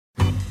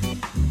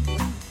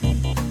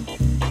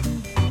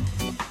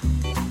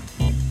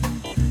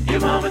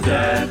mom and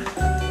dad.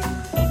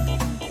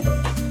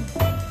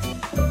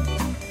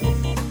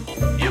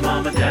 Your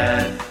mom and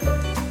dad.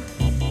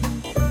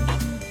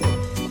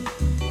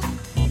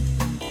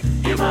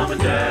 Your mom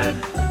and dad.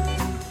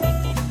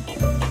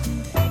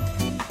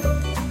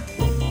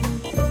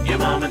 Your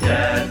mom and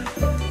dad.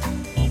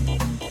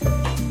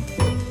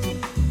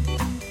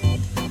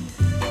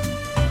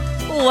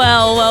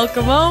 Well,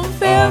 welcome home,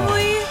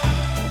 family.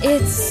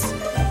 It's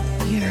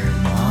your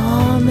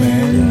mom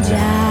and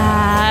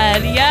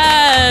dad.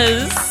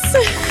 Yes.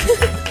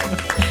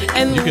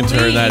 And You can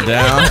turn that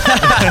down.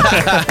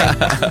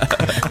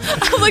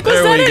 I'm like,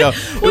 There we go.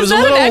 It was a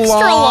little an extra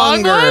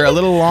long longer. one? A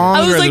little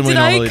longer I was like, than we did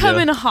I normally come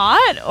do. in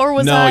hot or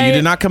was No, I? you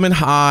did not come in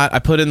hot. I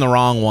put in the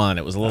wrong one.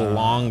 It was a little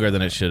longer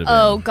than it should have been.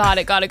 Oh, got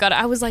it.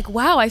 I was like,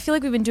 wow, I feel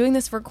like we've been doing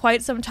this for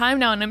quite some time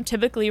now, and I'm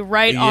typically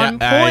right on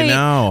point. I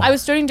know. I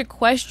was starting to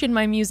question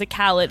my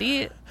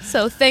musicality,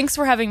 so thanks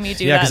for having me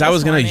do that. Yeah, because I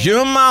was going to, morning.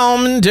 your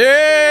mom and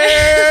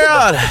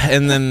dad.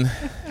 And then,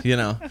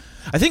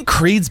 I think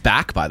Creed's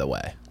back, by the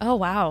way. Oh,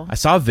 wow. I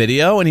saw a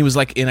video, and he was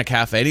like in a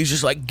cafe, and he's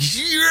just like,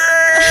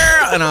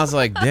 yeah! And I was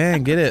like,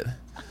 dang, get it.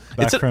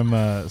 Back from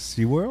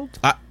SeaWorld?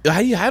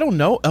 I don't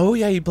know. Oh,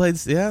 yeah, he played,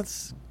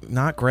 it's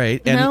not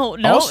great. And No,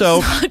 also,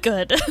 it's not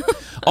good.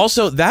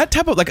 also, that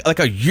type of, like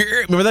a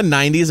year, remember the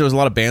 90s? There was a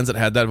lot of bands that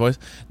had that voice.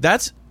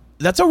 That's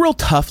a real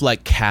tough,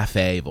 like,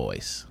 cafe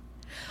voice.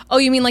 Oh,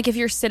 you mean like if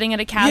you're sitting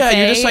at a cafe? Yeah,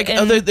 you're just like,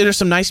 and there's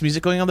some nice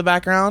music going on in the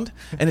background,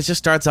 and it just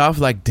starts off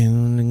like,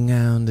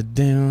 and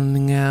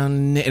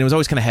it was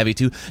always kind of heavy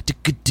too.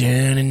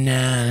 And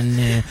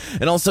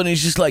all of a sudden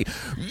he's just like,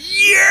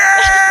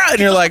 yeah! And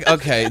you're like,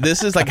 okay,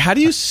 this is like, how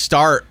do you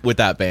start with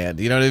that band?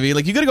 You know what I mean?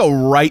 Like, you gotta go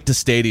right to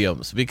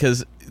stadiums,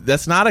 because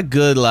that's not a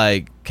good,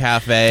 like,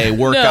 cafe,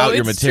 work out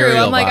your material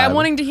true. I'm like, vibe. I'm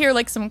wanting to hear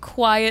like some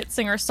quiet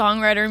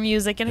singer-songwriter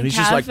music in And a he's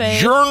cafe. just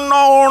like, you're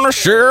not a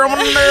share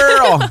and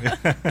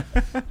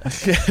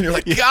you're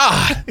like,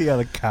 God. Yeah,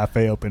 the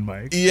cafe open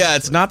mic. Yeah,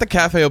 it's not the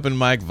cafe open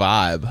mic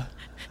vibe.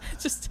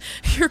 Just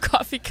your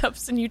coffee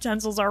cups and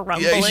utensils are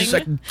rumbling. Yeah, he's just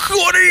like,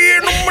 good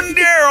in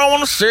there, I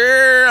want to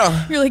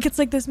share. You're like, it's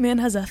like this man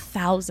has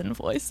 1,000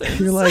 voices.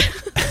 You're like,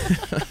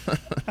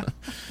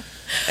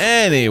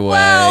 anyway.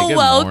 well, good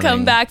welcome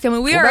morning. back, family.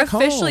 We We're are back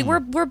officially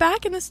home. we're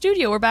back in the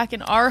studio. We're back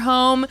in our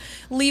home.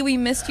 Lee, we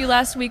missed you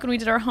last week when we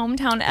did our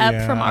hometown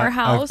ep from our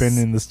house. I've been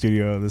in the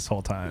studio this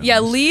whole time. Yeah,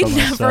 Lee by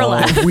never myself.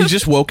 left. We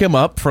just woke him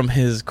up from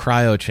his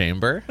cryo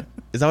chamber.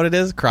 Is that what it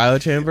is? Cryo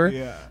chamber?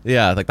 Yeah.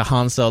 Yeah, like the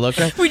Han Solo.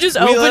 We just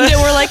opened it.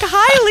 We're like,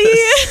 hi,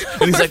 Lee.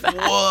 And he's like,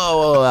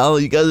 whoa, well,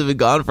 you guys have been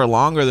gone for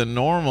longer than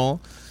normal.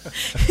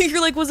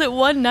 You're like, was it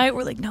one night?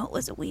 We're like, no, it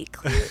was a week.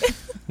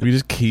 We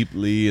just keep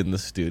Lee in the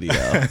studio.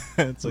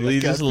 It's like, Lee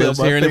I just can't lives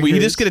feel my here, and then we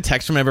fingers. just get a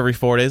text from him every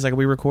 4 days, like, are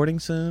we recording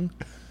soon?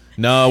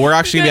 No, we're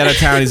actually going to be out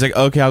of town. He's like,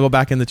 okay, I'll go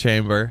back in the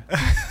chamber.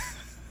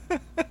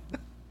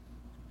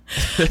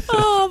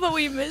 Oh, but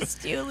we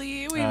missed you,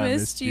 Lee. We I missed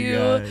missed you you.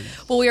 guys.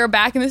 Well, we are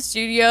back in the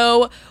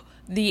studio.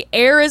 The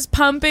air is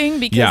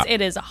pumping because Yeah.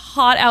 it is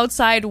hot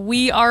outside.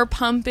 We are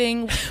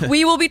pumping.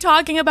 We will be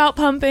talking about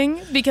pumping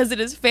because it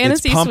is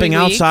fantasy It's pumping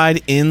Suite Week.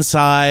 outside,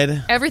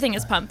 inside. Everything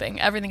is pumping.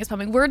 Everything is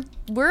pumping.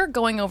 We're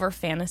going over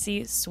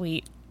fantasy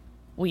suite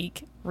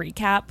week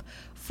recap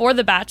for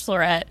the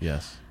Bachelorette.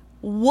 Yes.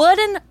 What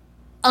an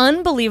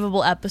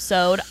unbelievable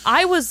episode.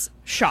 I was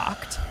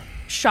shocked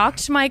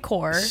to my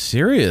core.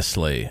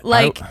 Seriously.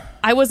 Like,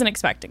 I wasn't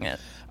expecting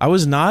it. I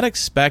was not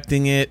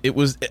expecting it. It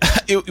was,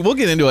 we'll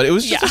get into it. It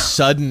was just Yeah. a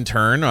sudden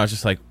turn. I was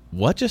just like,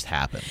 what just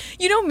happened?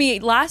 You know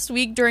me, last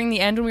week during the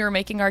end when we were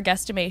making our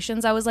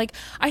guesstimations, I was like,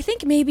 I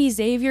think maybe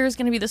Xavier is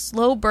going to be the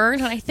slow burn.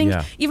 And I think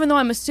Yeah. even though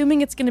I'm assuming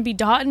it's going to be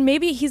Dotun,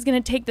 maybe he's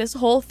going to take this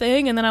whole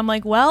thing. And then I'm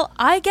like, well,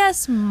 I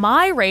guess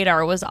my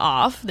radar was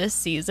off this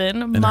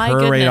season. And my her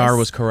goodness. radar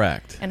was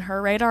correct. And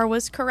her radar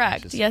was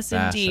correct. Which is Yes,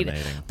 indeed.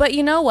 fascinating. But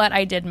you know what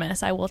I did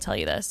miss? I will tell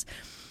you this.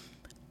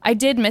 I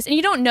did miss, and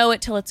you don't know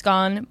it till it's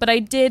gone, but I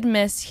did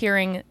miss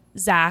hearing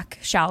Zach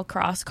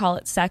Shallcross call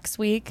it Sex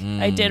Week.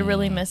 I did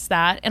really miss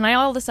that. And I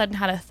all of a sudden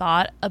had a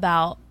thought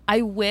about,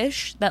 I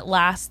wish that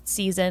last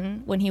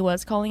season when he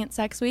was calling it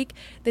Sex Week,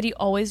 that he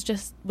always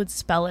just would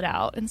spell it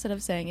out instead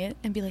of saying it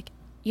and be like,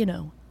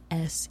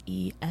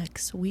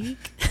 SEX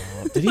week.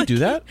 Did he do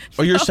that?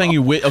 Or you're saying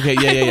you okay,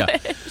 yeah.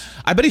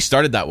 I bet he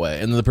started that way.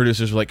 And the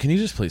producers were like, can you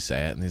just please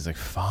say it? And he's like,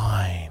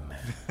 fine.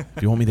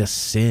 If you want me to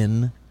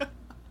sin,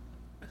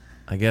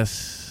 I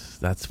guess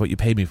that's what you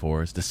paid me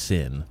for, is to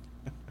sin.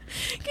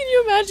 Can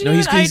you imagine? No,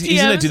 he's going to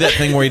ITMs? do that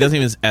thing where he doesn't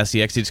even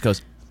SEX. He just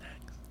goes,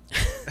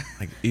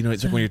 like,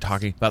 it's like when you're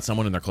talking about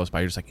someone and they're close by,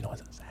 you're just like,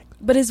 what?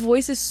 But his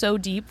voice is so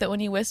deep that when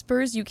he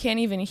whispers, you can't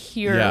even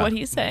hear Yeah. what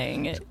he's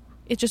saying.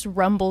 It just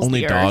rumbles.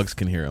 Only the dogs earth.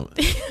 can hear him.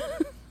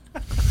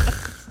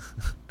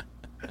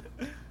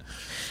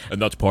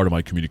 And that's part of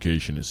my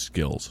communication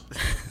skills,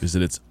 is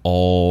that it's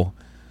all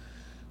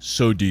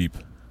so deep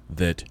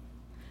that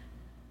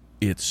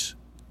it's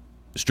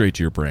straight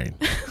to your brain.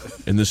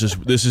 And this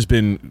has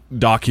been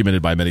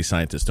documented by many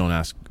scientists. Don't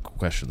ask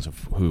questions of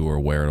who or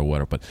where or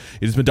what, but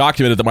it has been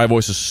documented that my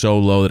voice is so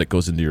low that it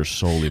goes into your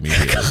soul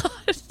immediately.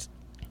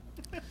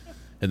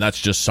 And that's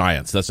just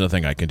science. That's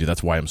nothing I can do.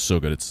 That's why I'm so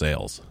good at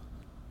sales.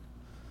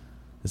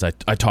 Is I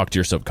talk to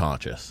your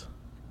subconscious.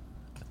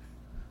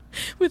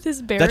 With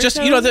his baritone. That just,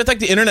 it's like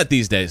the internet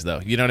these days, though.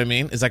 You know what I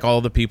mean? It's like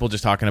all the people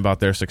just talking about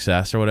their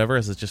success or whatever.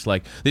 It's just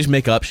like, they just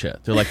make up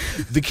shit. They're like,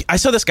 I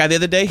saw this guy the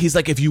other day. He's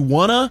like, if you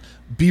want to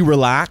be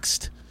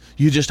relaxed,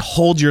 you just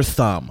hold your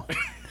thumb.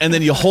 And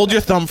then you hold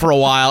your thumb for a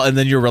while, and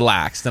then you're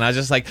relaxed. And I was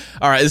just like,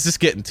 all right, this is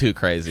getting too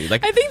crazy.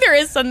 Like, I think there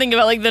is something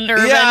about like the nerve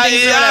endings.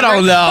 I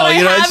don't know. But I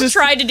it's have just,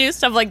 tried to do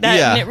stuff like that,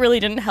 and it really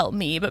didn't help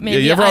me. But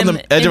maybe you ever I'm on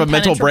the edge of a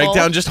mental impenetrable.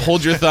 breakdown, just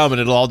hold your thumb,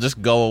 and it'll all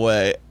just go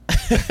away.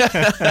 I'm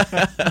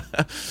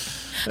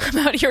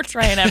out here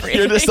trying everything.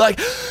 You're just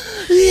like,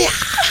 yeah.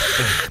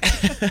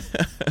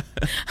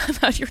 I'm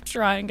out here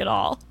trying it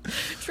all.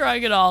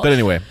 But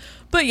anyway.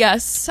 But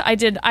yes, I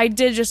did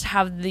just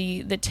have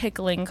the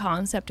tickling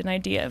concept and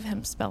idea of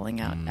him spelling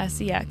out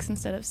SEX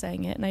instead of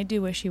saying it, and I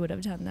do wish he would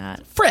have done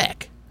that.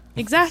 Frick.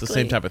 Exactly. It's the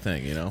same type of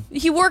thing,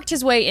 He worked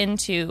his way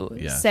into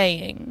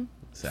saying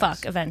Sex.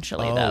 fuck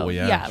eventually, Oh, though.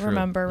 yeah, true.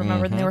 remember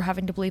when they were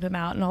having to bleep him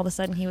out, and all of a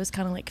sudden he was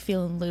kind of like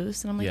feeling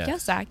loose, and I'm like,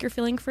 yes, Zach, you're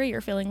feeling free,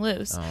 you're feeling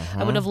loose.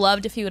 I would have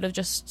loved if he would have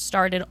just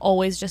started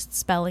always just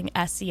spelling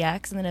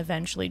SEX, and then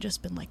eventually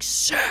just been like,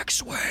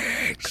 sex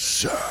week,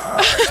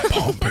 sex,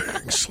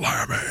 pumping,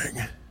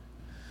 slamming.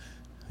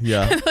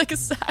 Yeah. Like,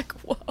 Zach,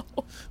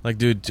 whoa. Like,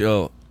 dude,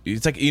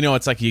 it's like,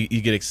 it's like you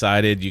get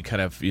excited, you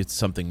kind of, it's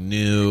something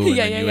new, and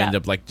then you end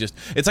up like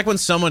it's like when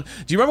someone,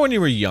 do you remember when you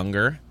were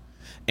younger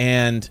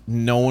and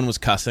no one was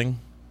cussing?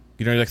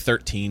 You're like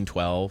 13,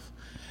 12,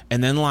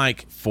 and then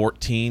like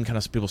 14, kind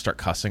of people start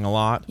cussing a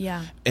lot.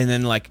 Yeah. And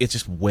then like, it's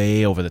just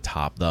way over the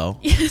top though.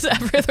 Yes,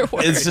 every other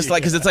word. It's just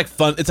like, because it's like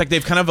fun. It's like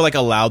they've kind of like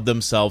allowed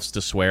themselves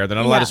to swear. They're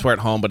not allowed to swear at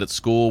home, but at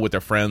school with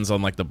their friends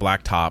on like the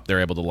black top,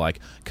 they're able to like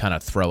kind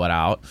of throw it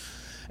out.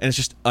 And it's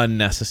just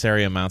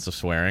unnecessary amounts of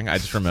swearing. I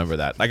just remember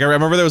that. Like, I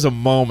remember there was a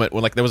moment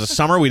when, like, there was a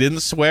summer we didn't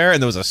swear,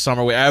 and there was a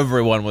summer where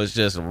everyone was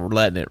just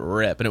letting it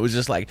rip. And it was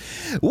just like,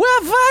 we're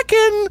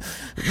fucking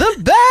the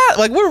best.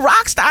 Like, we're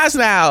rock stars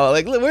now.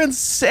 Like, we're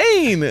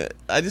insane.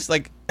 I just,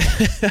 like...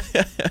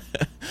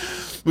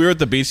 We were at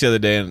the beach the other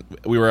day, and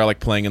we were like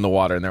playing in the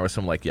water, and there were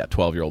some like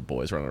 12-year-old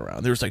boys running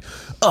around. They were just like,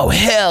 "Oh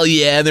hell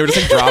yeah!" And they were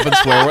just like dropping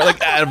swear words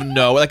like out of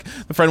nowhere. Like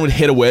the friend would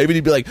hit a wave, and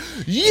he'd be like,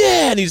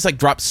 "Yeah!" And he just like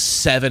dropped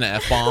 7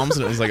 F-bombs,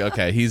 and it was like,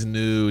 okay, he's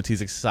new,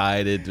 he's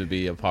excited to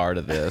be a part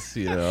of this,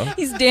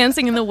 He's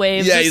dancing in the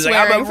waves. Yeah, he's like,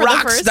 I'm a for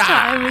rock the first star.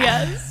 Time.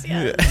 Yes.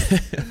 Yeah.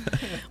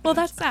 Well,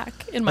 that's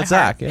Zach in my heart.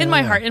 Zach, in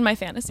my heart, in my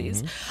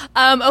fantasies.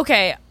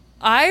 Okay,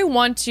 I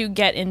want to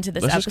get into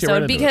this Let's just get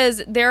episode right into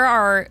because there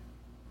are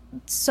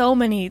so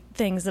many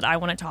things that I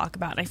want to talk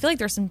about. And I feel like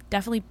there's some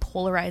definitely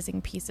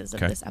polarizing pieces of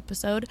this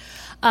episode.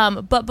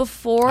 But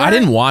before I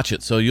didn't watch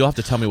it, so you'll have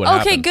to tell me what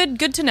happened. Okay,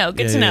 good to know.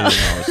 Good to know.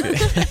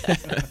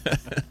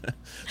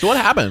 So what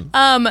happened?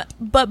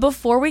 But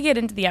before we get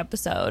into the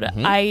episode,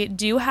 I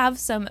do have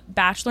some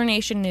Bachelor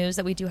Nation news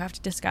that we do have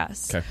to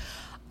discuss. Okay.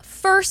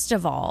 First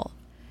of all,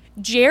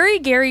 Gerry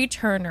Gary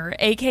Turner,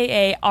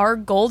 a.k.a. our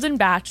Golden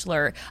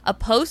Bachelor, a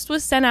post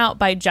was sent out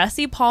by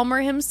Jesse Palmer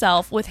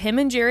himself with him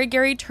and Gerry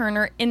Gary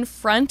Turner in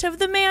front of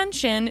the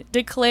mansion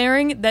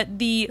declaring that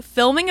the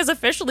filming has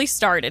officially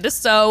started.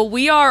 So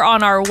we are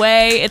on our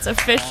way. It's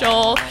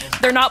official.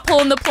 They're not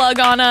pulling the plug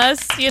on us,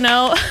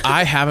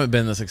 I haven't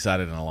been this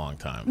excited in a long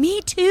time.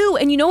 Me too.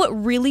 And you know what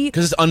really...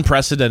 Because it's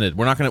unprecedented.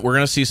 We're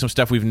gonna see some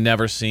stuff we've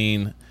never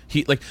seen.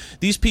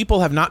 These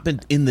people have not been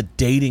in the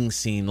dating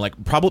scene.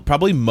 Like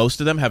probably most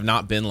of them have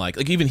not been like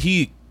even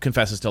he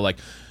confesses to like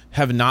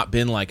have not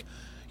been like,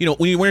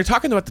 when you're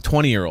talking about the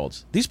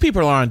 20-year-olds, these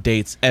people are on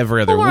dates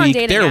every other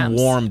week. They're apps.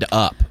 Warmed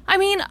up. I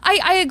mean,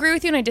 I agree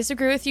with you and I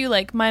disagree with you.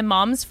 Like my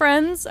mom's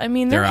friends, I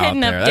mean, they're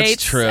hitting up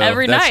dates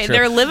every night.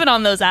 They're living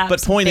on those apps.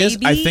 But point is,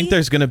 I think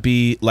there's going to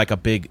be like a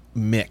big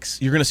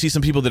mix. You're going to see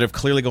some people that have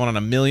clearly gone on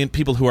a million,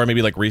 people who are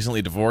maybe like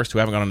recently divorced, who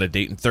haven't gone on a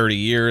date in 30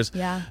 years.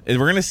 Yeah. And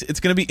it's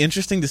going to be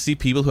interesting to see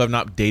people who have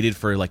not dated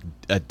for like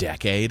a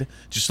decade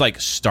just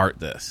like start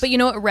this. But you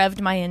know what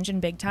revved my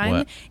engine big time?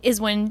 What? Is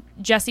when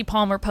Jesse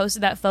Palmer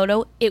posted that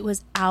photo, it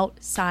was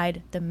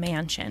outside the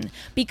mansion.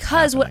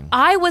 Because what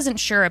I wasn't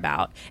sure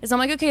about is I'm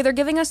like, okay, they're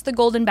giving us the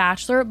Golden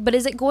Bachelor, but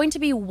is it going to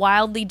be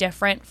wildly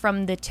different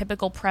from the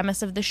typical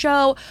premise of the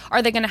show?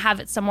 Are they going to have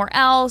it somewhere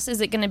else?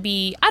 Is it going to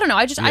be, I don't know.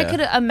 I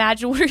could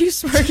imagine, what are you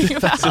smirking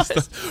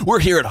about? We're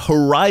here at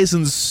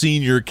Horizon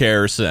Senior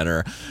Care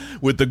Center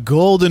with the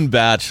Golden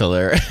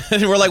Bachelor.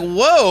 And we're like,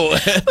 whoa.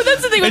 But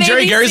that's the thing. And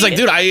Gerry Gary's like,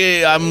 dude,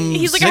 I'm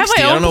he's like, 60. I have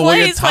my own I don't know what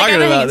you're place. talking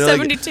about. He's They're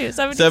 72, like,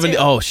 72. 70.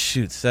 Oh,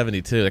 shoot,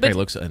 72. That guy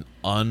looks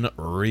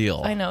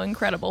unreal. I know,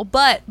 incredible.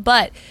 But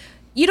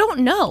you don't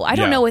know. I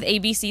don't know with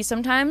ABC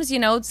sometimes.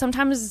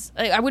 Sometimes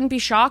I wouldn't be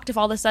shocked if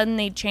all of a sudden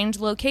they'd change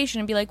the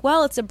location and be like,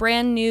 well, it's a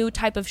brand new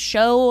type of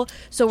show,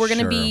 so we're going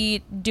to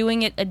be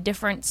doing it a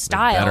different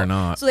style. They better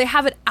not. So they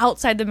have it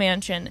outside the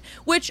mansion,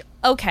 which,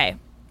 okay,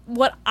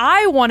 what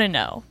I want to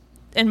know,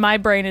 and my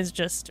brain is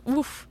just,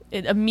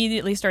 it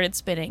immediately started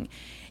spinning,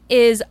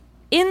 is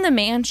in the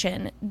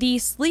mansion, the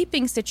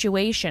sleeping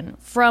situation,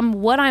 from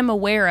what I'm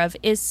aware of,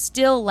 is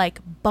still like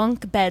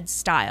bunk bed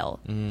style.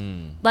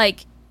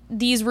 Like,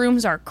 these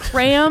rooms are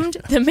crammed.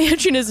 The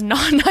mansion is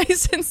not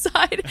nice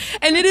inside,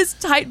 and it is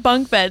tight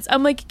bunk beds.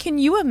 I'm like, can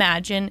you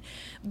imagine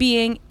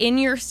being in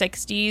your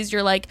 60s?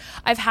 You're like,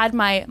 I've had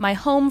my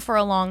home for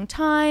a long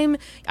time.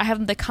 I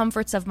have the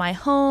comforts of my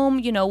home,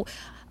 you know,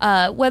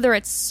 whether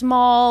it's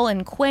small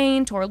and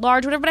quaint or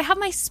large, whatever, but I have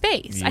my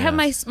space. Yes. I have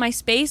my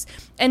space,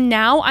 and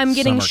now I'm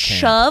getting Summer camp.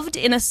 shoved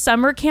in a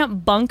summer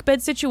camp bunk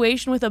bed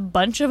situation with a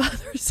bunch of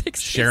other 60s.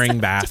 Sharing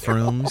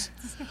bathrooms.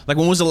 Like,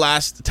 when was the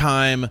last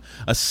time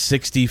a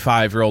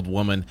 65-year-old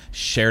woman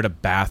shared a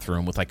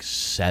bathroom with like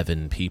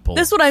 7 people?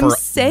 That's what I'm for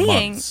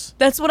saying. months?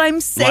 That's what I'm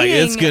Like,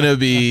 saying. it's gonna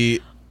be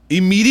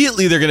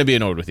immediately they're gonna be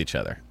annoyed with each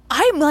other.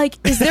 I'm like,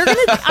 is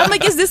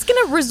this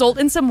gonna result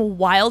in some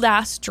wild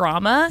ass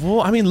drama?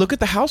 Well, I mean, look at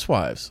the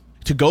Housewives.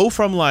 To go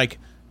from like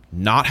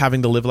not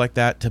having to live like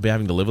that to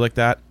having to live like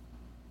that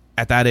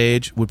at that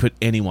age would put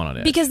anyone on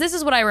edge. Because this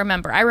is what I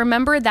remember. I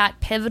remember that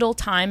pivotal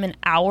time in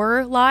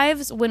our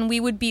lives when we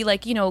would be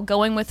like, you know,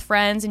 going with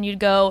friends, and you'd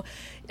go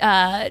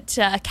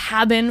to a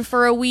cabin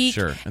for a week.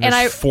 Sure. And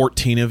there's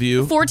 14 of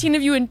you. 14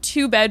 of you in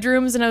 2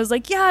 bedrooms, and I was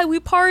like, yeah, we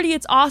party,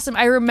 it's awesome.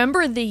 I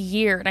remember the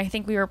year, and I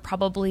think we were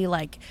probably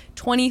like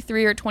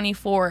 23 or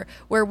 24,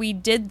 where we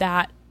did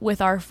that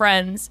with our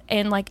friends,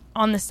 and like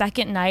on the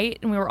second night,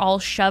 and we were all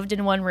shoved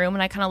in one room,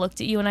 and I kind of looked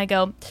at you and I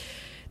go,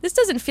 this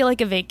doesn't feel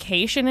like a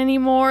vacation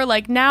anymore.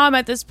 Like, now I'm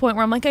at this point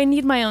where I'm like, I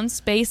need my own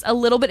space a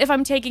little bit if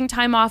I'm taking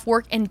time off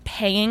work and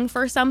paying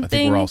for something.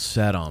 I think we're all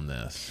set on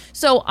this.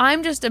 So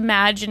I'm just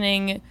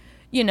imagining,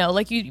 you know,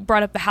 like you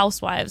brought up the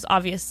Housewives,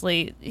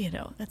 obviously, you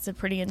know, that's a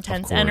pretty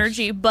intense course.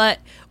 energy. But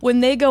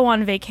when they go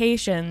on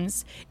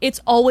vacations,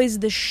 it's always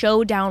the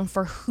showdown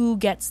for who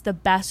gets the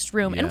best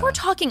room. And Yeah. we're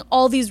talking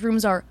all these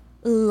rooms are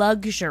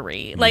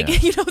luxury. Like, Yeah.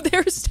 you know,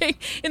 they're staying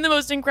in the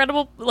most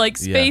incredible like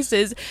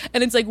spaces.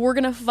 And it's like, we're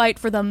going to fight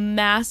for the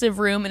massive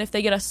room. And if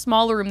they get a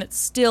smaller room that's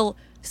still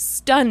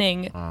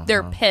stunning,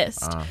 they're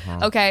pissed.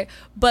 Okay.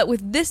 But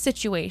with this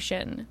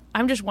situation,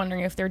 I'm just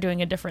wondering if they're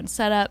doing a different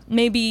setup.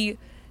 Maybe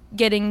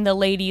getting the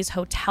ladies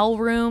hotel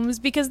rooms,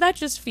 because that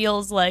just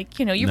feels like,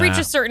 you know, you reach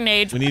a certain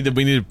age. We need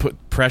to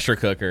put pressure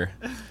cooker.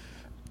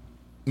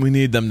 We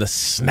need them to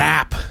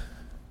snap.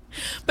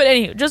 But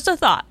anyway, just a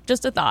thought.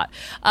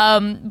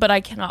 But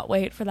I cannot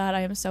wait for that. I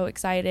am so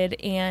excited.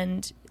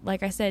 And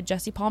like I said,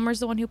 Jesse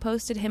Palmer's the one who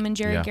posted him and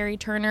Gerry Gary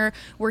Turner.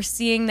 We're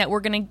seeing that we're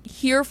going to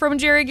hear from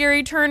Gerry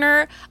Gary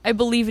Turner, I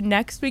believe,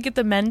 next week at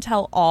the Men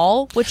Tell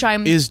All, which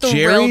I'm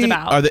thrilled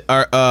about.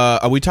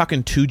 Are we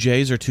talking 2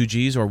 J's or 2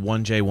 G's or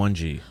 1 J, 1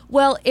 G?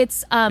 Well,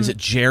 it's... Is it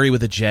Jerry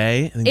with a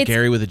J and then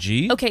Gary with a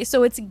G? Okay,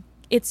 so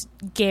it's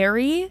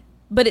Gary,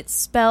 but it's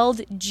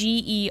spelled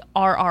Gerry.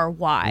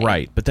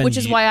 Right, but then which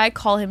is why I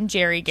call him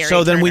Gerry Gary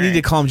So then Turner. we need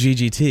to call him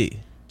GGT.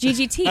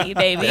 GGT,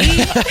 baby.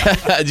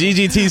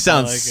 GGT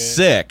sounds like it.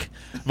 sick,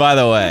 by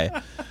the way.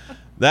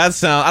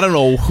 I don't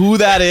know who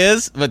that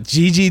is, but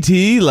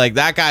GGT, like,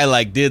 that guy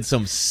like did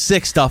some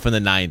sick stuff in the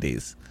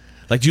 90s.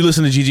 Like, do you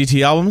listen to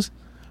GGT albums?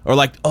 Or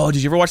like, oh,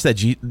 did you ever watch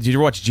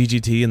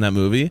GGT in that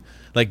movie?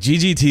 Like,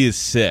 GGT is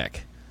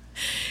sick.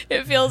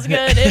 It feels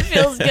good.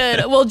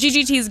 Well,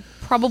 GGT's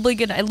probably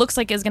gonna. It looks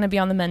like is gonna be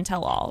on the Men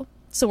Tell All.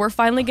 So we're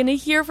finally gonna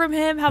hear from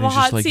him. Have a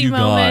hot seat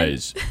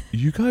moment.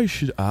 You guys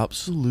should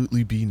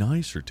absolutely be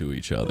nicer to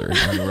each other.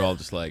 And we're all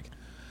just like,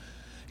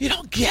 you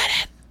don't get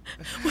it.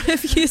 What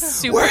if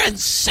he's We're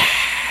insane.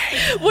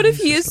 What if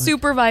he is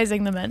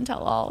supervising the Men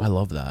Tell All? I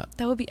love that.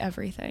 That would be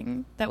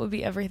everything.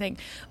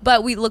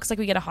 But looks like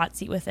we get a hot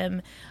seat with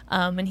him,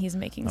 and he's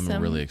making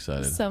I'm really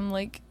excited. some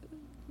like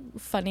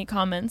funny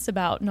comments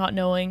about not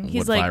knowing.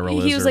 He's What like,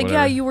 viral he is was or like, yeah,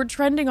 whatever. you were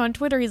trending on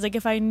Twitter. He's like,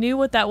 if I knew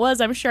what that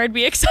was, I'm sure I'd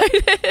be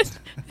excited.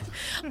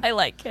 I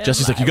like him.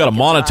 Jesse's like, you I got to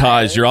like his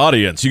monetize vibe. your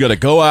audience. You got to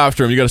go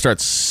after him. You got to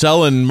start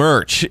selling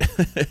merch.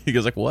 He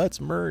goes like, what's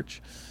merch?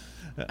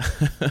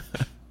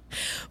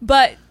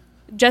 But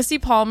Jesse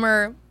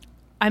Palmer,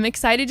 I'm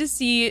excited to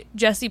see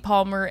Jesse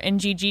Palmer and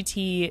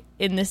GGT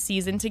in this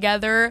season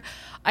together.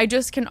 I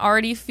just can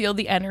already feel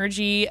the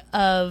energy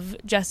of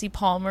Jesse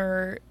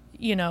Palmer,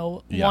 you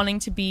know, wanting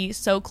to be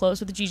so close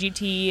with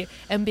GGT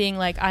and being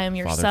like, I am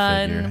your Father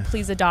son, figure.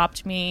 please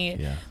adopt me.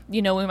 Yeah.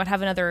 You know, we might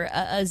have another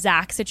a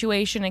Zach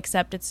situation,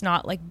 except it's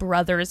not like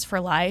brothers for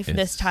life.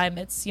 This time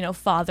it's, you know,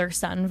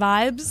 father-son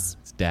vibes.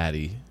 It's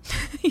daddy.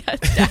 Yeah,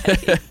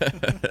 daddy.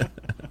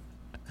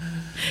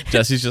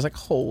 Jesse's just like,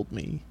 hold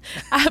me.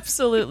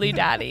 Absolutely,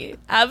 daddy.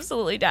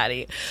 Absolutely,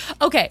 daddy.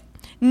 Okay,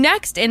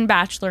 next in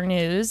Bachelor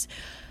news,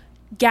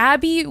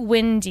 Gabby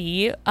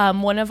Windey,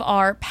 one of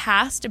our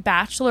past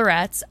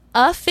Bachelorettes,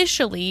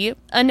 officially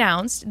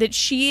announced that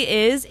she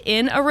is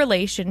in a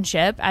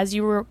relationship. As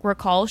you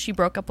recall, she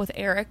broke up with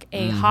Eric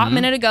a hot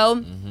minute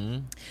ago.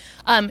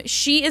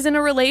 She is in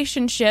a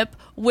relationship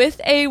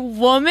with a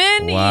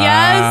woman. Wow.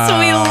 Yes,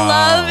 we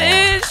love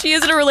it. She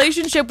is in a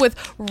relationship with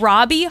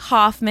Robbie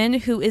Hoffman,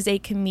 who is a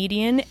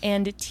comedian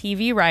and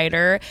TV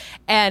writer.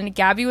 And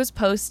Gabby was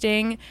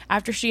posting,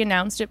 after she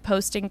announced it,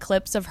 posting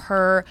clips of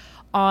her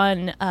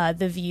on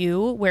The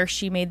View where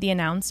she made the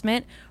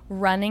announcement,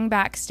 running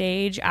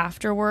backstage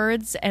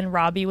afterwards, and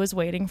Robbie was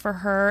waiting for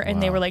her,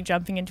 and they were like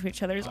jumping into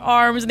each other's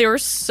arms. They were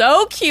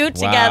so cute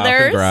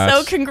together. Congrats.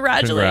 So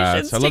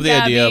congratulations I love to the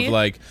idea Gabby. of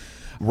like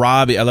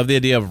Robbie. I love the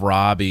idea of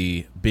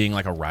Robbie being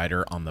like a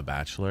writer on The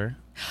Bachelor,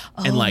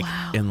 and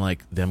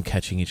like them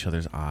catching each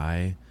other's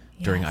eye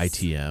during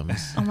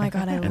ITMs. Oh my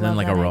God, I love that. And then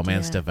like a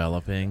romance idea.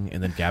 developing,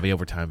 and then Gabby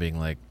over time being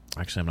like,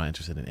 actually, I'm not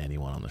interested in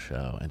anyone on the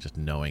show, and just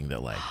knowing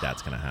that like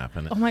that's gonna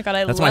happen. Oh my God,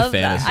 that's love my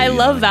fantasy, that. I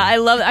love that. I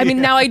love that. I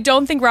mean, now I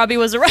don't think Robbie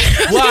was a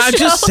writer on Well, the I'm show,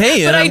 just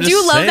saying, but I I'm do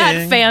just love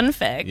saying. that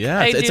fanfic. Yeah,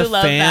 I it's do a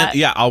love fan. that.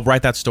 Yeah, I'll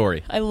write that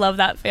story. I love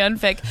that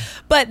fanfic.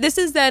 But this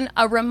is then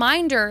a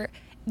reminder.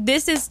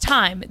 This is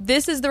time.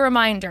 This is the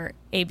reminder,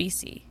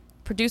 ABC,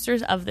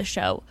 producers of the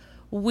show.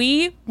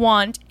 We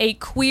want a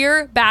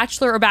queer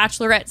Bachelor or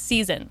Bachelorette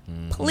season.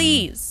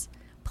 Please.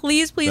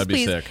 Please, please, That'd be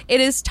please. sick.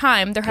 It is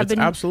time. There have It's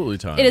been absolutely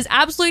time. It is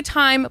absolutely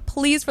time.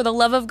 Please, for the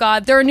love of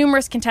God. There are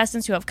numerous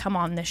contestants who have come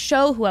on this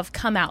show, who have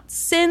come out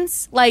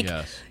since. Like,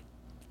 Yes.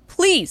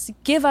 please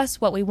give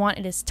us what we want.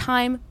 It is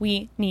time.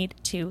 We need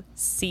to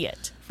see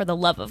it, for the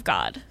love of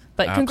God.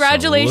 But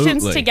congratulations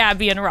Absolutely. to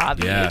Gabby and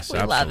Robbie. Yes, we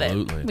love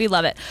absolutely. it. We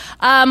love it.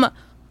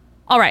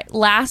 All right.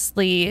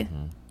 Lastly,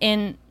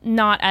 in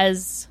not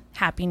as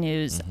happy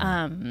news,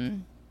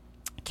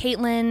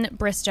 Caitlin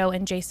Bristow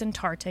and Jason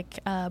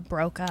Tartick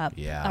broke up,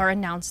 or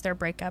announced their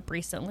breakup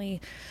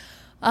recently.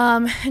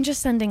 And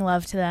just sending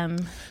love to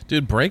them.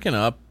 Dude, breaking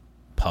up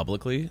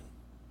publicly,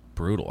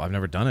 brutal. I've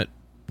never done it.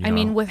 I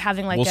mean, with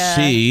having like we'll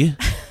see.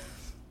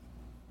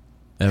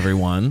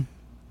 Everyone.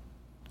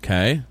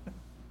 Okay.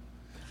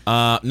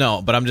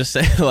 No, but I'm just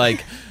saying,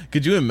 like,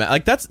 could you imagine?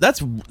 Like,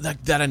 that's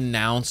like that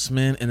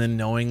announcement, and then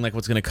knowing like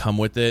what's gonna come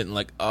with it, and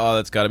like, oh,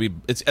 that's got to be.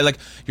 It's like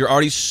you're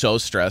already so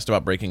stressed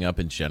about breaking up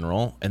in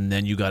general, and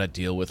then you got to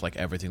deal with like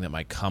everything that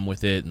might come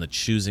with it, and the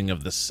choosing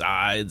of the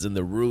sides, and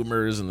the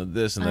rumors, and the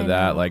this and the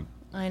that. Like,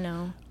 I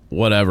know.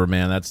 Whatever,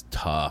 man. That's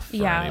tough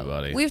for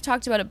anybody. We've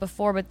talked about it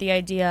before, but the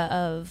idea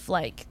of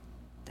like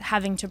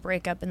having to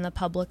break up in the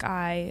public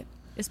eye,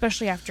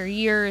 especially after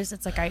years,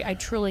 it's like I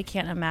truly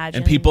can't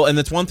imagine. And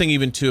that's one thing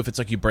even too, if it's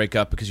like you break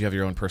up because you have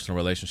your own personal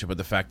relationship, but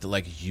the fact that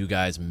like you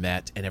guys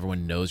met and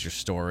everyone knows your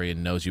story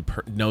and knows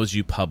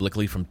you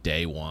publicly from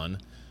day one,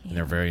 and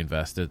they're very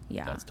invested.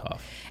 Yeah, that's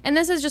tough. And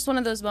this is just one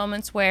of those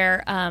moments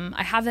where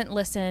I haven't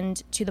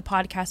listened to the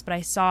podcast, but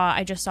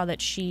I just saw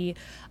that she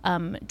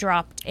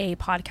dropped a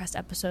podcast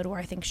episode where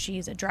I think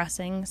she's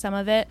addressing some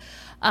of it.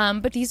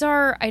 But these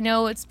are, I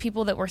know it's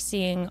people that we're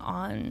seeing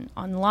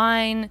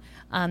online,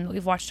 that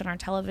we've watched on our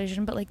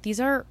television, but like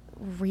these are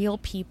real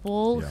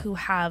people who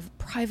have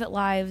private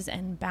lives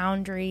and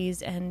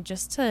boundaries, and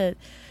just to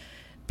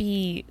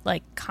be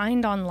like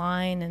kind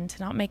online and to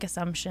not make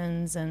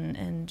assumptions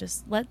and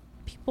just let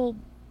people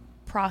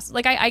process.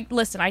 Like I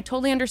listen, I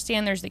totally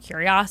understand there's the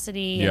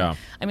curiosity. Yeah.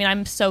 I mean,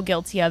 I'm so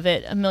guilty of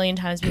it a million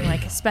times, being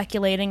like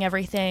speculating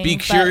everything. Be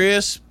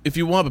curious if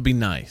you want, but be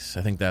nice.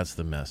 I think that's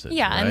the message.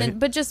 Yeah, right? and then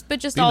but just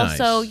Be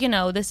also,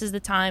 nice. This is the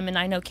time, and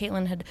I know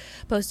Caitlin had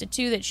posted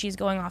too that she's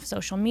going off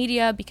social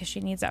media because she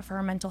needs that for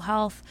her mental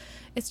health.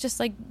 It's just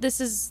like, this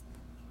is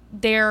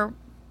their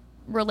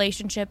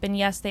relationship, and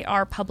yes, they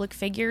are public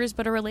figures,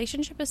 but a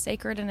relationship is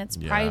sacred, and it's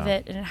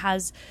private, and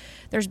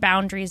there's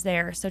boundaries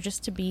there. So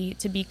just to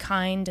be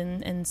kind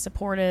and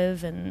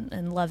supportive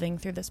and loving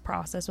through this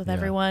process with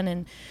everyone.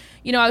 And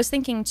I was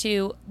thinking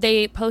too,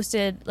 they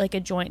posted like a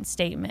joint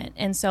statement,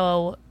 and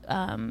so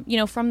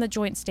from the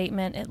joint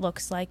statement it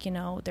looks like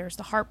there's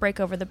the heartbreak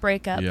over the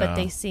breakup, but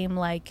they seem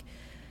like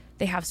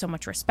they have so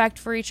much respect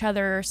for each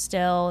other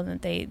still, and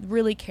that they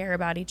really care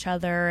about each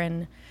other.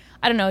 And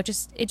I don't know,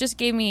 it just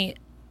gave me,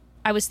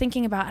 I was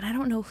thinking about, and I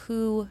don't know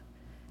who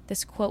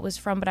this quote was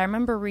from, but I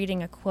remember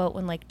reading a quote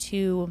when like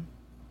two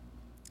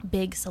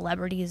big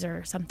celebrities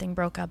or something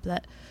broke up,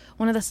 that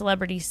one of the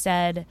celebrities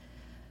said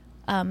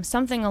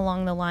something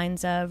along the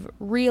lines of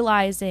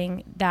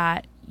realizing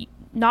that,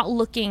 not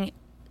looking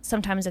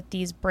sometimes at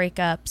these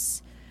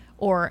breakups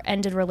or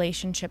ended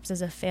relationships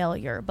as a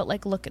failure, but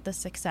like look at the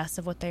success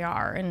of what they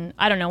are. And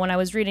I don't know, when I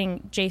was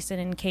reading Jason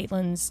and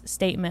Caitlin's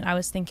statement, I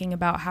was thinking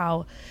about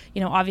how,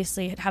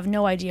 obviously have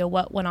no idea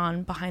what went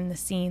on behind the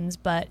scenes,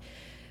 but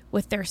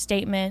with their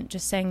statement,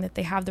 just saying that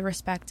they have the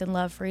respect and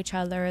love for each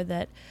other,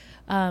 that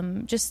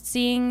just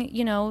seeing,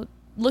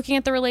 looking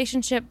at the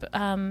relationship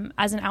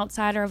as an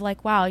outsider of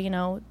like, wow,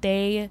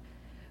 they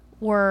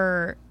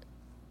were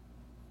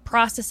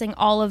processing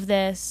all of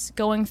this,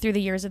 going through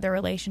the years of their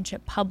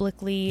relationship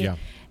publicly,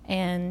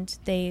 and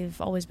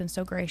they've always been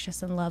so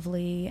gracious and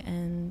lovely.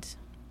 And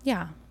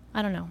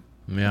I don't know.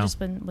 I just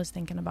was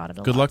thinking about it a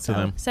lot. Good luck to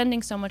them.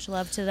 Sending so much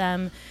love to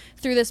them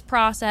through this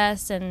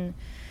process, and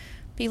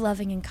be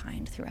loving and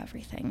kind through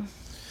everything.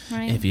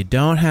 Right? If you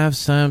don't have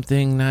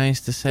something nice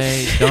to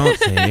say, don't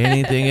say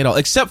anything at all.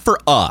 Except for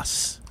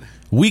us.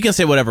 We can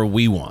say whatever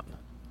we want.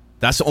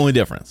 That's the only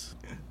difference.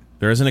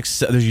 There's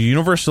a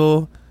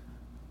universal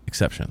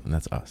exception, and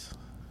that's us.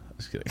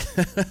 Just kidding.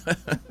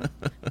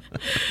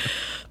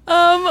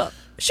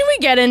 Should we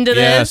get into this?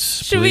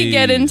 Yes, Should we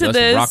get into Let's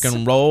this? rock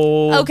and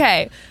roll.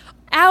 Okay.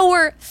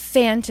 Our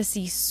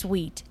fantasy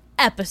suite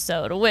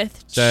episode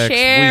with Sex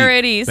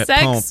Charity. week.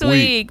 Sex Pump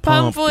week.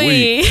 Pump Pump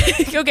week.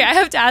 Okay, I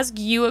have to ask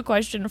you a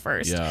question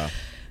first. Yeah.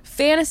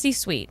 Fantasy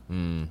suite.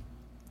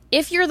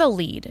 If you're the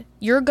lead,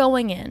 you're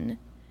going in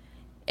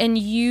and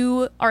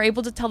you are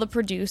able to tell the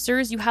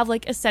producers, you have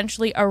like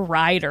essentially a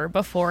rider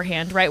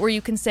beforehand, right? Where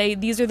you can say,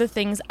 these are the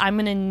things I'm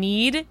going to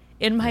need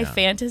in my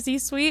fantasy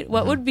suite.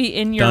 What would be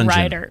in your Dungeon.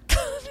 rider?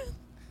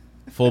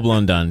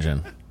 Full-blown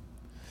dungeon.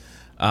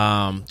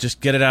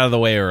 Just get it out of the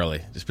way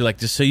early. Just be like,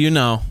 just so you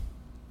know,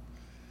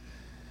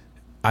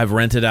 I've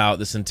rented out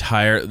this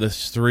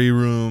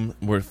 3-room,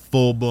 we're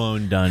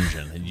full-blown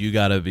dungeon. And you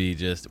got to be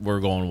we're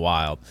going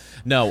wild.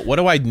 No, what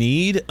do I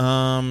need?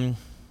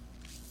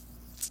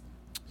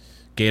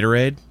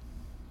 Gatorade.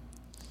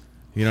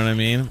 You know what I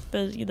mean?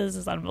 This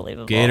is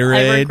unbelievable.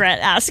 Gatorade. I regret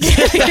asking.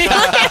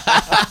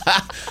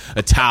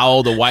 A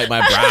towel to wipe my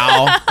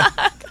brow.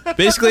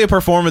 Basically a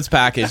performance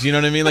package. You know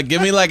what I mean? Like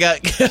give me like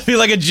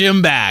a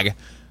gym bag.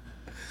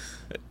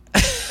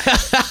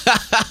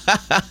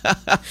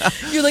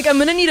 You're like, I'm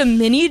gonna need a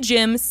mini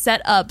gym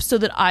set up so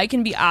that I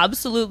can be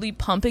absolutely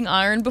pumping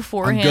iron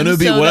beforehand. I'm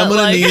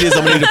gonna need is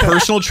I'm gonna need a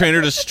personal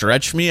trainer to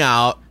stretch me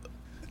out.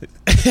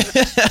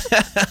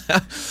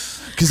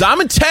 Cause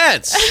I'm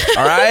intense.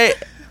 All right.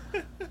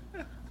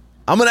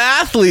 I'm an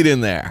athlete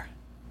in there.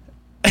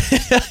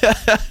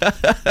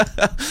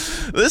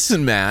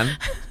 Listen, man.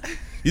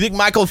 You think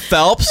Michael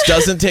Phelps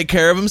doesn't take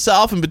care of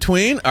himself in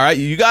between? All right,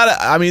 you gotta.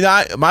 I mean,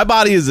 my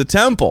body is a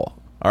temple.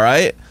 All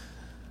right,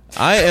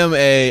 I am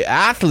a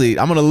athlete.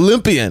 I'm an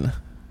Olympian.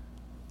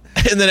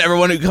 And then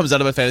everyone who comes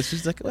out of my fantasy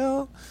is like,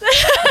 well,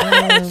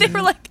 they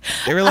were like,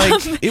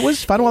 it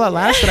was fun while it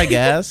lasted, I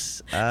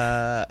guess.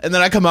 And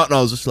then I come out and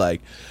I was just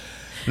like,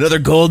 another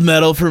gold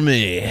medal for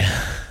me.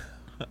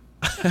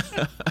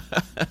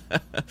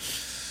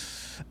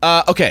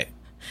 Okay.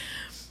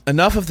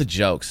 Enough of the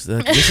jokes.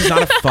 This is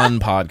not a fun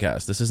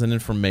podcast. This is an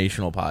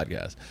informational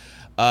podcast.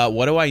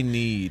 What do I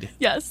need?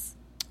 yes.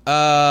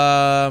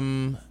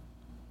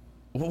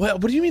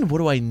 What do you mean? What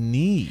do I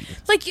need?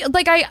 Like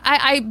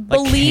I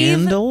believe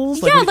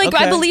candles? Yeah, Like,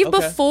 I okay, believe okay.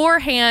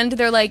 beforehand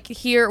they're like,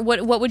 here,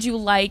 what would you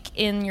like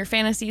in your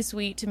fantasy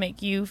suite to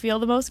make you feel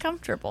the most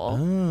comfortable?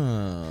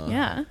 Oh.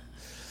 Yeah.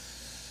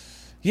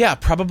 Yeah,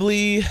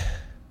 probably.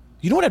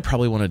 You know what I'd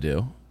probably want to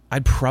do?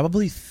 I'd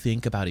probably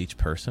think about each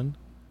person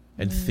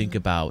and think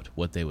about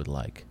what they would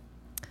like.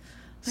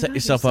 Set God,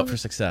 yourself you're up for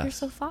success. You're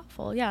so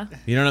thoughtful. Yeah.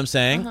 You know what I'm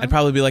saying? I'd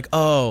probably be like,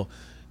 oh,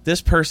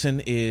 this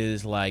person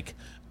is like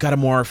got a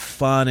more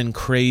fun and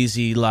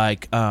crazy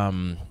like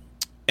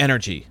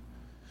energy.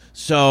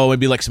 So it'd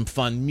be like some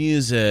fun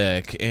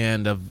music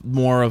and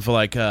more of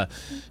like a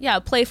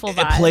Playful a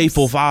vibes.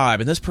 playful vibe.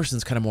 And this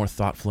person's kind of more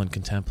thoughtful and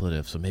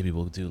contemplative. So maybe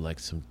we'll do like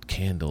some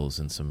candles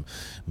and some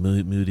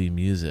moody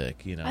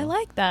music. You know, I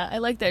like that.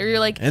 Or you're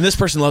like, and this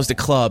person loves to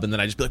club, and then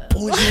I just be like,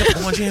 pointy.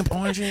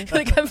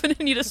 like I'm gonna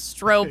need a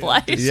strobe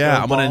light.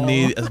 Yeah, I'm gonna ball.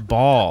 need a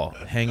ball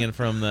hanging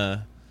from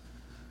the.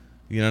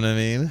 You know what I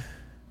mean?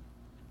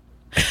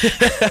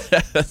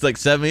 That's like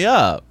set me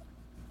up.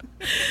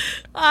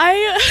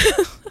 I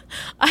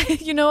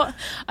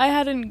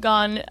hadn't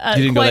gone. You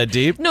didn't go that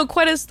deep? No,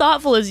 quite as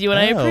thoughtful as you, and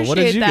I Oh, appreciate what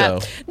did you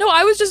that. go? No,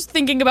 I was just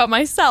thinking about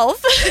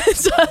myself.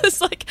 So I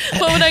was like,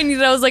 what would I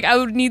need? I was like, I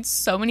would need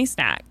so many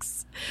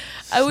snacks.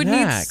 I would need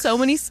Snacks. so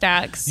many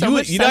snacks. So You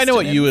much know, I know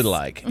what you would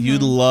sustenance. like.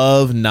 You'd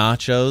love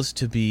nachos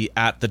to be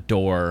at the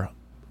door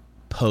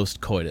post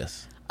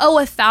coitus. Oh,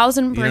 1,000%.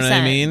 You know what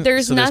I mean?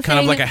 There's so nothing. there's kind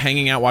of like a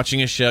hanging out,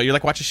 watching a show. You're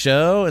like, watch a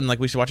show, and like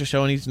we should watch a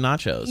show and eat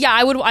nachos. Yeah,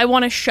 I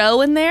want a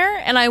show in there,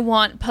 and I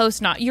want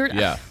post not.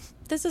 Yeah.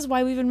 This is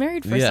why we've been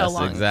married for Yes, so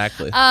long.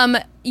 exactly.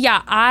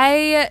 Yeah,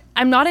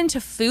 I'm not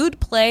into food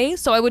play,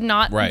 so I would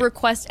not Right.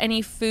 request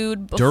any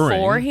food During.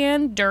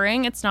 beforehand.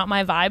 During, it's not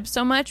my vibe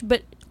so much,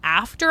 but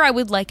after, I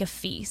would like a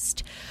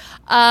feast.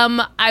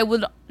 I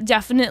would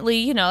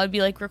definitely, I'd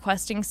be like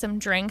requesting some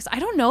drinks. I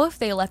don't know if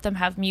they let them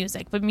have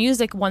music, but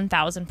music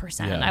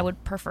 1,000%. Yeah. I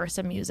would prefer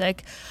some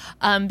music,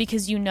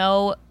 because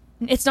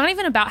it's not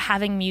even about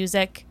having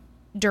music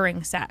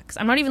during sex.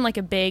 I'm not even like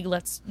a big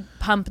let's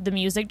pump the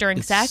music during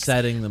It's sex.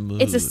 setting the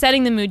mood. It's a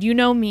setting the mood. You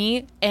know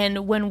me,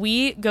 and when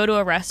we go to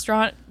a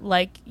restaurant,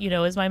 like,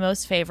 is my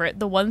most favorite,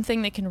 the one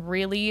thing that can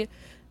really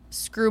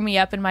screw me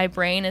up in my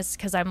brain is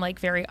because I'm like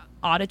very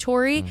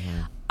auditory.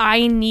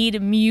 I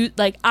need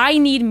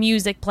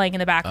music playing in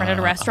the background at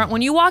a restaurant.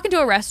 When you walk into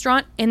a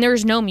restaurant and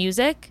there's no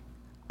music,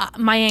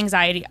 my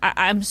anxiety,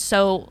 I'm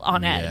so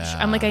on edge. Yeah.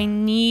 I'm like, I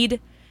need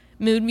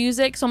mood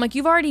music. So I'm like,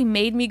 you've already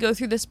made me go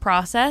through this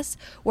process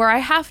where I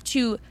have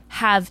to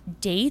have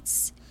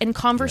dates and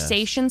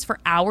conversations for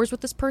hours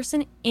with this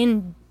person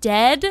in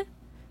dead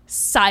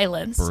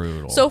silence.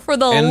 Brutal. So for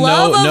the and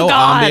love of no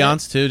God,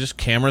 ambiance too. Just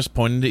cameras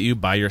pointed at you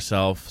by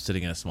yourself,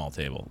 sitting at a small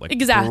table. Like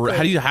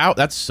Exactly. How?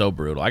 That's so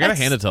brutal. I gotta That's-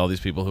 hand it to all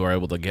these people who are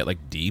able to get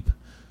like deep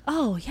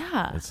Oh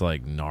yeah, It's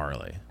like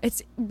gnarly.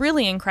 it's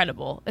really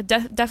incredible. It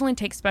definitely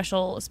takes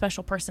special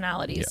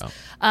personalities.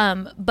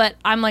 Yeah. But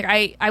I'm like,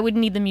 I would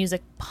need the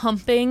music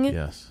pumping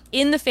Yes.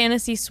 in the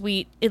fantasy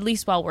suite at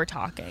least while we're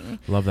talking.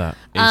 Love that.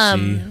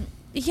 AC.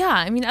 Yeah,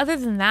 I mean, other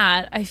than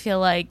that, I feel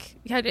like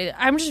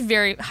I'm just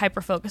very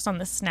hyper focused on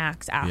the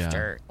snacks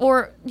after,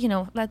 or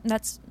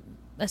that's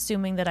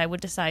assuming that I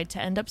would decide to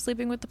end up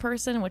sleeping with the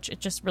person, which it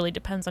just really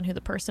depends on who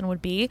the person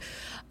would be.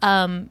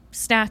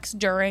 Snacks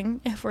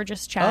during, if we're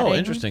just chatting. Oh,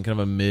 interesting. Kind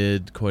of a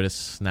mid-coitus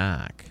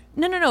snack.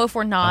 No. If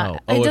we're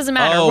not, Oh. it doesn't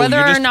matter Oh, whether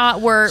you're or just-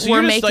 not we're So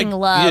you're just making like,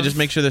 love. Yeah, just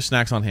make sure there's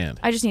snacks on hand.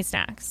 I just need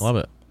snacks. Love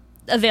it.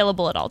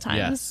 Available at all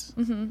times.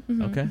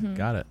 Yes. Okay,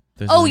 got it.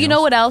 There's Oh, anything you know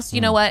else? what else?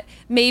 You know what?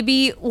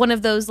 Maybe one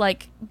of those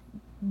like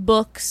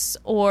books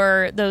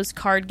or those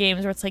card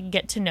games where it's like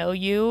get to know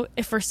you.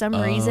 If for some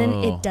reason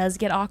Oh. it does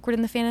get awkward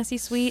in the fantasy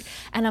suite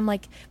and I'm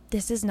like,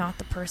 this is not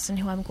the person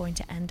who I'm going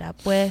to end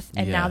up with,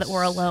 and now that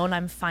we're Yes. alone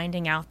I'm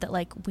finding out that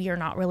like we are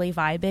not really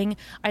vibing.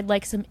 I'd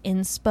like some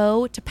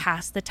inspo to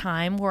pass the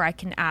time where I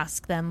can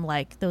ask them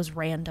like those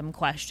random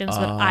questions so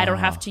that I don't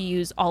have to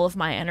use all of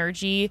my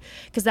energy,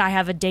 because I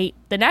have a date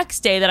the next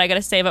day that I got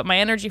to save up my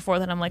energy for,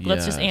 that I'm like,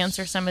 let's just Yes.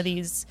 answer some of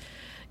these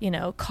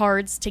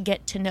cards to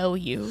get to know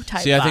you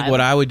type See, I think vibe.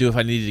 what I would do if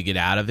I needed to get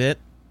out of it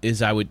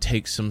is I would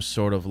take some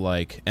sort of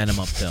like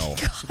enema pill.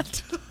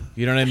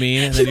 You know what I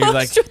mean? And then you're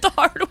like, Lost it the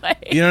hard way.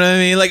 you know what I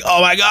mean? Like,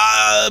 oh my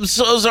God, I'm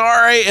so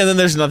sorry. And then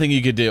there's nothing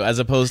you could do, as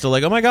opposed to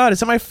like, oh my God,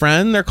 is that my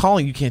friend? They're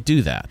calling. You can't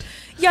do that.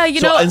 Yeah,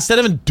 So instead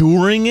of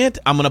enduring it,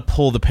 I'm going to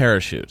pull the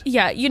parachute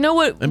yeah, you know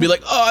what? and be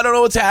like, oh, I don't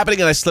know what's happening.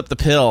 And I slip the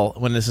pill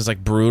when this is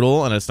like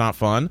brutal and it's not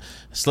fun.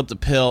 I slip the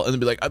pill and then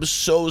be like, I'm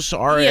so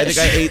sorry. I Yeah, think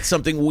I ate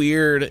something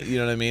weird. You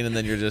know what I mean? And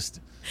then you're just...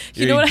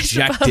 You You're know what I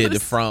ejected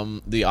suppose?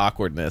 from the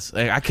awkwardness.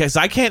 Because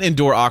I can't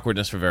endure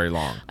awkwardness for very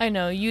long. I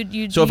know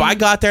you. So if I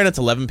got there and it's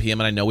 11 p.m.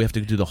 and I know we have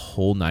to do the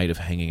whole night of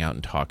hanging out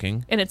and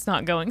talking, and it's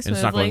not going and smoothly,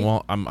 it's not going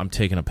well, I'm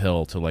taking a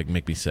pill to like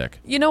make me sick.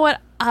 You know what?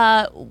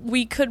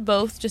 We could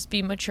both just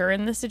be mature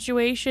in this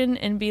situation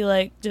and be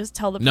like, just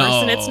tell the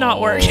person it's not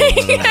working.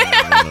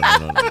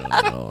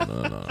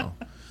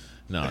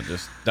 No,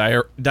 just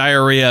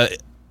diarrhea.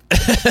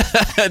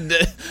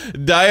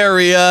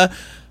 Diarrhea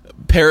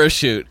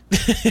parachute.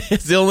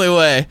 It's the only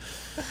way.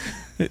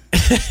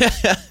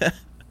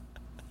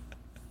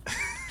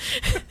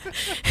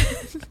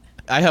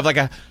 I have like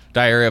a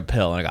diarrhea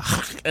pill and I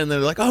go and they're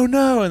like, oh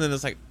no, and then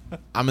it's like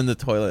I'm in the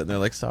toilet and they're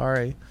like,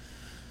 sorry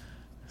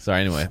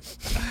anyway.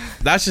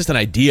 That's just an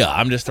idea.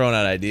 I'm just throwing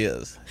out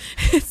ideas.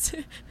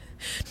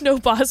 It's no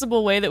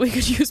possible way that we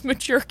could use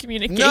mature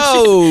communication.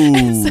 No.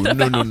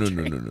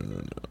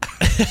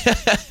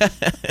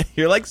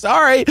 You're like,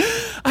 sorry,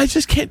 I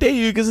just can't date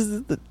you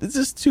because it's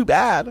just too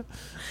bad.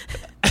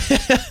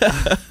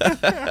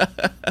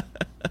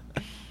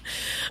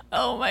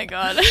 Oh my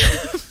God.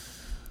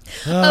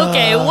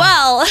 Okay,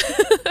 well,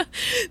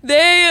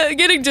 they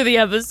getting to the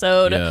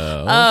episode.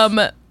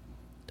 Yes.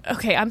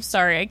 Okay, I'm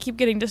sorry. I keep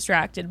getting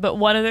distracted, but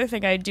one other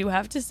thing I do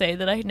have to say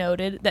that I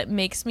noted that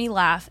makes me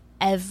laugh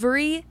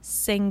every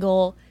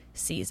single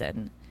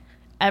season.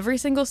 Every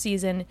single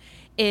season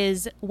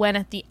is when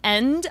at the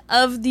end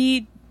of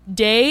the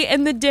day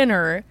and the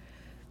dinner,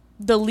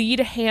 the lead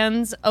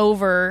hands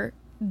over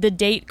the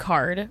date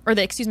card, or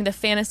the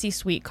fantasy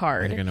suite I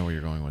card. think I know where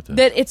you're going with this.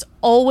 That it's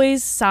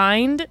always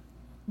signed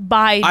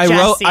by I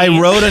Jesse.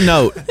 wrote a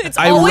note. It's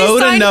I always wrote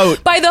a signed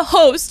note. by the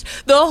host.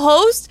 The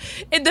host,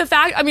 the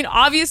fact, I mean,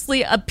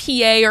 obviously a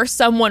PA or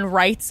someone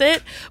writes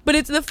it, but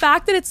it's the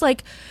fact that it's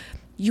like,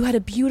 you had a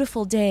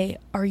beautiful day.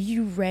 Are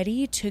you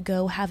ready to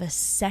go have a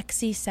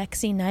sexy,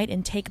 sexy night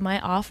and take my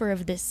offer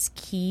of this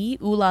key?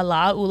 Ooh la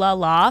la, ooh la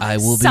la. I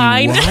will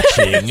Signed. be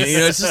watching.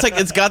 It's just like,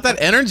 it's got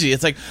that energy.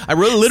 It's like, I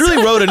literally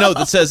wrote a note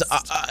that says,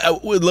 I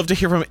would love to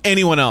hear from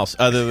anyone else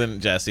other than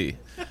Jesse.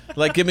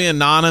 Like, give me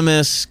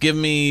anonymous, give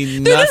me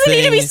nothing. There doesn't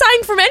need to be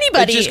signed from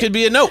anybody. It just could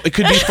be a note. It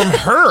could be from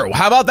her.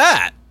 How about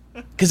that?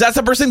 Because that's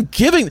the person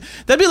giving.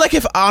 That'd be like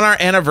if on our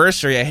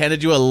anniversary I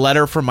handed you a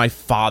letter from my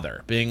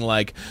father being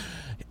like,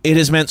 it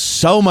has meant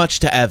so much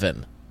to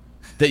Evan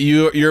that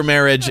your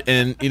marriage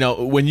and,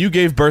 when you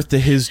gave birth to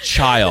his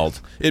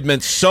child, it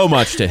meant so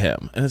much to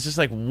him. And it's just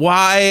like,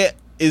 why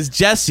is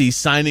Jesse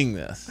signing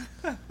this?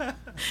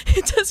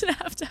 It doesn't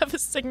have to have a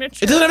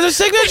signature. It doesn't have a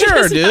signature, It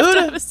doesn't dude. have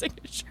to have a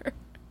signature.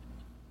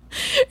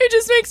 It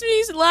just makes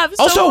me laugh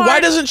so Also, hard. why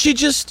doesn't she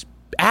just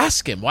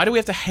ask him? Why do we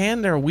have to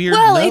hand her a weird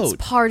Well, note? it's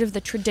part of the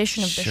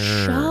tradition of the Sure,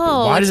 show.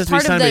 but why does It's it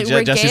have to be part of signed the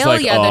by Jesse's like,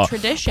 regalia, the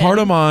tradition. part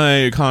of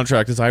my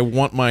contract is I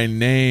want my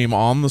name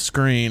on the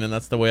screen, and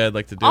that's the way I'd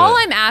like to do All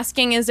it. I'm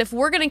asking is if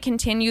we're going to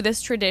continue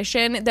this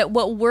tradition, that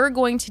what we're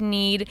going to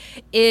need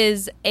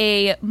is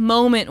a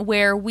moment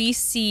where we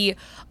see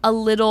a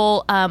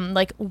little,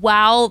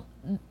 while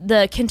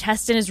the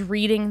contestant is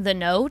reading the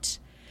note,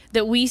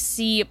 that we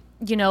see,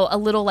 a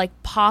little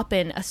pop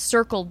in a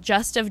circle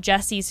just of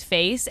Jesse's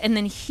face, and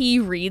then he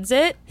reads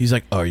it. He's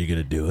like, "Oh, are you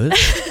gonna do it?"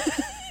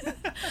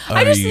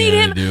 I just need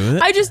him. Do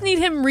it? I just need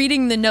him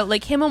reading the note,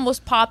 like him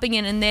almost popping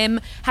in and them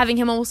having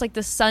him almost like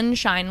the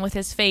sunshine with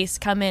his face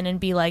come in and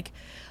be like,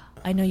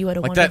 I know you had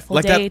a wonderful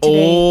day that today.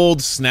 old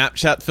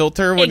Snapchat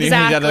filter when you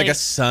got like a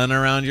sun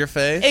around your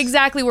face.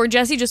 Exactly, where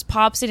Jesse just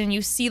pops in and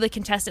you see the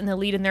contestant in the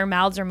lead and their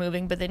mouths are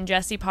moving, but then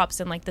Jesse pops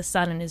in like the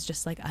sun and is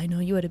just like, I know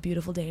you had a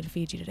beautiful day in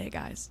Fiji today,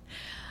 guys.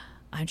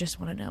 I just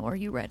want to know, are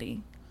you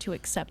ready to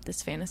accept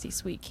this fantasy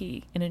sweet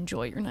key and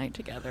enjoy your night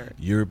together?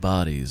 Your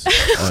bodies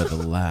are the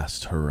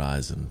last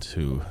horizon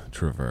to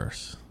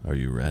traverse. Are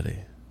you ready?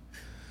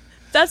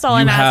 That's all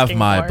I'm asking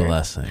for. You have my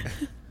blessing.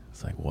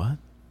 It's like, what?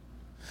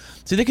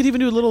 See, they could even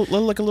do a little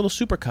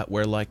supercut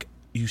where, like,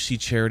 you see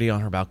Charity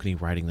on her balcony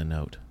writing the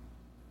note.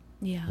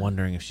 Yeah.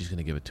 Wondering if she's going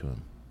to give it to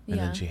him. And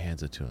then she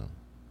hands it to him.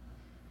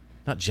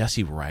 Not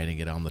Jesse writing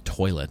it on the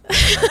toilet.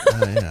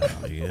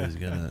 You guys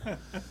gonna...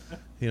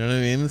 You know what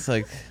I mean? It's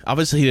like,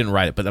 obviously he didn't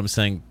write it, but I'm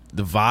saying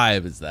the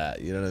vibe is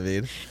that. You know what I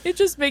mean? It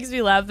just makes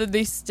me laugh that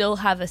they still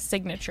have a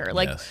signature.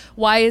 Like,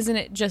 why isn't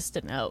it just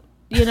a note?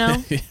 You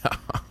know?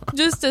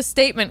 Just a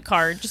statement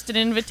card, just an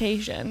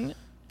invitation.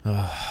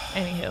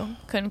 Anywho,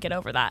 couldn't get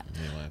over that.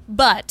 Anyway.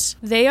 But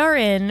they are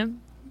in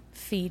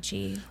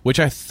Fiji. Which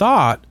I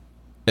thought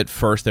at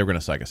first they were going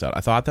to psych us out.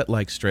 I thought that,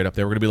 like, straight up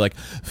they were going to be like,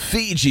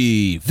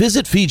 Fiji,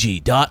 visit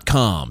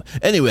Fiji.com.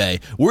 Anyway,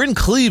 we're in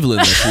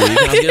Cleveland this week. And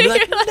I was going to be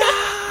like, no!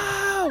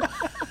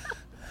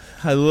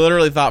 I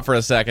literally thought for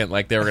a second,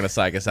 like, they were going to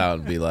psych us out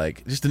and be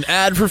like, just an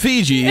ad for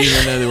Fiji.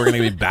 And then they were going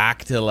to be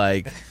back to,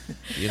 like,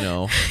 you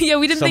know,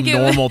 we didn't some think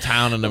normal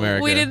town in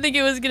America. We didn't think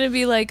it was going to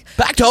be like,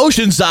 back to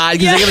Oceanside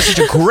because they gave us such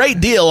a great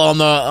deal on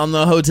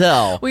the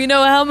hotel. We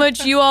know how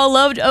much you all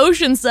loved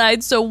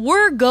Oceanside, so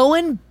we're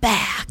going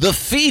back. The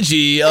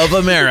Fiji of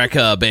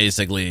America,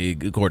 basically,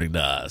 according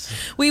to us.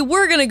 We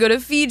were going to go to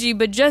Fiji,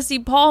 but Jesse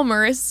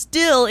Palmer is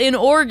still in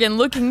Oregon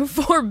looking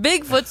for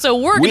Bigfoot, so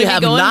we're going to be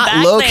going back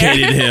there. We have not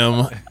located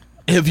him.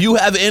 If you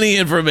have any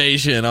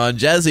information on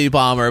Jesse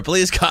Palmer,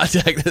 please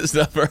contact this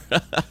number.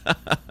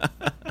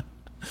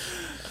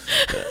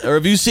 Or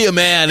if you see a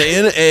man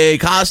in a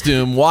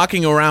costume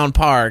walking around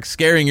parks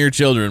scaring your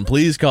children,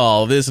 please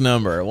call this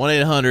number,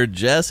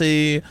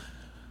 1-800-JESSE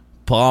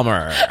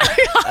Palmer.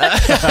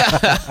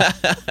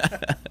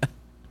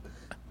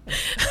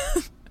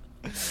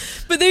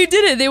 But they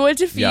did it. They went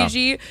to Fiji.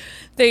 Yeah.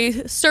 They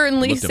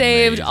certainly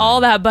saved amazing.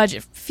 all that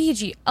budget.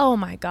 Fiji, oh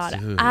my God,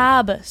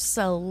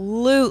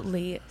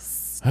 absolutely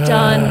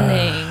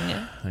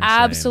stunning.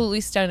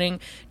 Absolutely stunning.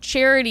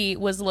 Charity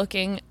was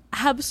looking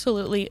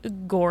absolutely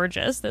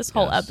gorgeous this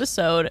whole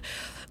episode.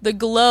 The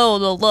glow,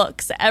 the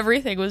looks,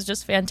 everything was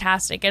just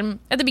fantastic. And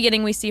at the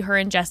beginning, we see her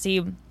and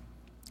Jesse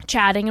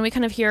chatting, and we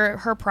kind of hear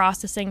her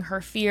processing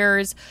her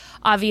fears.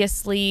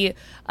 Obviously,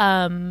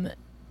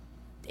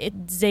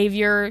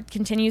 Xavier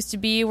continues to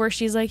be where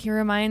she's like, he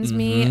reminds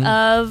me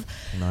of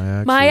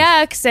my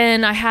ex,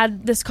 and I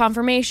had this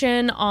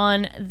confirmation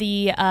on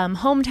the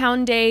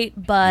hometown date,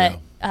 but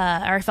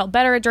I felt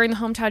better during the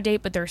hometown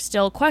date, but there's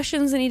still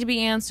questions that need to be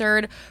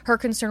answered. Her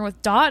concern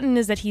with Dotun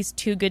is that he's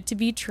too good to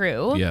be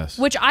true. Yes.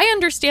 Which I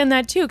understand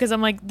that too, because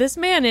I'm like, this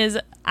man is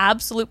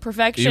absolute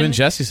perfection. Even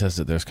Jesse says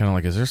that there's kind of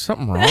like, is there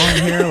something wrong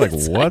here? Like,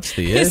 what's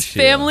the issue? His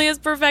family is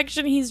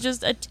perfection. He's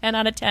just a 10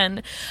 out of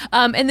 10.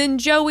 And then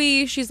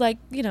Joey, she's like,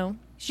 you know,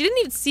 she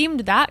didn't seem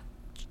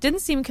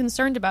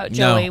concerned about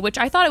Joey, which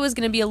I thought it was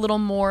going to be a little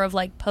more of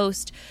like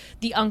post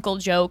the Uncle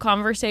Joe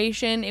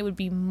conversation. It would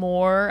be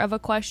more of a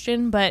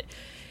question, but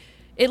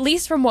at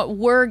least from what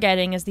we're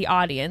getting as the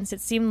audience,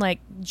 it seemed like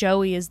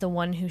Joey is the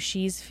one who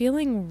she's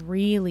feeling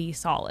really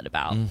solid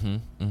about,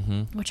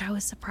 which I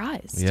was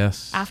surprised.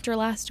 Yes. After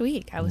last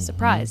week, I was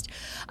surprised.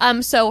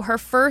 So her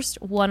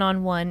first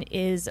one-on-one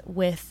is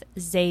with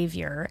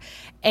Xavier,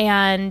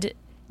 and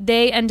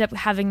they end up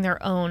having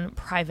their own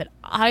private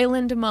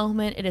island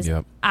moment. It is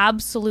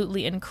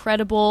absolutely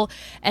incredible.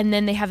 And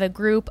then they have a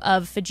group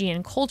of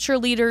Fijian culture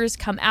leaders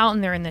come out,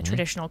 and they're in the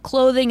traditional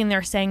clothing, and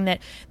they're saying that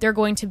they're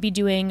going to be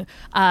doing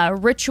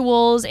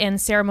rituals and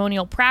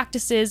ceremonial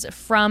practices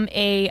from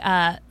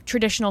a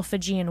traditional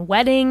Fijian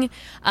wedding.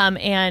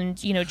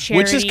 And, you know,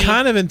 Charity... Which is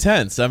kind of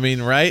intense. I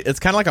mean, right? It's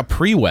kind of like a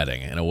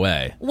pre-wedding in a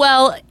way.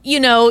 Well,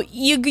 you know,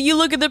 you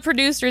look at the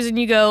producers and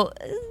you go...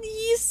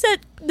 You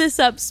set this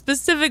up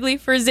specifically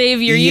for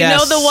Xavier. Yes, you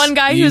know the one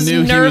guy who's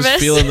nervous. He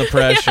was feeling the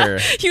pressure.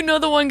 You know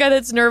the one guy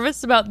that's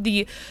nervous about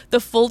the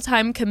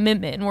full-time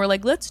commitment. And we're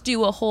like, let's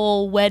do a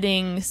whole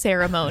wedding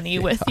ceremony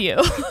with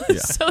you.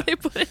 So they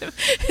put him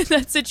in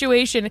that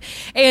situation.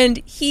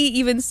 And he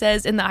even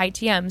says in the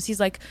ITMs, he's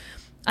like,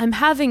 I'm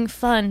having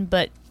fun,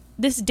 but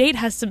this date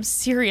has some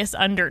serious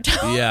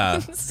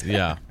undertones.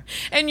 Yeah.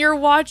 And you're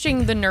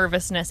watching the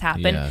nervousness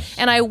happen. Yes.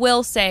 And I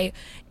will say...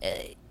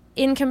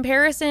 in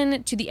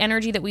comparison to the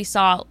energy that we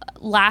saw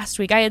last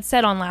week, I had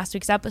said on last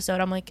week's episode,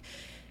 I'm like,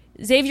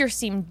 Xavier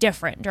seemed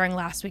different during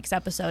last week's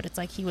episode. It's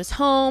like he was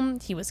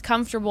home, he was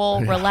comfortable,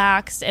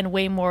 relaxed, and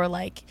way more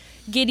like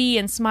giddy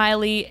and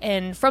smiley.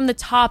 And from the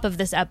top of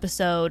this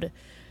episode,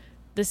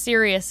 the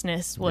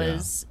seriousness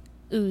was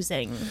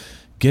oozing.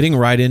 Getting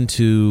right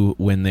into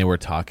when they were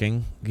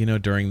talking,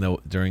 during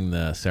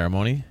the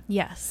ceremony.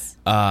 Yes.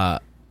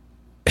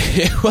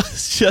 It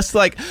was just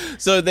like,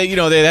 so they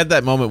had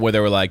that moment where they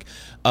were like,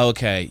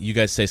 okay, you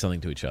guys say something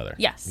to each other.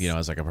 Yes.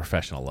 As like a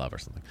professional love or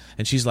something.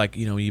 And she's like,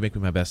 you make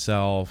me my best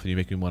self, and you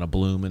make me want to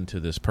bloom into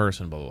this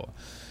person, blah, blah, blah.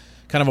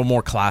 Kind of a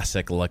more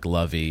classic, like,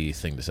 lovey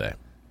thing to say.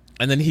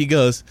 And then he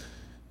goes,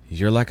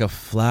 you're like a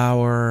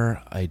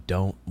flower I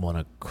don't want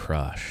to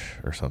crush,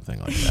 or something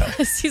like that.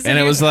 Yes, and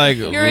it was like,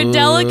 you're a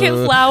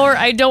delicate flower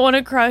I don't want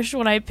to crush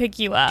when I pick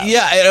you up.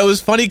 Yeah, and it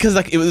was funny because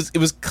like it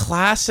was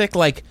classic,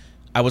 like,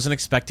 I wasn't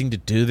expecting to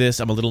do this.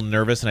 I'm a little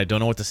nervous and I don't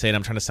know what to say, and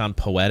I'm trying to sound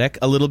poetic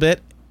a little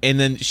bit. And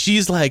then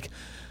she's like,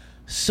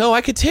 so I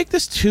could take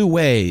this two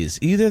ways.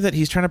 Either that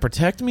he's trying to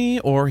protect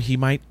me or he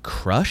might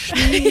crush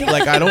me. Yes.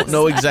 Like, I don't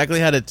know exactly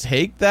how to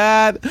take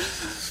that.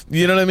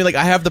 You know what I mean? Like,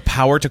 I have the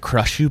power to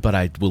crush you, but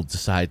I will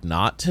decide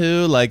not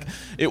to. Like,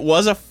 it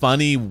was a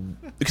funny...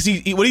 Because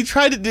what he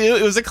tried to do,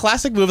 it was a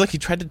classic move. Like, he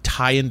tried to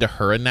tie into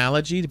her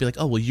analogy to be like,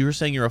 oh, well, you were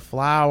saying you're a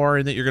flower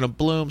and that you're going to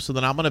bloom, so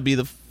then I'm going to be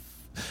the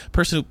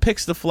person who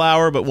picks the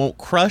flower but won't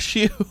crush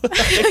you.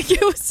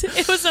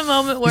 It was a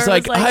moment where he's it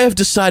was like, I have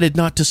decided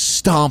not to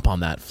stomp on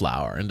that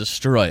flower and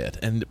destroy it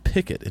and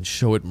pick it and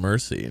show it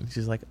mercy. And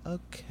she's like,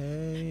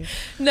 okay.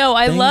 No,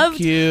 I Thank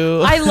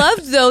you. I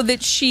loved though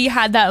that she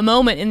had that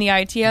moment in the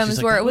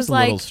ITMs where that it was a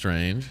like, little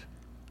strange.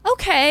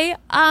 Okay,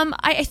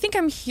 I think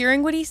I'm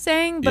hearing what he's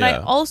saying, but I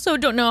Yeah. also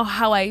don't know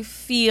how I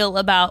feel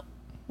about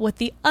what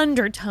the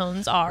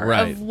undertones are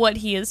Right. of what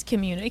he is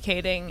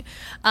communicating.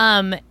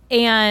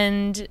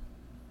 And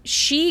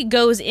she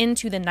goes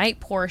into the night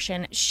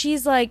portion.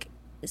 She's like,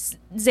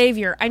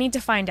 Xavier, I need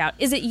to find out.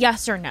 Is it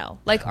yes or no?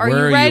 Like, are Where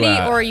you are you ready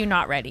at? or are you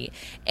not ready?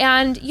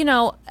 And,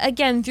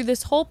 again, through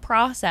this whole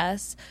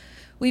process,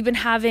 we've been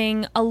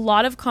having a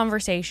lot of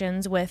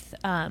conversations with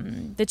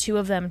the two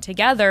of them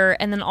together,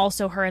 and then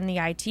also her in the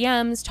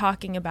ITMs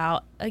talking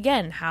about,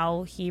 again,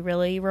 how he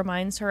really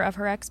reminds her of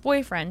her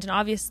ex-boyfriend. And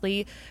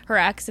obviously her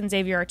ex and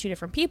Xavier are two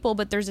different people,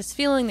 but there's this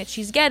feeling that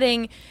she's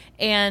getting,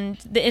 and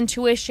the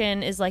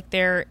intuition is like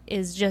there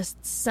is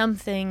just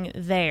something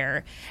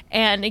there.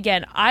 And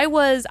again, I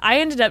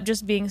ended up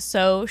just being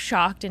so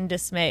shocked and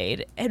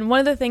dismayed. And one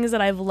of the things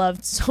that I've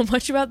loved so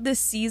much about this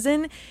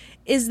season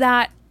is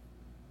that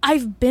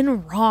I've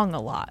been wrong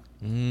a lot.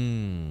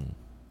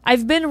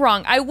 I've been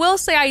wrong. I will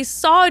say I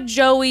saw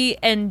Joey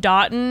and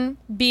Dotun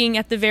being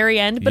at the very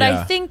end, but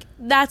Yeah. I think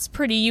that's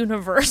pretty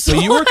universal. So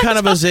you were kind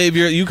of a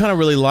Xavier. You kind of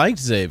really liked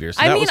Xavier.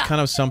 So I that mean, was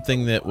kind of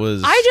something that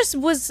was... I just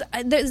was...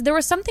 There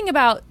was something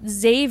about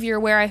Xavier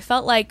where I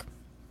felt like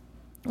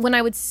when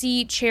I would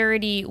see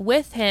Charity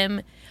with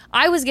him,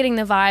 I was getting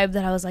the vibe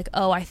that I was like,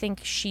 oh, I think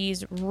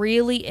she's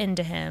really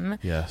into him.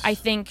 Yes. I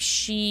think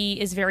she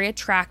is very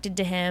attracted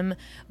to him,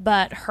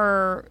 but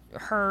her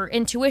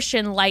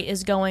intuition light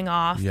is going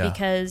off Yeah.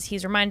 because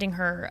he's reminding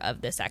her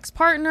of this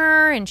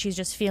ex-partner, and she's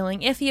just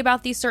feeling iffy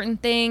about these certain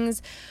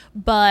things,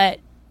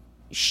 but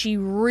she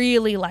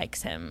really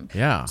likes him.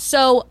 Yeah.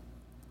 So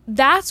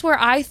that's where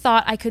I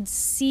thought I could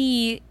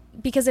see,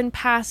 because in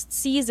past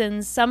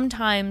seasons,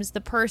 sometimes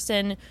the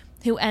person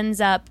who ends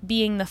up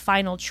being the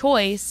final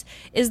choice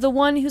is the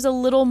one who's a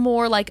little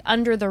more like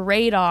under the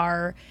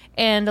radar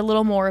and a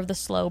little more of the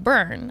slow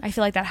burn. I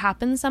feel like that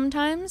happens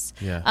sometimes.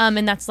 Yeah.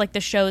 And that's like the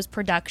show's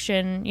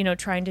production,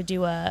 trying to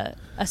do a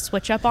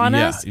switch up on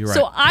Yeah, us. you're right.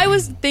 So I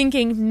was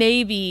thinking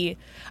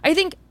I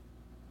think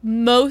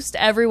most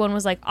everyone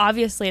was like,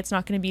 obviously it's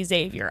not going to be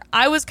Xavier.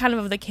 I was kind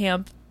of the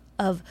camp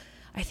of,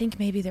 I think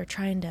maybe they're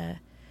trying to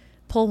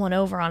pull one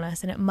over on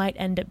us and it might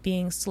end up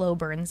being slow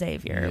burn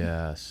Xavier.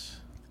 Yes.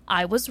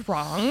 I was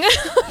wrong.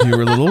 You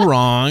were a little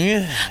wrong.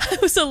 I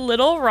was a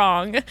little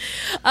wrong.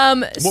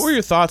 What were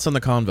your thoughts on the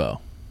convo?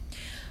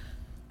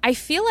 I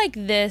feel like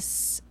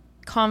this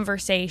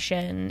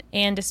conversation,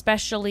 and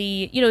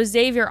especially,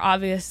 Xavier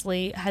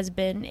obviously has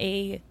been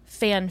a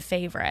fan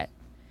favorite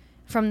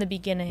from the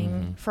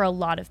beginning for a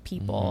lot of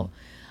people.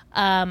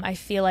 I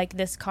feel like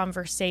this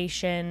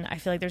conversation, I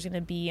feel like there's going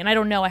to be, and I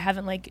don't know, I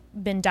haven't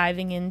been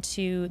diving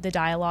into the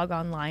dialogue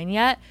online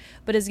yet,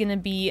 but is going to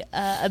be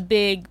a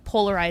big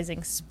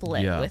polarizing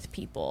split with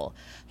people.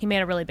 He made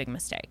a really big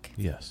mistake.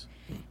 Yes.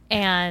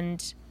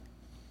 And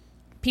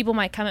people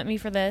might come at me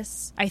for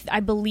this. I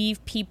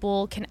believe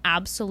people can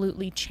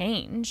absolutely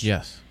change.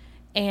 Yes.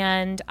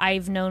 And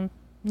I've known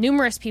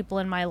numerous people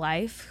in my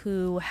life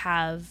who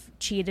have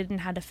cheated and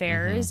had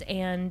affairs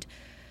and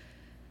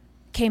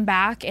came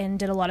back and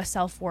did a lot of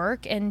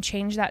self-work and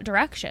changed that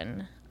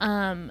direction.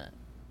 I'm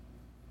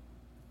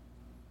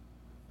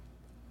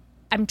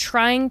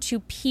trying to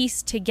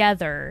piece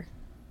together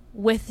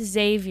with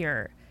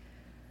Xavier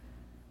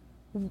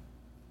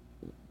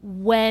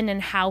when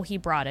and how he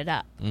brought it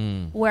up.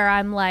 Where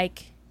I'm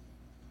like,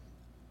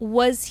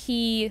 was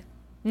he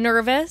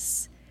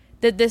nervous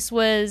that this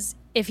was,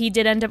 if he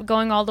did end up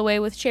going all the way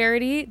with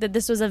Charity, that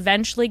this was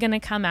eventually going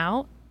to come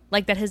out?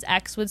 Like that his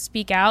ex would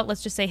speak out,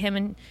 let's just say him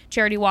and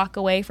Charity walk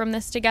away from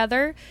this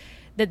together,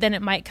 that then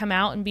it might come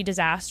out and be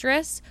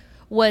disastrous?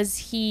 Was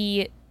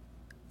he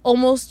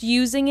almost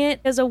using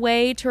it as a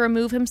way to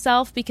remove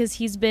himself because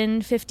he's been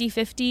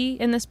 50-50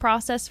 in this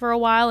process for a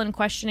while and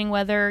questioning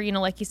whether, you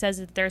know, like he says,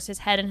 that there's his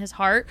head and his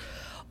heart?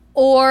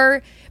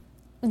 Or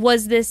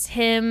was this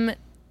him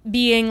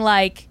being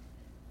like,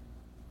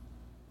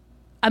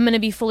 I'm going to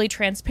be fully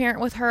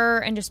transparent with her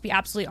and just be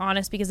absolutely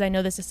honest because I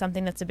know this is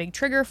something that's a big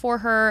trigger for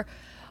her?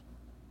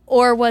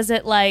 Or was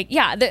it like,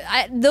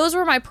 those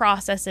were my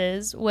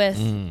processes with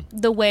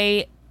the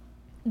way,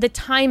 the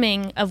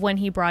timing of when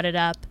he brought it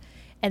up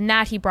and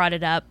that he brought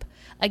it up.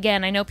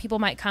 Again, I know people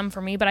might come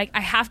for me, but I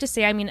have to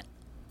say, I mean,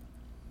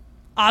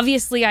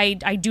 obviously I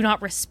do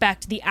not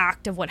respect the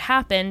act of what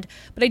happened,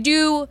 but I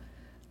do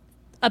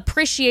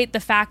appreciate the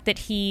fact that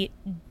he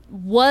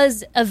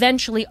was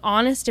eventually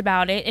honest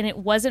about it and it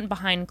wasn't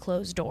behind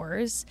closed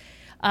doors.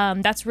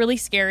 That's really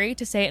scary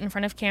to say it in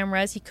front of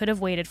cameras. He could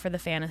have waited for the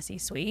fantasy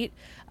suite,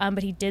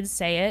 but he did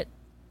say it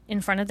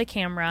in front of the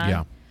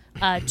camera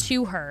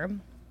to her.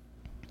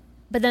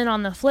 But then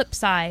on the flip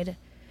side,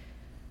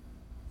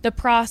 the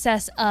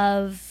process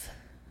of,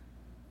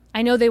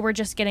 I know they were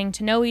just getting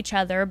to know each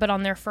other, but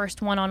on their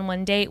first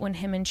one-on-one date, when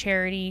him and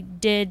Charity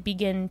did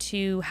begin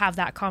to have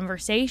that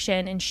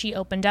conversation and she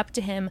opened up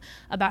to him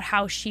about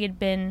how she had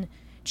been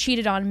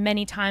cheated on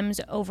many times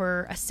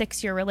over a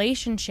 6-year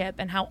relationship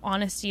and how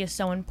honesty is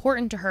so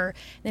important to her,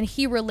 then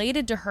he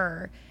related to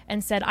her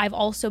and said, I've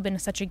also been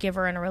such a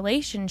giver in a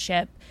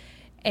relationship.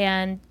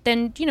 And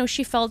then, you know,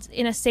 she felt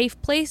in a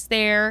safe place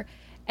there.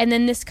 And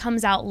then this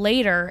comes out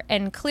later,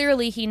 and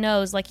clearly he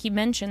knows, like he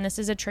mentioned, this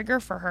is a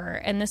trigger for her.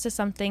 And this is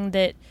something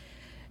that,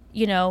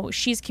 you know,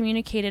 she's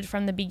communicated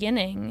from the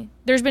beginning.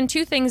 There's been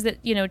 2 things that,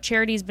 you know,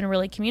 Charity's been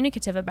really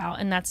communicative about.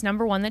 And that's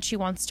number 1, that she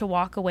wants to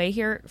walk away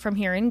from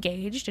here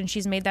engaged. And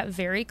she's made that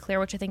very clear,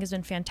 which I think has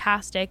been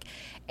fantastic.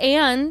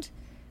 And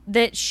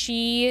that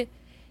she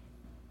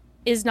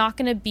is not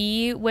going to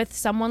be with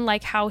someone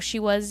like how she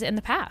was in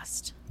the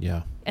past.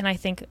 Yeah. And I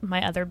think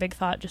my other big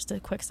thought, just a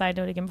quick side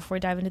note again before we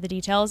dive into the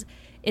details,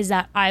 is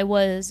that I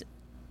was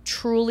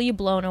truly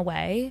blown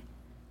away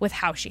with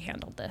how she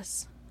handled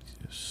this.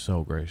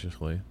 So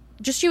graciously.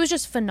 She was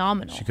just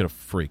phenomenal. She could have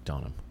freaked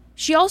on him.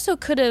 She also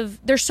could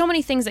have, there's so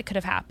many things that could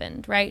have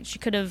happened, right? She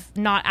could have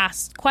not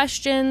asked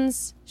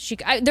questions.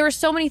 There were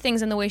so many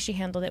things, and the way she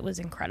handled it was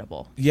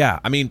incredible. Yeah,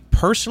 I mean,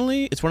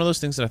 personally, it's one of those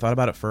things that I thought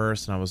about at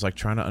first, and I was like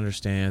trying to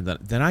understand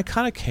that. Then I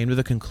kind of came to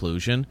the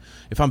conclusion,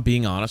 if I'm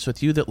being honest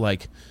with you, that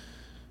like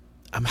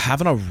I'm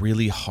having a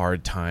really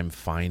hard time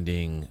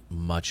finding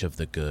much of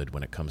the good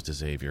when it comes to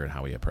Xavier and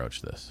how he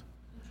approached this.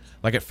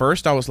 Like at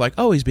first I was like,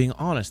 oh, he's being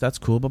honest. That's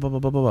cool, blah, blah, blah,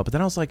 blah, blah. But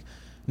then I was like,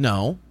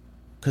 no,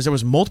 because there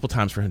was multiple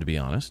times for him to be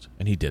honest,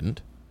 and he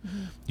didn't.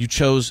 Mm-hmm. You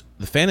chose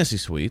the fantasy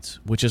suites,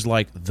 which is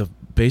like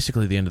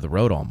basically the end of the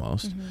road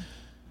almost. Mm-hmm.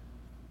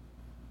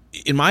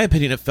 In my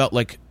opinion, it felt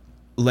like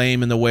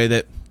lame in the way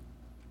that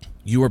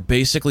you were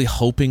basically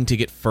hoping to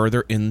get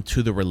further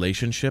into the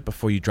relationship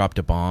before you dropped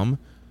a bomb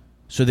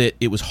so that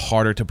it was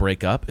harder to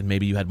break up and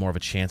maybe you had more of a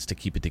chance to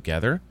keep it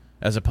together,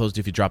 as opposed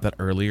to if you dropped that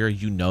earlier,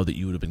 you know that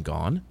you would have been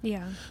gone.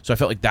 Yeah. So I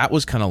felt like that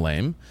was kind of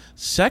lame.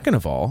 Second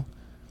of all,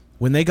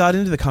 when they got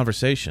into the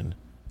conversation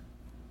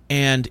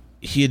and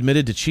he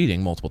admitted to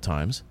cheating multiple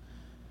times,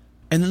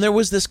 and then there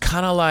was this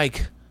kind of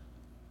like,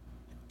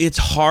 it's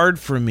hard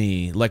for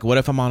me, like what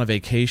if I'm on a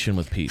vacation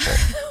with people?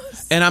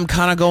 And I'm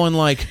kind of going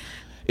like,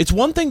 it's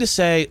one thing to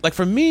say, like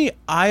for me,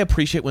 I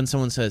appreciate when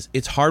someone says,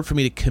 it's hard for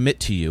me to commit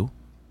to you.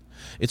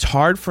 It's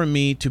hard for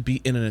me to be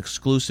in an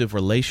exclusive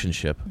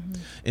relationship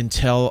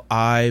until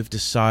I've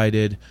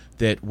decided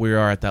that we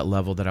are at that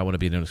level that I want to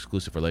be in an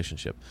exclusive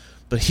relationship.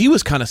 But he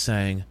was kind of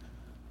saying,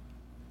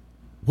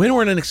 when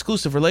we're in an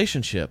exclusive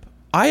relationship,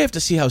 I have to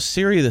see how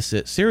serious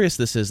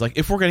this is. Like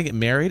if we're going to get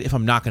married, if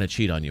I'm not going to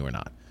cheat on you or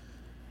not.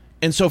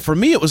 And so for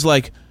me, it was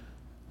like,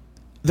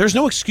 there's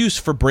no excuse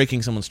for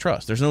breaking someone's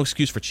trust. There's no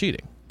excuse for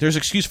cheating. There's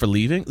excuse for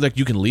leaving. Like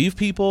you can leave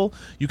people.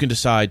 You can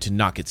decide to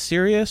not get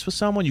serious with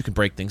someone. You can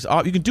break things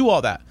off. You can do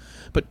all that.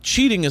 But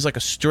cheating is like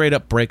a straight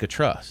up break of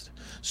trust.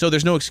 So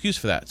there's no excuse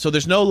for that. So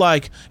there's no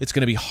like, it's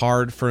going to be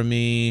hard for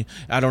me.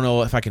 I don't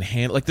know if I can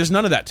handle. Like there's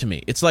none of that to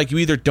me. It's like you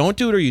either don't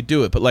do it or you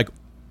do it. But like,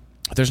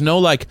 there's no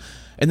like.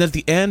 And then at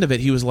the end of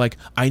it, he was like,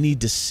 I need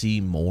to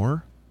see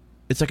more.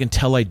 It's like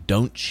until I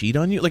don't cheat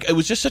on you. Like it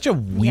was just such a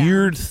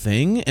weird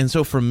thing. And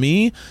so for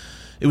me,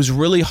 it was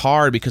really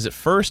hard because at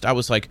first I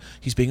was like,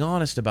 he's being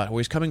honest about where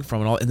he's coming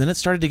from and all. And then it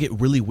started to get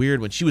really weird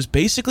when she was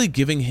basically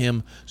giving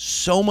him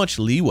so much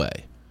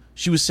leeway.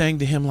 She was saying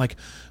to him like,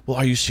 well,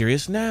 are you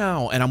serious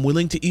now? And I'm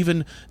willing to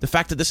even, the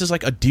fact that this is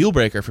like a deal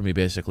breaker for me,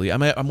 basically.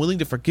 I'm willing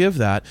to forgive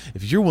that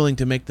if you're willing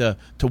to make to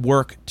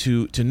work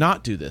to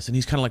not do this. And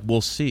he's kind of like,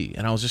 we'll see.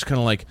 And I was just kind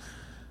of like,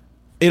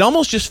 it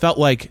almost just felt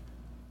like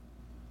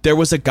there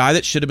was a guy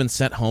that should have been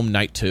sent home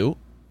night 2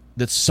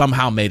 that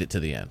somehow made it to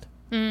the end.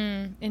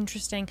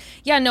 Interesting.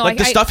 Yeah, no. Like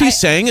the stuff he's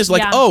saying is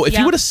like, if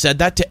he would have said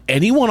that to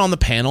anyone on the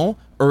panel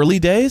early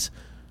days,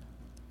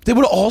 they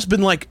would have all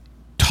been like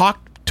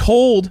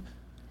told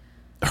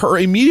her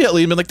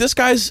immediately and been like, this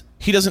guy's,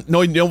 he doesn't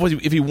know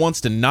if he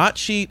wants to not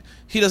cheat.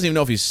 He doesn't even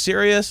know if he's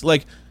serious.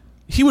 Like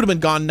he would have been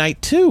gone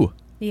night 2.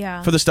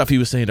 Yeah. for the stuff he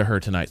was saying to her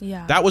tonight.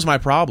 Yeah. That was my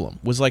problem.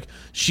 Was like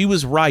she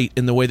was right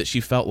in the way that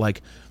she felt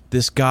like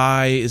this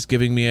guy is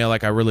giving me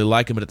like I really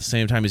like him, but at the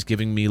same time he's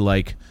giving me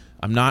like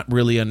I'm not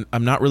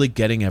really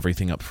getting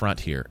everything up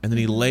front here. And then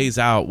he lays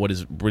out what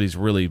he's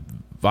really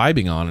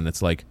vibing on, and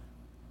it's like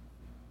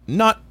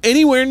not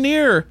anywhere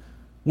near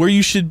where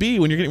you should be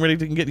when you're getting ready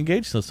to get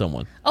engaged to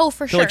someone. Oh,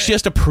 for So sure. like she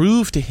has to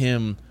prove to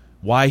him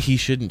why he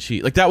shouldn't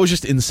cheat. Like that was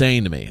just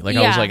insane to me. Like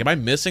I was like, am I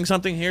missing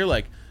something here?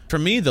 Like for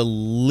me, the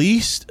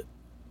least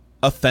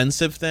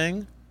offensive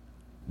thing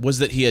was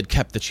that he had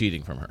kept the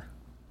cheating from her.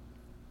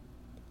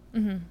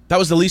 Mm-hmm. That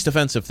was the least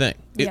offensive thing.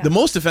 The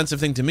most offensive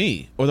thing to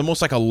me, or the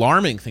most like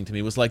alarming thing to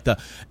me, was like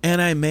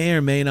and I may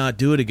or may not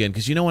do it again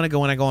because when I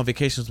go on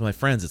vacations with my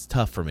friends, it's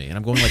tough for me, and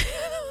I'm going like,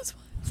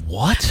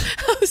 what?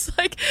 I was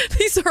like,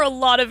 these are a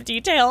lot of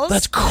details.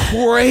 That's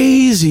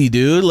crazy,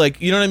 dude. Like,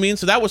 you know what I mean?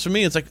 So that was for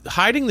me. It's like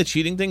hiding the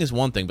cheating thing is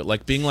one thing, but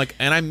like being like,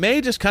 and I may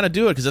just kind of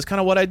do it because that's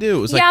kind of what I do.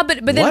 It was yeah,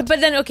 like, but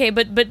then okay,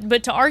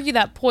 but to argue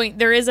that point,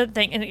 there is a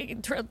thing.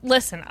 And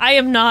listen, I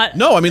am not.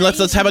 No, I mean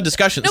let's have a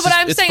discussion. No, but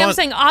I'm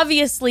saying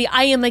obviously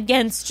I am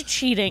against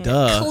cheating.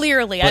 Duh.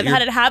 Clearly, But I've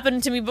had it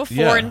happen to me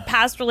before in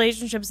past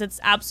relationships.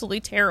 It's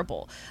absolutely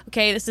terrible.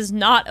 Okay, this is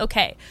not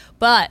okay.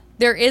 But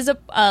there is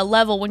a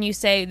level when you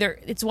say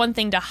it's one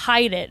thing to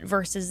hide it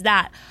versus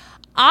that.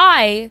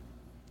 I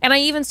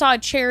even saw a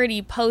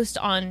Charity post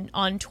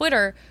on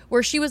Twitter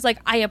where she was like,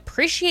 I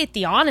appreciate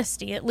the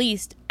honesty, at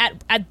least at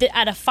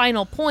a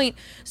final point.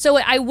 So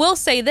I will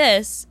say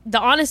this, the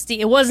honesty,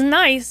 it wasn't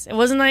nice. It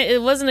wasn't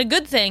a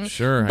good thing.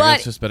 Sure, but I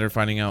guess just better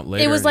finding out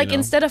later. It was like,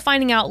 instead of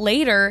finding out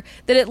later,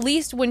 that at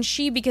least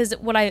because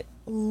what I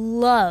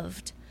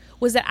loved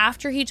was that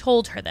after he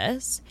told her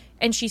this,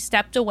 and she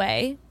stepped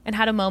away and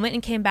had a moment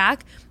and came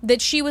back, that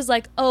she was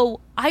like, oh,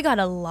 I got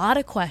a lot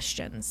of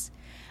questions.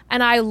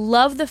 And I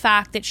love the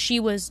fact that she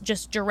was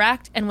just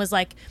direct and was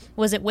like,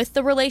 was it with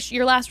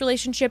your last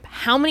relationship?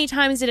 How many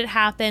times did it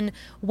happen?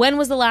 When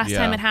was the last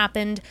time it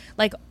happened?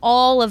 Like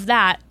all of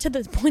that, to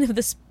the point of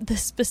the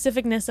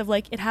specificness of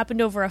like, it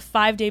happened over a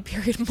 5-day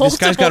period multiple times.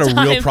 This guy's got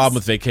a real problem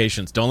with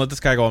vacations. Don't let this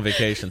guy go on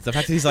vacations. The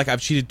fact that he's like, I've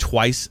cheated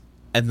twice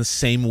in the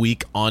same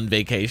week on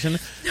vacation.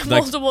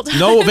 Multiple times.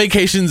 No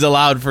vacations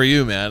allowed for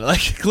you, man.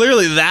 Like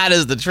clearly that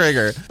is the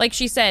trigger. Like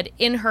she said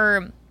in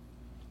her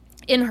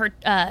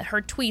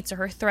tweets or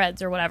her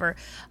threads or whatever,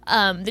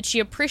 that she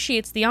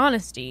appreciates the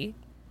honesty,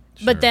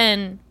 but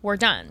then we're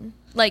done.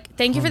 Like,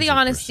 thank you for the 100%.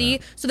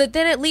 honesty, so that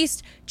then at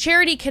least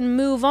Charity can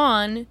move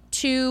on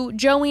to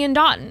Joey and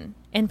Dotun.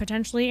 And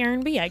potentially Aaron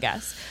B, I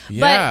guess.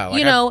 Yeah,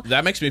 but, like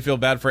that makes me feel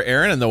bad for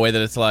Aaron in the way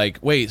that it's like,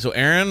 wait, so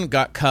Aaron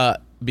got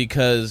cut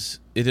because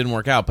it didn't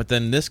work out, but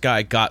then this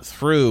guy got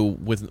through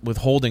with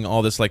withholding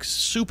all this like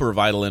super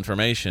vital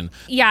information.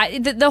 Yeah,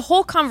 the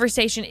whole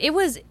conversation, it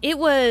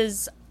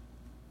was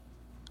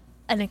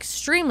an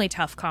extremely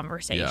tough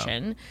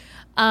conversation.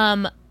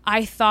 Yeah.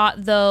 I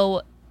thought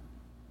though,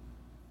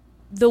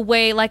 the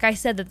way, like I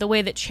said, the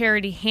way that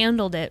Charity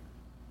handled it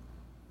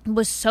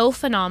was so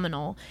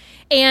phenomenal.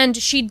 And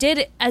she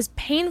did, as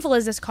painful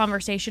as this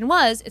conversation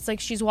was, it's like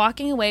she's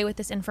walking away with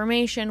this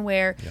information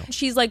where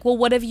she's like, well,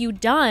 what have you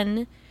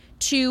done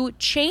to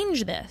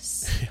change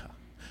this? Yeah.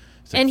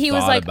 And he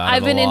was like,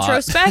 I've been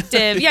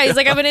introspective. Yeah, he's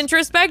like, I've been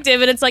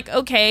introspective. And it's like,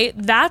 okay,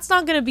 that's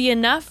not going to be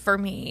enough for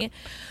me.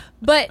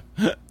 But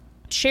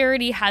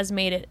Charity has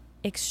made it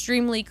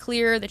extremely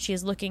clear that she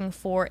is looking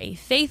for a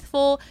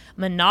faithful,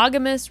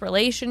 monogamous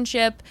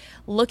relationship,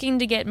 looking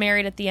to get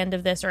married at the end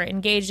of this or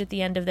engaged at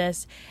the end of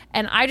this.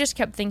 And I just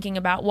kept thinking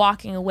about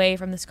walking away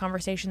from this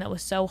conversation that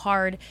was so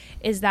hard,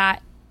 is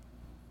that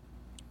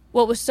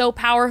what was so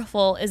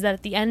powerful is that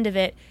at the end of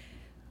it,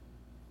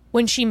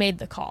 when she made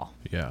the call.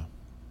 Yeah.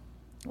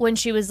 When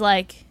she was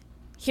like,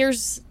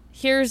 here's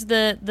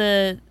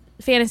the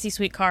fantasy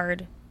suite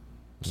card.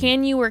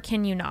 Can you or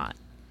can you not?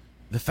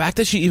 The fact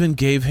that she even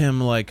gave him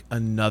the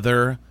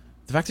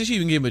fact that she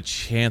even gave him a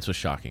chance was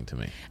shocking to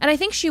me. And I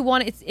think she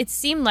wanted, it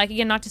seemed like,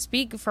 again, not to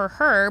speak for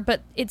her,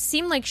 but it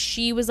seemed like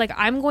she was like,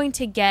 I'm going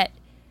to get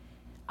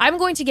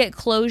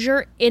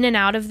closure in and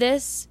out of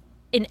this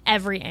in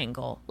every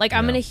angle. Like,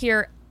 I'm going to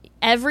hear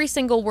every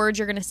single word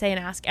you're going to say and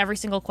ask every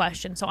single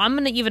question. So I'm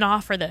going to even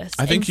offer this.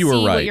 I think you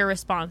were right. What your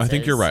response is. I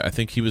think you're right. I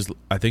think he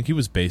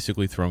was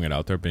basically throwing it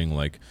out there, being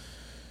like,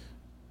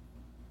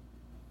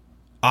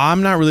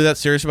 I'm not really that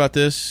serious about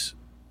this.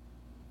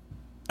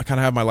 I kind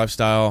of have my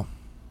lifestyle.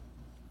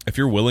 If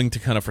you're willing to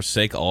kind of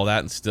forsake all that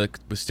and stick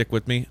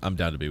with me, I'm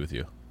down to be with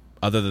you.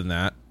 Other than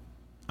that,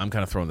 I'm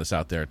kind of throwing this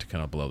out there to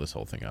kind of blow this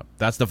whole thing up.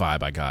 That's the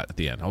vibe I got at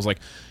the end. I was like,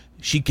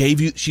 she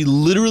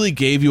literally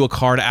gave you a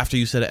card after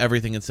you said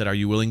everything and said, are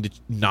you willing to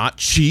not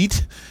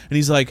cheat? And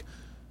he's like,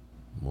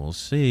 we'll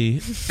see.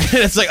 And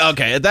it's like,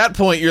 okay, at that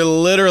point, you're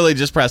literally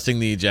just pressing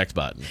the eject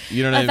button.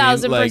 You know what I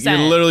mean? Like, you're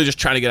literally just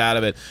trying to get out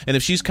of it. And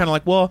if she's kind of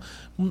like, well,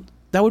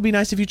 that would be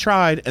nice if you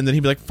tried, and then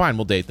he'd be like, fine,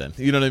 we'll date then.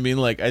 You know what I mean?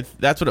 Like,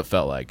 that's what it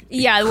felt like.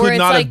 Yeah, it could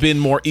not have been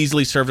more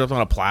easily served up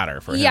on a platter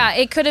for him. Yeah,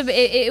 it could have.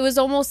 It was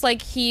almost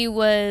like he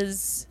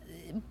was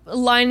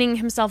lining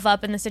himself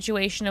up in the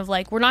situation of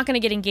like, we're not going to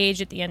get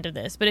engaged at the end of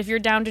this, but if you're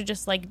down to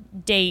just like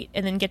date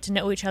and then get to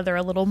know each other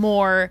a little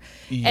more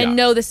and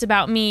know this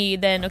about me,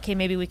 then okay,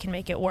 maybe we can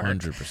make it work.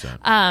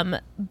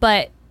 100%.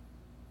 But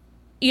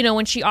you know,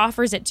 when she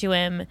offers it to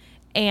him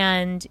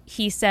and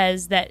he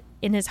says that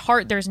in his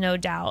heart there's no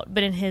doubt,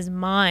 but in his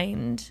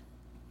mind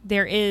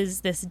there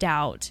is this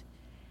doubt,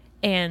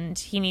 and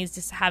he needs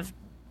to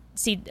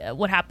see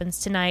what happens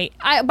tonight.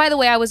 By the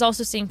way, I was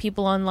also seeing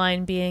people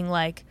online being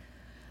like,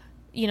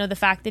 you know, the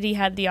fact that he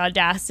had the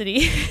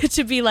audacity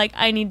to be like,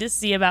 I need to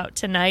see about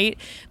tonight,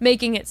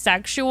 making it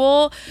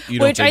sexual,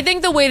 which I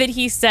think the way that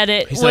he said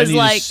it was I need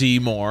like, to see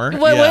more.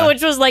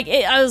 Which was like,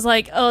 I was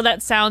like, oh,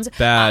 that sounds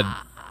bad.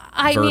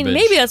 I mean,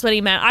 maybe that's what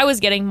he meant. I was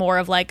getting more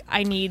of like,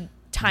 I need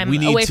time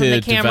away from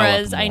the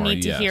cameras. I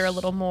need to hear a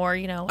little more,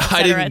 you know, et cetera,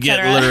 I didn't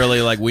get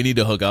literally like, we need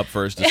to hook up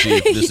first to see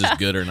if this is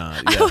good or not.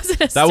 Yeah.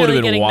 That would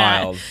have been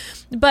wild.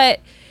 But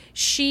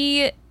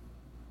she,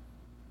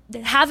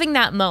 having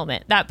that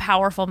moment, that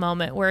powerful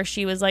moment where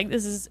she was like,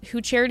 this is who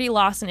Charity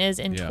Lawson is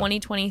in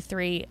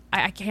 2023.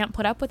 I can't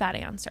put up with that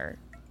answer.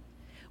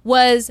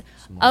 Was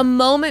a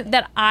moment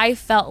that I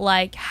felt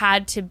like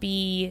had to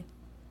be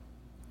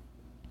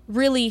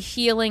really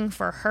healing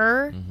for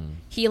her,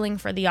 healing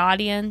for the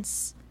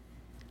audience.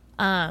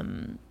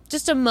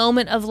 Just a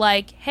moment of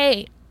like,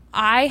 hey,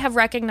 I have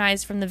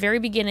recognized from the very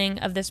beginning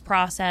of this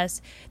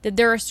process that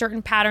there are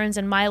certain patterns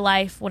in my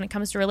life when it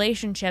comes to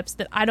relationships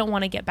that I don't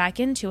want to get back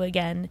into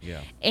again.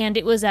 Yeah. And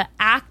it was an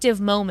active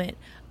moment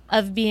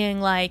of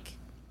being like,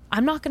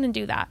 I'm not going to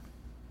do that.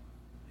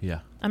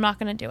 Yeah. I'm not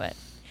going to do it.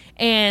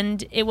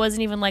 And it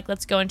wasn't even like,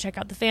 let's go and check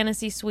out the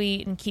fantasy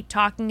suite and keep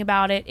talking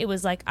about it. It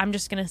was like, I'm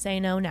just going to say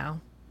no now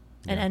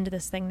and end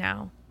this thing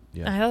now.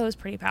 Yeah. And I thought it was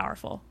pretty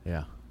powerful.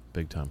 Yeah.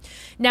 Big time.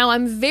 Now,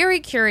 I'm very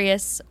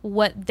curious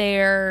what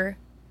their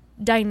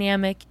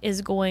dynamic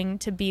is going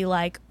to be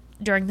like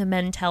during the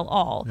Men Tell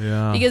All.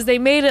 Yeah. Because they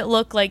made it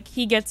look like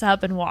he gets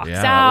up and walks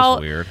out. That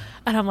was weird.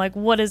 And I'm like,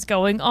 what is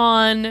going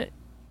on?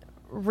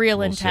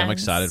 Real intense. See, I'm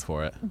excited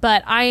for it.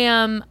 But I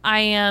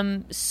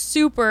am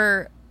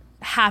super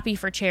happy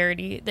for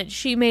Charity that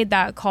she made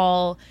that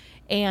call.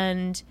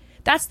 And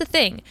that's the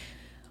thing.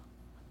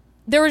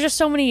 There were just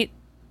so many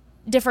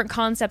different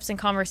concepts and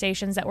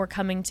conversations that were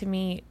coming to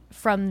me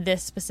from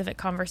this specific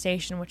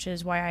conversation, which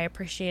is why I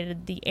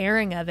appreciated the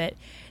airing of it,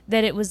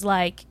 that it was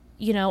like,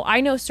 you know, I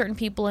know certain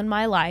people in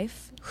my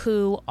life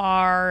who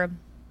are,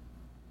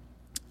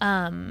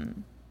 as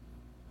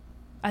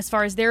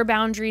far as their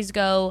boundaries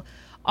go,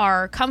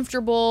 are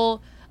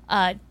comfortable,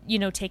 you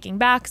know, taking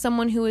back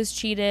someone who has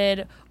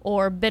cheated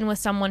or been with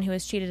someone who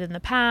has cheated in the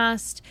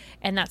past,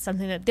 and that's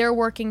something that they're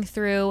working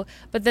through.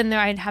 But then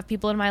I'd have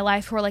people in my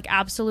life who are like,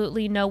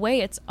 absolutely no way,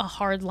 it's a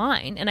hard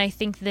line. And I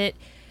think that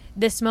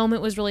this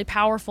moment was really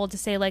powerful to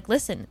say, like,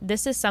 listen,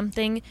 this is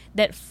something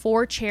that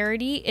for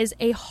Charity is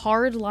a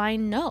hard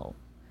line no.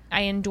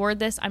 I endured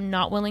this. I'm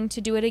not willing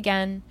to do it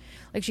again.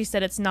 Like she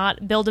said, it's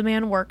not Build a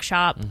Man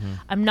Workshop.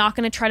 I'm not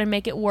going to try to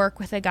make it work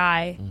with a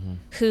guy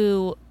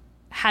who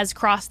has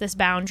crossed this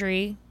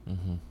boundary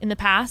in the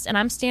past, and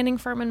I'm standing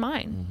firm in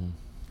mine.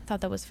 I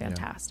thought that was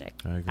fantastic.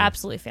 Yeah,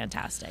 absolutely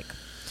fantastic.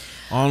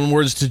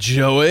 Onwards to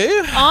Joey.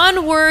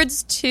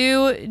 Onwards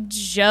to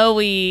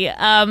Joey.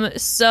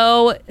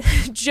 So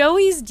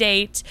Joey's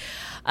date,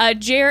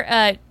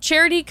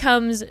 Charity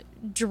comes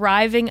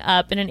driving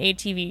up in an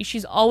ATV.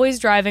 She's always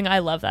driving. I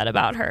love that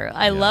about her.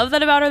 I love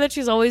that about her, that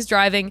she's always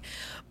driving.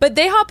 But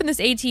they hop in this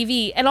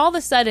ATV, and all of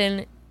a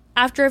sudden,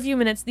 after a few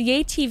minutes, the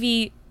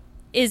ATV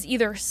is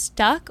either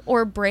stuck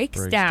or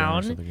breaks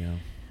down.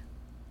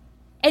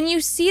 And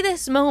you see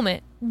this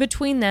moment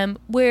between them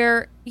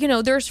where, you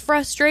know, there's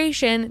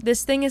frustration.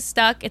 This thing is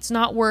stuck. It's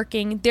not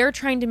working. They're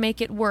trying to make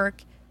it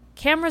work.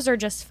 Cameras are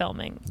just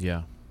filming.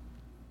 Yeah.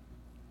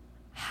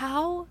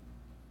 How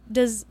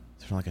does...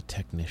 like a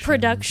technician,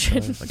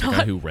 production, like a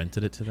guy who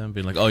rented it to them,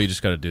 being like, "Oh, you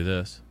just got to do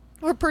this,"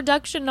 or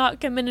production not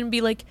come in and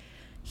be like,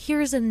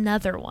 "Here's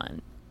another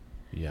one."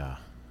 Yeah,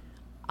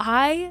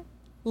 I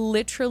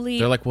literally.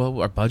 They're like,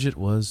 "Well, our budget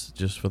was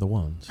just for the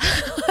ones."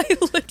 I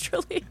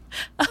literally.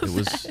 It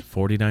was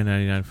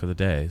 $49.99 for the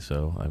day,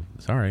 so I'm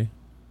sorry.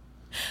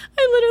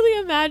 I literally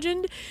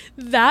imagined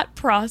that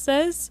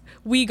process.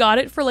 We got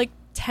it for like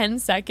 10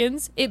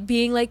 seconds, it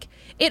being like,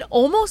 it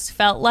almost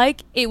felt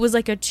like it was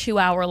like a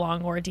 2-hour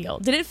long ordeal.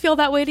 Did it feel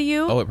that way to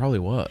you? Oh, it probably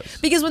was.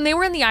 Because when they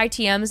were in the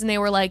ITMs and they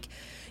were like,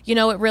 you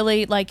know, it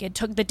really, like,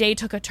 the day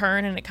took a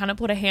turn and it kind of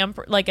put a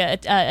hamper, like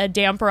a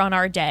damper on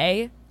our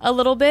day a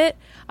little bit.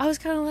 I was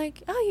kind of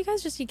like, oh, you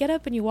guys you get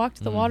up and you walk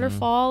to the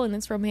waterfall and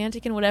it's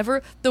romantic and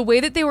whatever. The way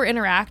that they were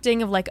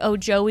interacting of like, oh,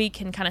 Joey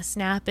can kind of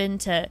snap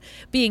into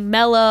being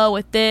mellow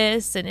with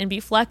this and be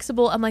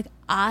flexible. I'm like,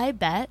 I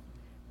bet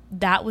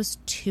that was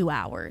 2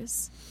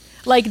 hours.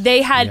 Like,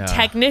 they had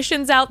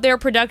technicians out there,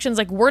 productions,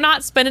 like, we're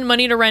not spending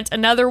money to rent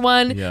another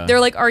one. Yeah. They're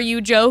like, are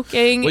you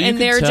joking? Well, and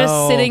they're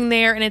just sitting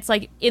there, and it's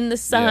like in the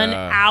sun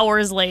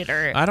hours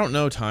later. I don't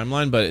know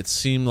timeline, but it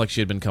seemed like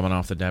she had been coming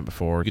off the night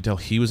before. You could tell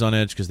he was on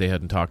edge because they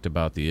hadn't talked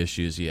about the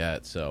issues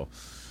yet. So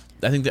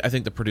I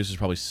think the producers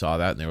probably saw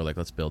that and they were like,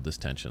 let's build this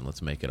tension.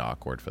 Let's make it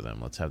awkward for them.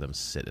 Let's have them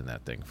sit in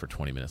that thing for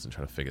 20 minutes and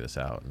try to figure this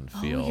out and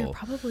you're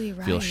probably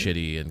right. feel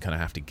shitty and kind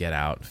of have to get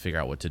out and figure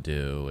out what to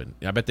do. And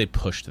I bet they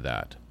pushed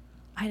that.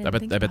 I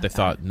bet they that.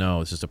 thought,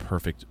 no, it's just a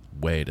perfect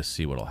way to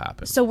see what'll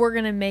happen. So we're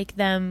going to make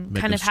them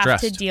kind of have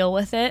stressed. to deal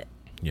with it.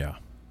 Yeah.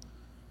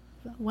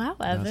 Wow,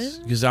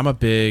 Evan. Because I'm a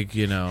big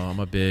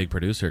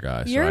producer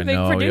guy. You're so a big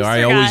I know, producer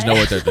I always guy. know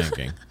what they're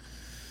thinking.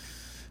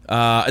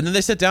 And then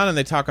they sit down and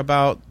they talk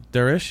about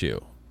their issue,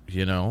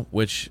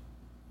 which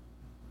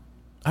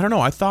I don't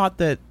know. I thought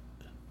that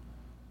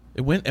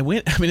it went. I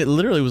mean, it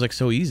literally was like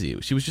so easy.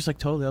 She was just like,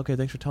 totally okay.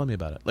 Thanks for telling me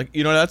about it. Like,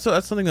 that's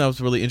something that I was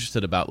really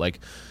interested about, like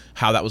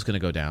how that was going to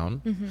go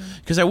down.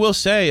 Because I will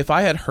say, if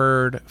I had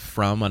heard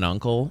from an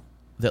uncle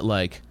that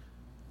like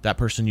that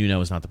person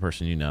is not the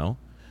person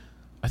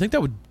I think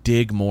that would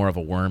dig more of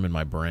a worm in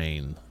my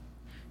brain.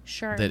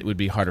 Sure. That it would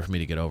be harder for me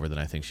to get over than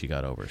I think she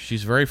got over.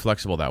 She's very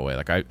flexible that way.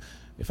 Like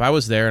if I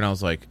was there and I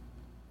was like,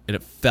 and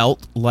it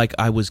felt like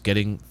I was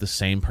getting the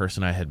same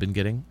person I had been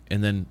getting,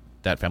 and then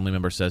that family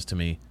member says to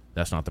me,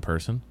 that's not the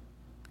person,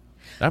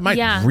 that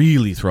might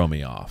really throw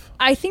me off.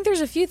 I think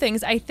there's a few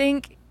things. I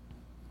think,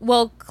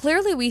 well,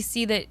 clearly we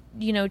see that,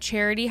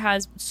 Charity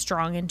has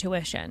strong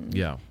intuition.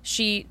 Yeah.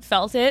 She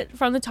felt it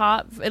from the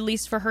top, at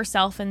least for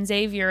herself and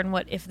Xavier, and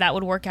what if that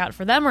would work out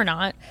for them or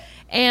not.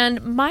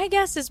 And my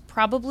guess is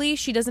probably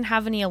she doesn't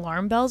have any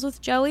alarm bells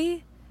with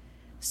Joey.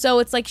 So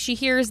it's like she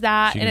hears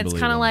that, and it's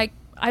kind of like,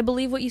 I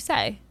believe what you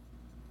say.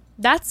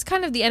 That's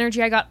kind of the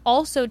energy I got.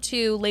 Also,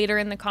 too, later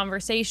in the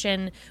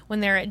conversation, when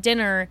they're at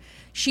dinner,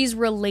 she's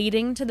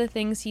relating to the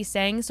things he's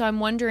saying. So I'm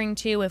wondering,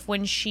 too, if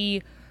when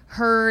she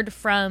heard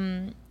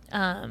from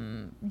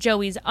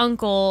Joey's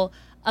uncle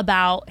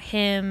about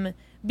him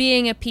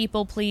being a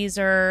people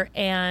pleaser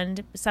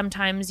and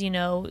sometimes,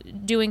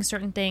 doing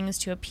certain things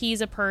to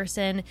appease a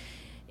person,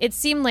 it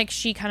seemed like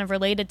she kind of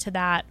related to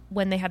that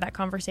when they had that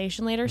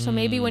conversation later. So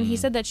maybe when he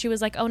said that, she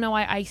was like, oh, no,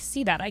 I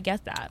see that. I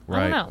get that. Right.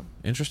 I don't know.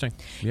 Interesting.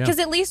 Yeah. Because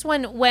at least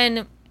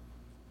when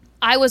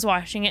I was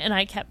watching it and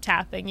I kept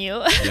tapping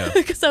you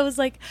because I was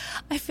like,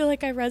 I feel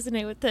like I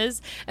resonate with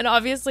this. And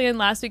obviously in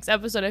last week's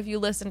episode, if you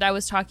listened, I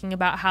was talking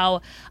about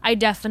how I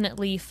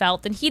definitely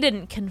felt, and he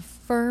didn't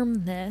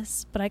confirm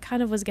this, but I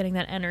kind of was getting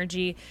that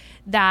energy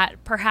that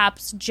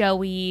perhaps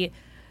Joey,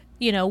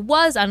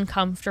 was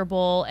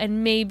uncomfortable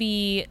and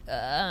maybe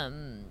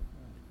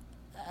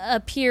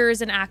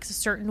appears and acts a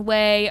certain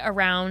way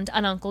around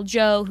an Uncle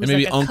Joe who's and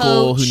maybe like a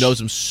uncle coach. who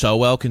knows him so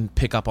well can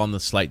pick up on the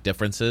slight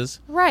differences.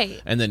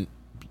 Right. And then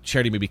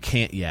Charity maybe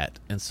can't yet,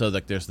 and so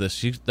like there's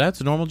this,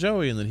 that's a normal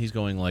Joey, and then he's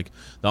going like,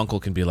 the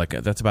uncle can be like,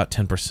 that's about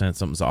 10%,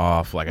 something's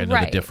off, like I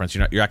know the difference,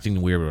 you're acting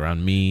weird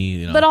around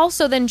me, But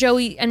also then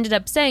Joey ended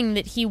up saying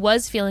that he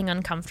was feeling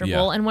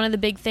uncomfortable, and one of the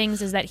big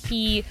things is that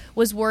he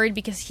was worried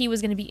because he was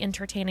going to be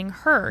entertaining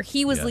her.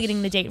 He was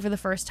leading the date for the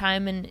first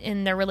time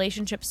in their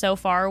relationship so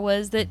far,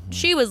 was that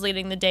she was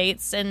leading the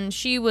dates and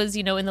she was,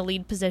 in the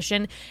lead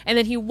position, and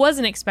that he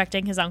wasn't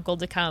expecting his uncle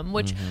to come,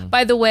 which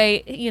by the way,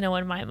 in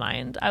my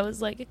mind, I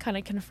was like, it kind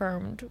of confirmed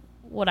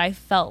what I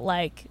felt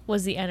like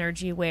was the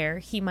energy where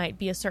he might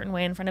be a certain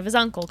way in front of his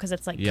uncle, because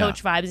it's like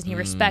coach vibes and he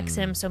respects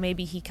him, so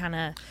maybe he kind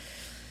of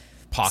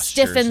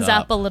stiffens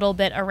up a little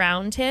bit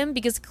around him,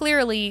 because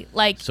clearly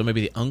like, so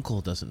maybe the uncle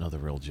doesn't know the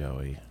real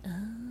Joey,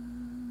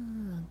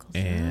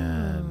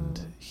 and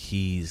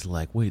he's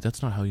like, wait,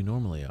 that's not how you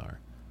normally are,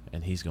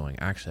 and he's going,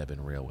 actually I've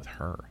been real with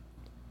her.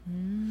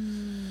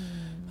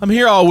 I'm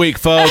here all week,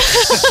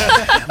 folks.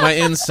 My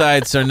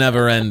insights are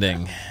never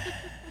ending.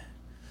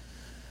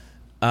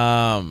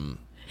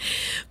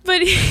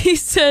 But he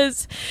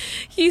says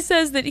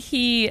that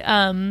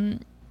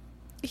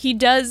he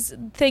does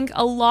think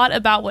a lot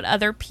about what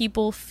other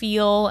people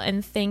feel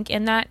and think,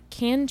 and that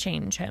can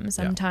change him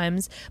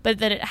sometimes, but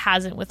that it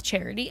hasn't with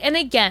Charity. And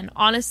again,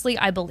 honestly,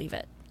 I believe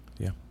it.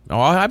 Yeah. Oh,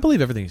 I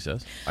believe everything he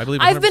says. I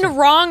believe 100%. I've been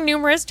wrong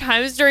numerous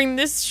times during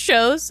this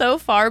show so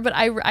far, but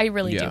I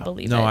really do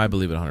believe it. No, I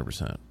believe it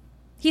 100%.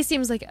 He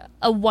seems like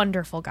a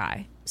wonderful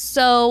guy.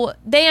 So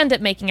they end up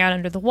making out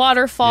under the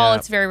waterfall.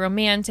 It's very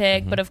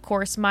romantic. But of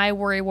course, my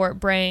worrywart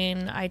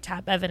brain, I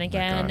tap Evan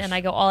again, and I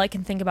go, all I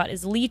can think about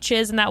is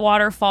leeches in that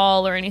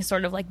waterfall, or any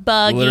sort of like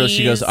buggies. Literally,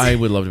 she goes, I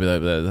would love to be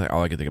that, but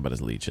all I can think about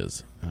is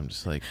leeches. And I'm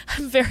just like,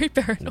 I'm very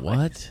paranoid.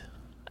 What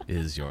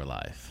is your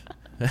life?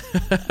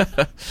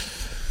 But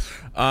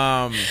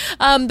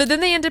then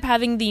they end up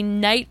having the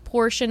night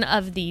portion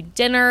of the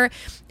dinner,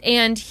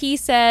 and he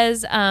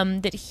says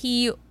that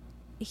he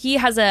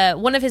has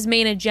one of his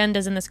main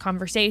agendas in this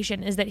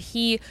conversation is that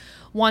he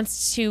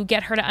wants to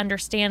get her to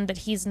understand that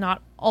he's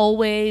not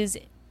always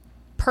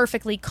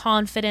perfectly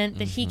confident,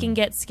 that he can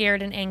get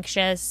scared and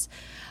anxious.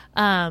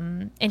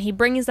 And he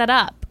brings that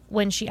up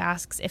when she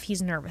asks if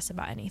he's nervous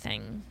about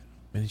anything.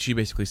 And she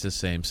basically says,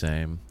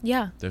 same.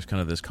 Yeah. There's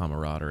kind of this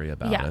camaraderie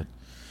about it.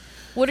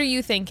 What are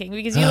you thinking?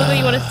 Because you look like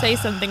you want to say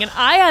something, and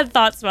I had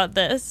thoughts about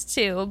this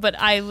too, but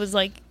I was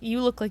like,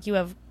 you look like you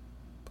have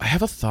I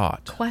have a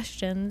thought.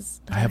 Questions.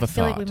 I have a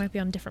feel thought. like we might be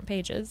on different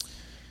pages.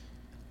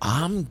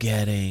 I'm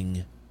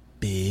getting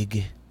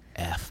big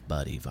F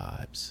buddy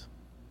vibes.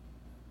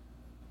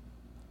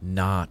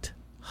 Not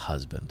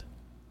husband.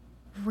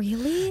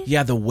 Really?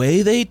 Yeah, the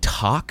way they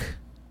talk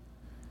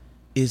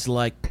is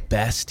like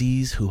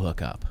besties who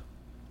hook up.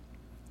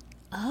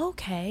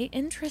 Okay,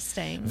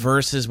 interesting.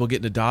 Versus we'll get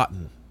into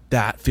Dotton.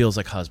 That feels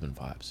like husband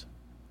vibes.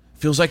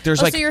 Feels like there's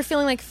so you're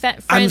feeling like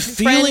I'm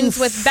feeling friends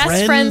with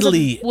best friends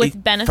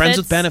with benefits? Friends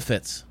with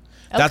benefits.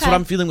 That's Okay. what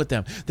I'm feeling with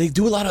them. They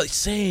do a lot of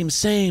same,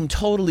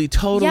 totally.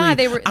 Yeah,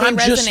 they I'm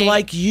just resonate.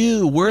 like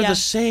you. We're Yeah. the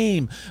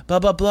same. Blah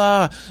blah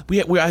blah.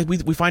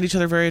 We find each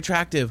other very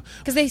attractive.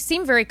 Because they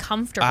seem very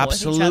comfortable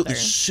Absolutely.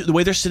 with each other. The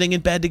way they're sitting in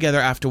bed together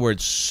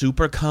afterwards,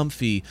 super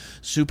comfy,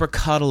 super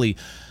cuddly,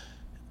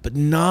 but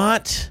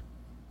not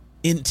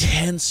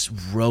intense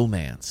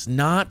romance.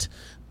 Not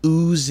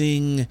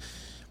oozing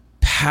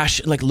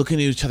passion, like looking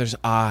at each other's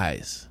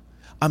eyes.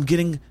 I'm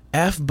getting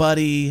F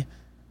buddy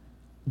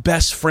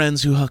best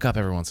friends who hook up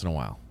every once in a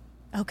while.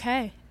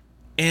 Okay.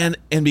 And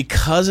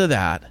because of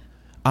that,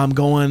 I'm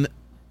going,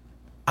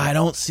 I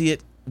don't see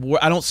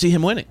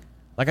him winning.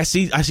 Like I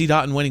see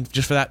Dotton winning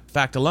just for that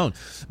fact alone,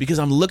 because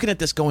I'm looking at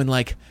this going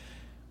like,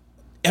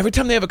 every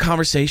time they have a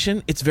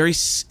conversation, it's very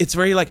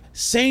like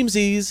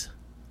samesies.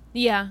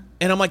 Yeah.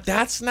 And I'm like,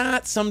 that's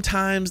not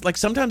sometimes, like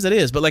sometimes it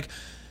is, but like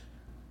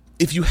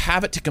if you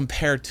have it to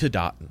compare to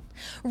Dotton.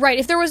 Right.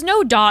 If there was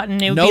no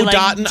Dotton, it would No be like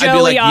Dotton, Joey, I'd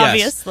be like, yes.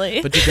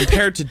 obviously. But to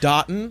compare to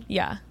Dotton,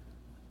 yeah.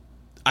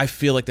 I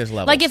feel like there's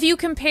levels. Like if you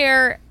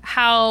compare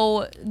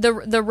how the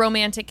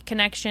romantic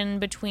connection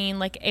between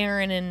like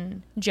Aaron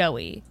and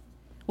Joey,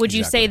 would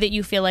you say that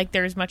you feel like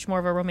there's much more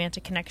of a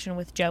romantic connection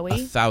with Joey?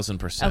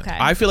 1,000%. Okay.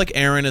 I feel like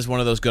Aaron is one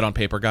of those good on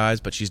paper guys,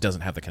 but she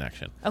doesn't have the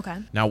connection. Okay.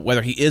 Now,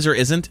 whether he is or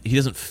isn't, he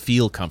doesn't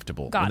feel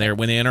comfortable.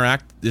 When they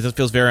interact, it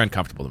feels very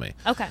uncomfortable to me.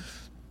 Okay.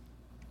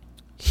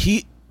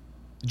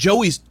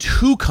 Joey's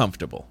too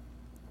comfortable.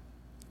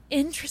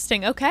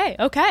 Interesting.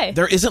 Okay.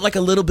 There isn't like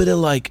a little bit of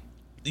like,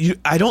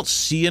 I don't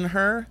see in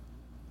her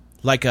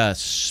like a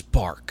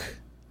spark.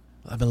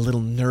 I'm a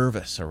little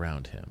nervous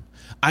around him.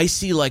 I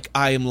see like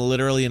I am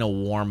literally in a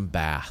warm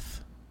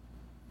bath.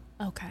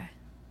 Okay.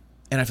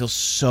 And I feel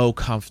so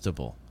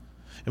comfortable.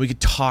 And we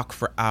could talk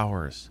for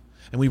hours.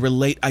 And we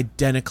relate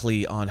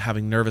identically on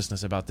having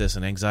nervousness about this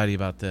and anxiety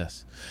about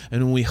this.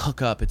 And when we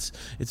hook up, it's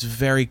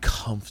very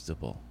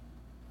comfortable.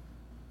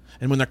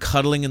 And when they're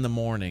cuddling in the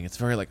morning, it's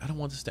very like, I don't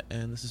want this to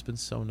end. This has been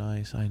so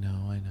nice. I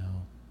know.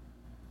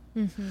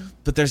 Mm-hmm.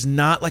 But there's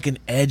not like an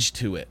edge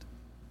to it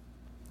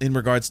in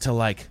regards to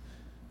like,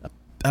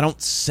 I don't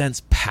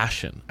sense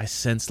passion. I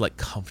sense like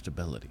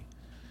comfortability.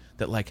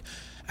 That like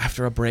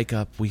after a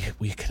breakup, we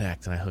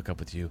connect and I hook up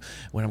with you.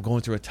 When I'm going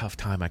through a tough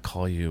time, I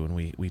call you and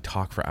we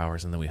talk for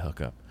hours and then we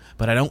hook up.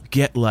 But I don't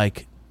get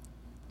like,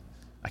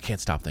 I can't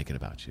stop thinking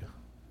about you.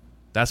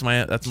 That's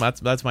my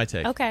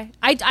take. Okay.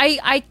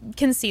 I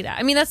can see that.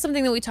 I mean, that's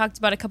something that we talked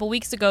about a couple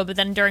weeks ago, but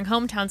then during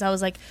Hometowns, I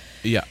was like,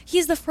 yeah,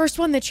 he's the first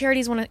one that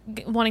Charity's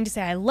wanting to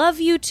say I love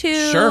you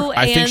to. Sure.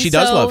 I think she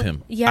does love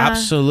him. Yeah.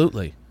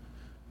 Absolutely.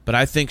 But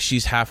I think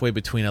she's halfway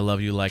between I love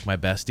you like my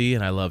bestie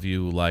and I love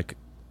you like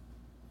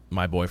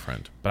my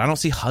boyfriend. But I don't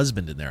see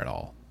husband in there at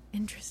all.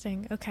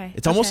 Interesting. Okay.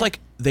 It's almost like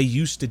they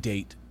used to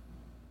date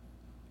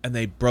and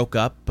they broke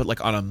up, but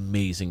like on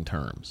amazing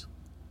terms.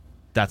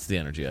 That's the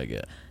energy I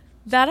get.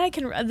 That I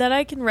can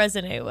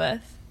resonate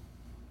with.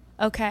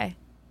 Okay.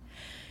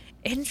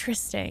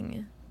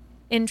 Interesting.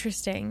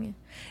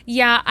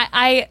 Yeah,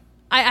 I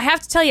have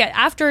to tell you,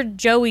 after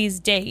Joey's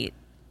date,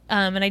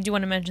 and I do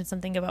want to mention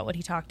something about what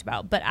he talked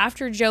about, but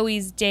after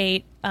Joey's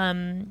date,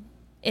 and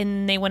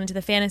they went into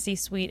the fantasy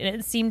suite, and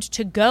it seemed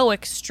to go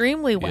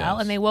extremely well,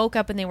 Yes. and they woke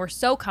up and they were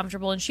so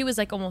comfortable, and she was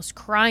like almost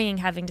crying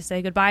having to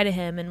say goodbye to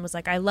him, and was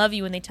like, I love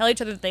you, and they tell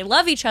each other that they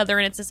love each other,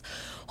 and it's this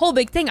whole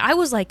big thing. I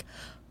was like,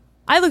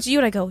 I looked at you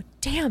and I go,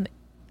 damn,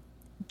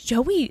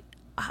 Joey.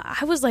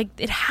 I was like,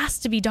 it has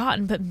to be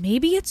Dotton, but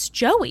maybe it's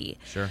Joey.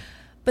 Sure.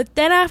 But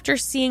then after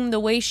seeing the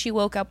way she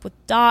woke up with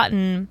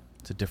Dotton,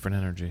 It's a different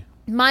energy.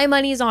 my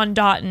money's on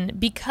Dotton,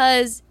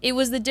 because it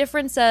was the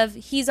difference of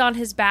he's on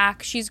his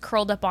back, she's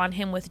curled up on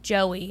him with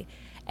Joey,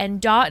 and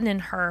Dotton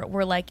and her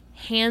were like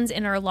hands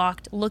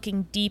interlocked,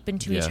 looking deep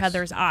into Yes. each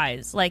other's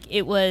eyes. Like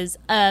it was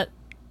a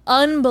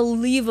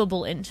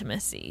unbelievable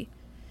intimacy.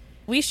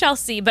 We shall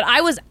see. But I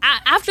was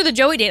after the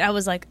Joey date, I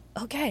was like,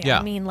 okay. Yeah.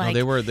 I mean, No, like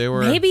they were.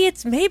 maybe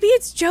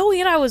it's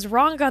Joey, and I was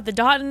wrong about the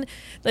Dotton.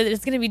 That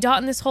it's going to be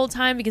Dotton this whole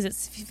time because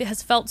it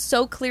has felt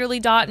so clearly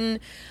Dotton.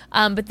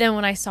 But then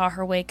when I saw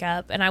her wake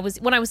up, and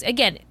when I was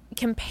again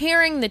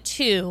comparing the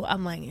two,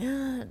 I'm like,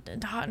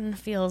 Dotton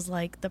feels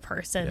like the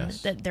person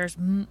Yes. that there's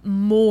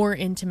more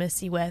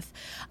intimacy with.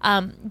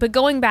 But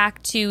going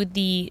back to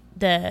the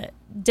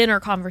dinner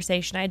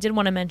conversation, I did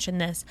want to mention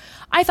this.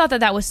 I thought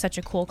that was such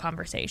a cool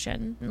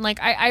conversation.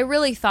 Like I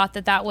really thought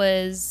that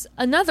was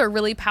another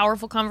really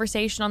powerful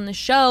conversation on the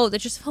show that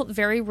just felt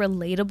very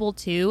relatable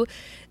too,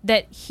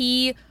 that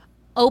he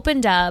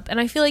opened up, and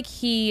I feel like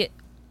he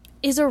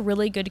is a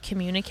really good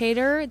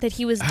communicator, that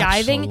he was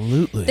diving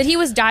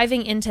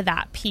into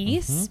that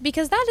piece,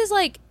 because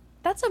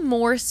that's a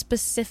more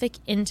specific,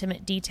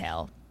 intimate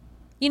detail.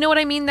 You know what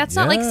I mean? That's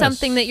not like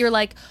something that you're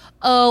like,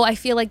 oh, I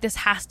feel like this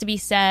has to be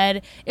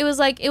said. It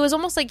was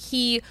almost like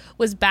he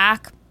was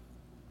back,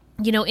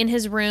 you know, in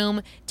his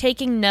room,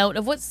 taking note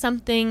of what's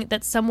something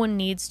that someone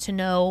needs to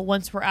know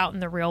once we're out in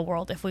the real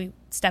world, if we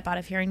step out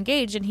of here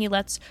engaged. And he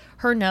lets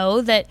her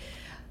know that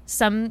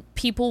some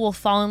people will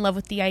fall in love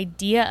with the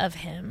idea of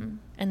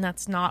him, and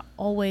that's not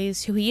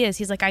always who he is.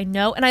 He's like, I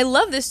know. And I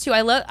love this too.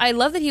 I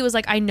love that he was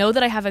like, I know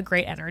that I have a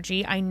great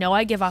energy. I know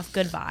I give off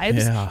good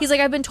vibes. Yeah. He's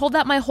like, I've been told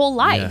that my whole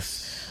life.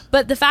 Yes.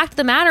 But the fact of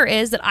the matter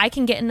is that I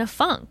can get in a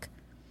funk.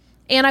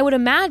 And I would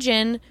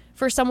imagine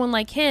for someone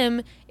like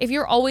him, if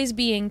you're always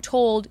being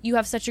told you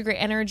have such a great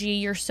energy,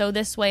 you're so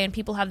this way, and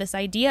people have this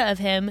idea of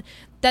him,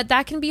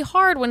 that can be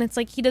hard when it's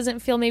like he doesn't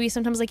feel maybe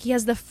sometimes like he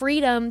has the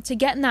freedom to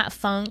get in that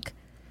funk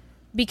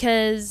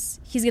because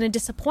he's going to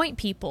disappoint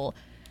people.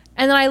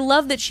 And then I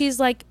love that she's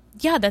like,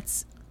 yeah,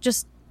 that's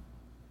just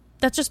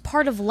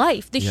part of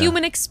life. The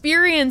human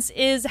experience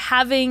is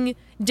having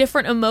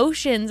different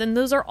emotions, and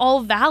those are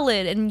all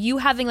valid. And you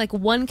having like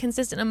one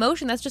consistent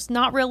emotion, that's just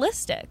not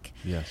realistic.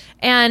 Yes.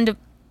 And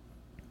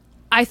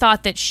I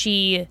thought that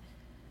she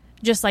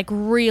just like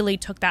really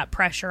took that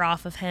pressure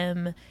off of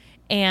him,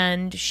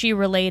 and she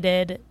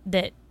related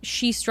that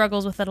she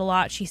struggles with it a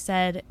lot. She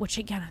said, which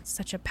again, it's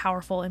such a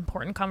powerful,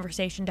 important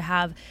conversation to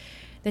have,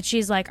 that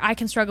she's like, I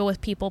can struggle with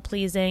people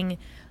pleasing.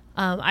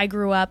 I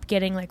grew up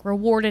getting like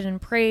rewarded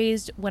and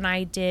praised when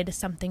I did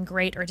something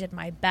great or did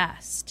my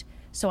best.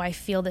 So I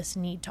feel this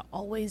need to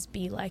always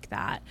be like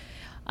that.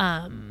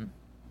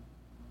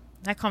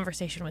 That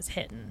conversation was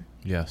hitting.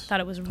 Yes. Thought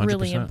it was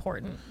really 100%.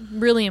 Important.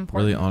 Really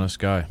important. Really honest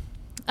guy.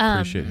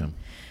 Appreciate him.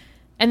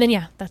 And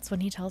then, that's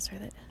when he tells her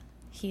that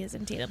he is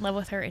indeed in love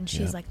with her. And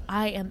she's like,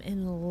 I am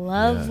in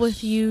love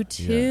with you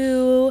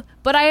too. Yes.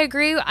 But I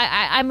agree.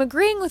 I'm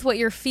agreeing with what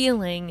you're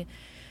feeling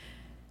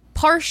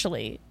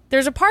partially.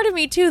 There's a part of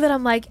me too that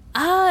I'm like,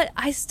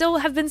 I still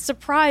have been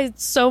surprised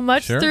so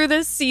much through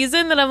this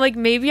season that I'm like,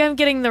 maybe I'm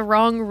getting the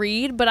wrong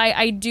read, but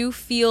I do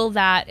feel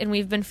that, and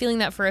we've been feeling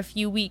that for a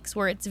few weeks,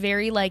 where it's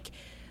very like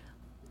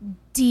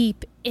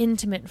deep,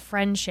 intimate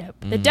friendship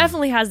that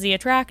definitely has the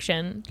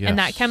attraction and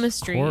that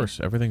chemistry. Of course,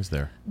 everything's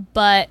there.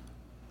 But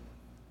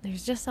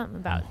there's just something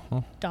about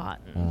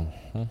Dotun.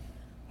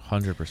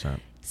 100%.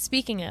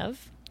 Speaking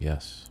of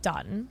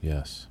Dotun.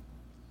 Yes.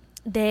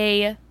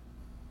 They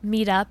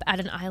meet up at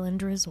an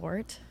island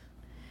resort.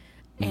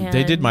 And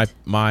they did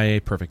my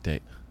perfect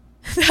date.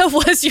 That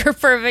was your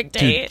perfect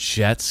date. Dude,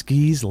 jet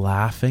skis,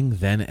 laughing,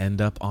 then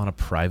end up on a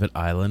private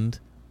island.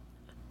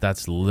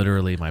 That's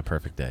literally my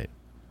perfect date.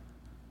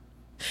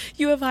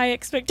 You have high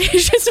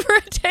expectations for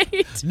a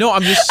date. No,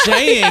 I'm just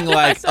saying,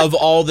 like, of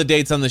all the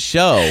dates on the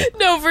show.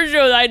 No, for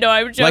sure. I know.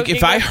 I'm joking. Like,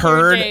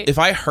 if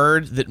I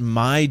heard that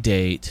my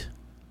date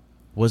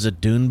was a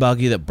dune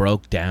buggy that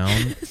broke down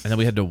and then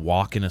we had to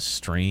walk in a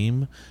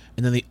stream,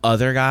 and then the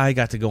other guy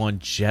got to go on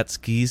jet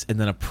skis and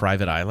then a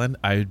private island,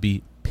 I would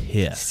be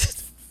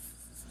pissed.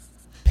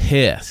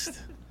 Pissed.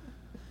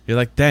 You're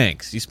like,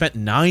 thanks. You spent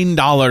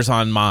 $9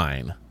 on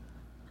mine.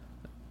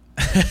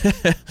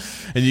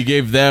 And you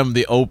gave them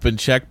the open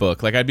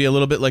checkbook. Like, I'd be a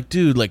little bit like,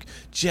 dude, like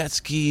jet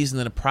skis and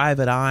then a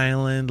private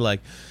island,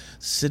 like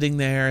sitting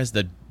there as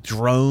the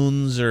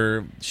drones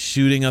are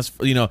shooting us,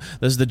 you know,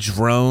 as the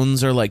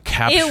drones are like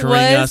capturing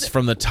us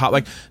from the top,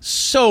 like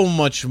so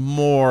much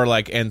more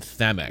like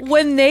anthemic.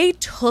 When they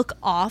took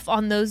off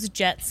on those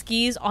jet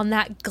skis on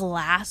that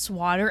glass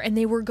water and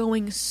they were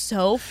going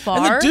so far,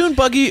 and the dune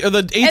buggy or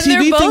the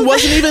ATV thing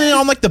wasn't even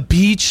on like the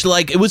beach,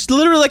 like it was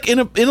literally like in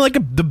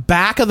the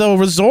back of the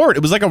resort. It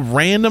was like a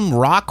random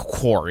rock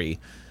quarry.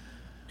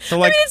 So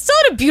like, I mean, it's still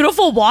a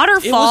beautiful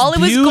waterfall. It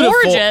was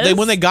gorgeous.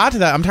 When they got to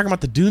that, I'm talking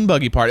about the dune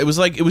buggy part. It was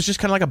just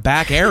kind of like a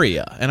back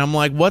area. And I'm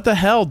like, what the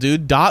hell,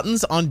 dude?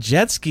 Dotun's on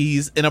jet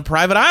skis in a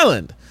private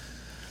island.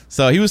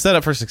 So he was set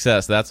up for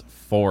success. That's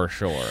for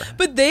sure.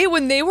 But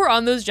when they were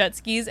on those jet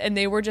skis and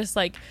they were just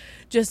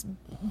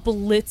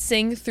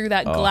blitzing through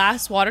that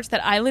glass water to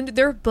that island,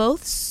 they're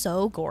both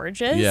so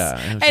gorgeous.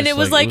 Yeah. It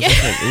was like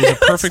it was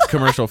a perfect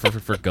commercial for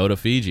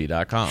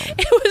gotofiji.com.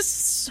 It was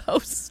so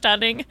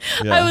stunning.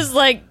 Yeah. I was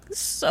like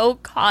so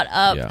caught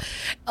up. Yeah.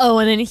 Oh,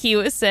 and then he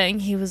was saying,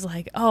 he was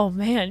like, oh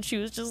man, she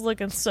was just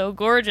looking so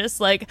gorgeous.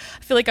 Like,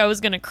 I feel like I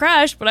was going to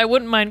crash, but I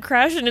wouldn't mind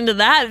crashing into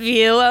that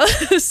view.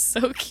 It was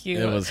so cute.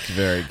 It was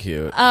very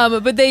cute.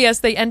 But they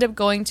end up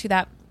going to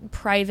that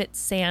private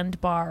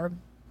sandbar,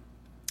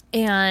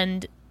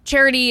 and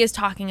Charity is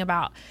talking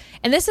about,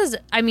 and this is,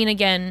 I mean,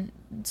 again,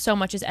 so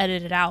much is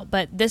edited out,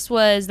 but this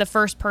was the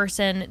first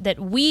person that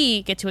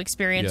we get to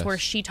experience where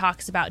she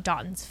talks about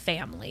Dotun's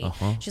family.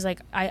 She's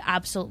like, I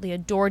absolutely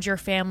adored your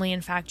family.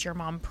 In fact, your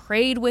mom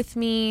prayed with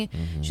me.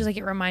 She's like,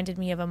 it reminded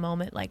me of a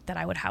moment like that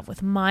I would have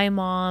with my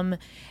mom,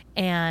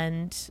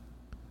 and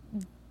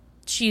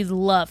she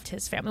loved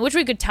his family, which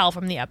we could tell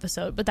from the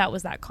episode, but that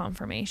was that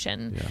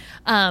confirmation.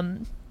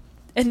 And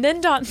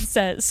then Dotun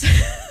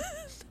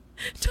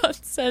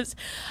says,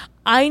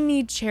 I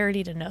need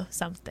Charity to know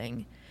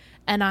something.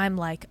 And I'm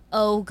like,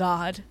 oh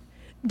God,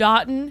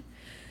 Dotun,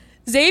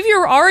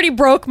 Xavier already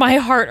broke my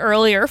heart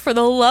earlier. For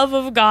the love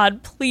of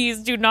God,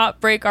 please do not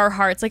break our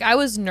hearts. Like, I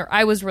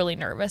was really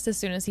nervous as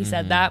soon as he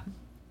said that.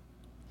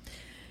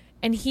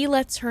 And he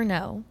lets her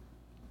know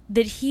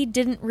that he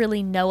didn't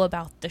really know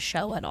about the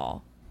show at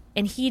all.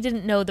 And he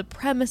didn't know the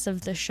premise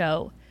of the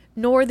show,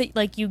 nor that,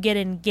 like, you get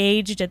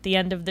engaged at the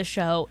end of the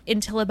show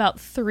until about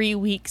 3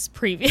 weeks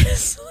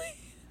previously.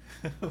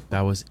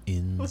 That was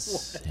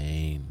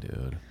insane,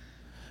 dude.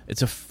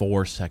 It's a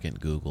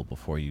 4-second Google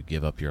before you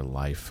give up your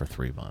life for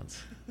 3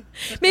 months.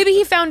 Maybe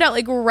he found out,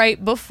 like,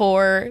 right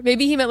before.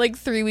 Maybe he meant, like,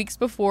 3 weeks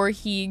before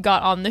he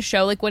got on the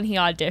show, like, when he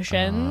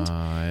auditioned.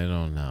 I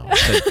don't know. He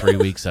said 3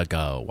 weeks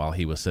ago while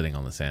he was sitting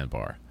on the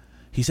sandbar.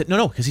 He said,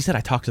 no, because he said, I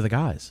talked to the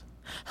guys.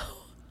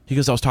 He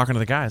goes, I was talking to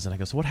the guys, and I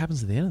go, so what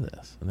happens at the end of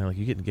this? And they're like,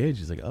 you get engaged.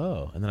 He's like,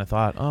 oh. And then I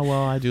thought, oh,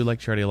 well, I do like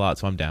charity a lot,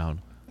 so I'm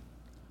down.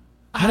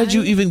 How did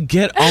you even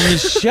get on the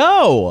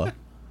show?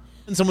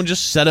 And someone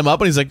just set him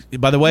up, and he's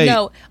like, by the way,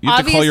 No, you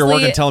have to call your work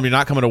obviously- and tell him you're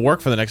not coming to work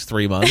for the next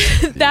 3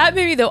 months. That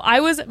made me, though,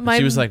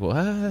 She was like,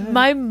 what?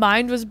 my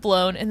mind was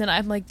blown. And then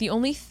I'm like, the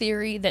only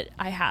theory that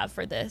I have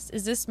for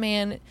this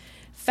man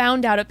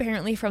found out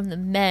apparently from the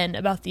men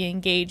about the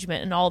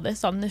engagement and all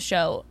this on the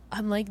show.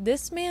 I'm like,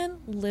 this man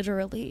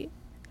literally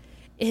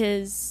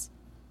it's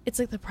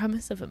like the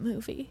premise of a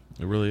movie.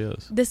 It really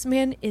is. This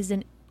man is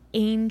an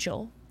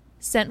angel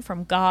sent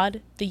from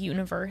God, the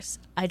universe,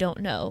 I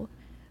don't know,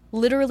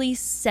 literally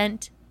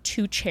sent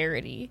to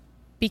charity.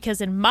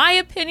 Because in my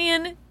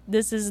opinion,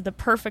 this is the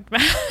perfect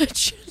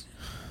match.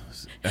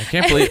 I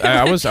can't believe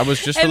I was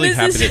just And really this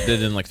happy is- that it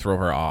didn't like throw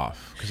her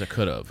off, because it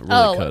could have. It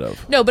really could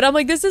have. No, but I'm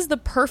like, this is the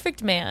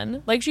perfect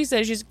man. Like she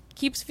says, she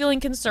keeps feeling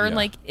concerned. Yeah.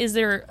 Like, is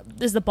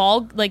the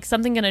ball, like,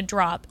 something going to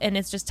drop? And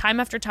it's just time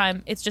after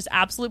time. It's just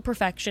absolute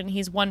perfection.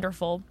 He's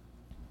wonderful.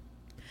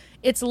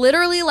 It's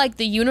literally like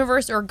the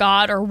universe or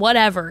God or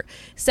whatever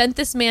sent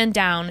this man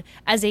down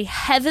as a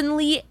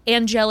heavenly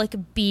angelic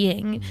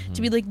being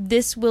to be like,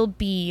 this will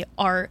be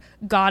our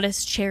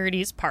goddess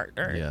charity's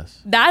partner.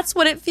 Yes. That's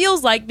what it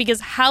feels like,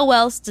 because how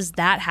else does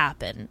that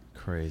happen?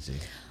 Crazy.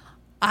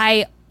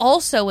 I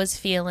also was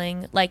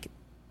feeling like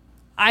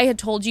I had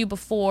told you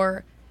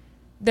before,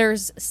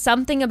 there's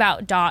something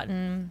about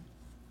Dotun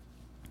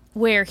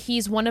where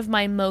he's one of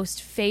my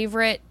most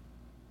favorite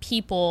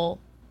people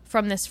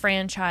from this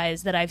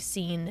franchise that I've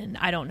seen in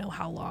I don't know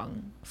how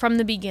long. From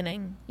the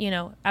beginning,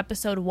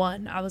 episode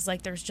 1, I was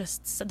like, there's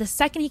just, the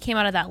second he came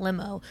out of that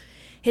limo,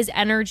 his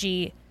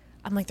energy,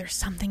 I'm like, there's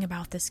something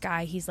about this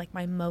guy. He's like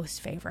my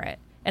most favorite.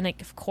 And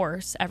like, of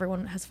course,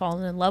 everyone has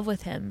fallen in love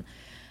with him.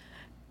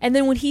 And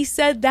then when he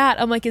said that,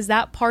 I'm like, is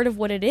that part of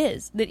what it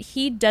is? That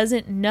he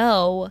doesn't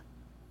know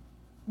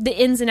the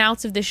ins and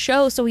outs of the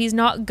show, so he's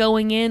not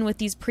going in with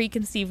these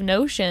preconceived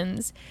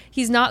notions.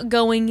 He's not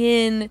going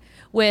in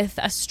with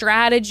a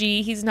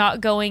strategy. He's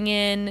not going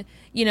in,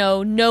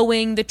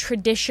 knowing the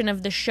tradition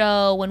of the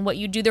show and what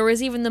you do. There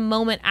was even the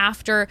moment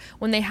after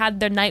when they had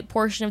the night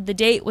portion of the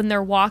date when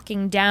they're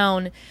walking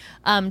down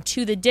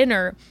to the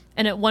dinner.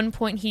 And at one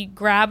point, he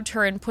grabbed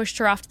her and pushed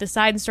her off to the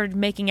side and started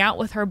making out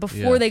with her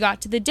before they got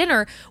to the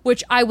dinner,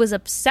 which I was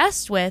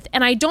obsessed with.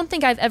 And I don't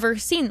think I've ever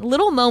seen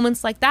little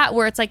moments like that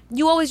where it's like,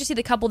 you always just see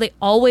the couple, they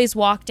always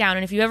walk down.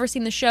 And if you've ever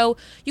seen the show,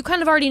 you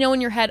kind of already know in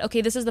your head, okay,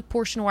 this is the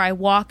portion where I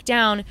walk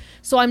down.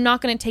 So I'm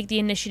not going to take the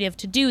initiative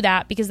to do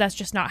that, because that's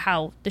just not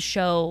how the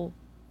show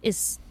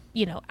is,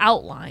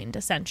 outlined,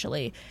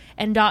 essentially.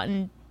 And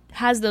Dotun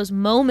has those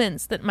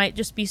moments that might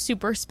just be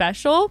super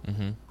special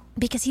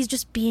because he's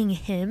just being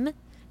him.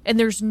 And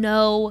there's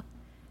no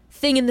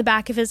thing in the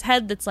back of his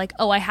head that's like,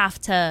 oh, I have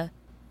to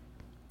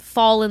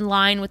fall in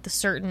line with the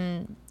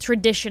certain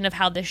tradition of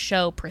how this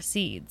show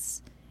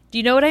proceeds. Do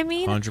you know what I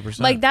mean?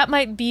 100%. Like, that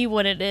might be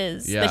what it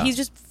is. Yeah. That he's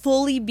just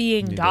fully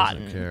being He Dotun.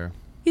 doesn't care.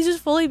 He's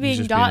just fully being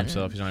He's just being Dotun.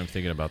 himself. He's not even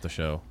thinking about the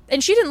show.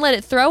 And she didn't let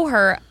it throw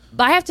her.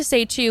 But I have to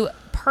say, too,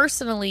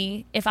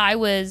 personally, if I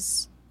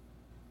was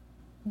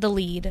the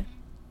lead,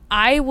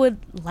 I would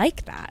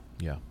like that.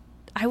 Yeah.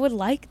 I would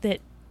like that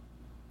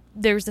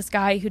there's this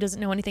guy who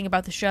doesn't know anything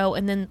about the show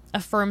and then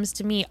affirms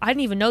to me, I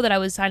didn't even know that I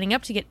was signing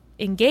up to get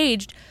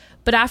engaged,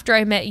 but after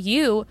I met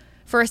you,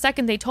 for a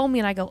second they told me,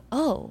 and I go,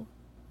 oh,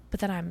 but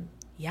then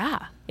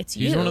it's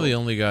you. He's one of the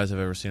only guys I've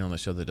ever seen on the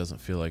show that doesn't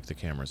feel like the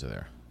cameras are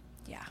there.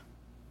 Yeah.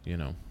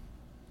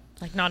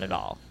 Like, not at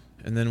all.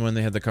 And then when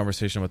they had the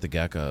conversation with the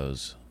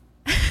geckos,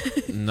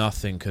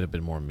 nothing could have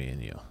been more me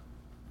and you.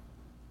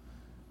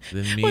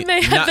 When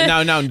they had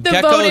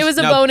geckos, it was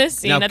a bonus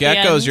scene now at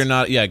geckos the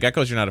end.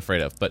 geckos you're not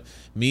afraid of, but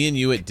me and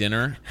you at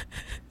dinner,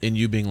 and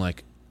you being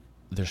like,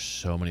 there's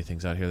so many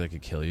things out here that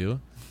could kill you,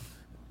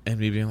 and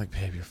me being like,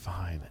 babe, you're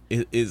fine.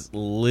 It is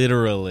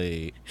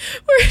literally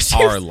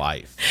our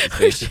life. It's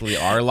basically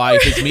our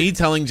life. It's me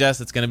telling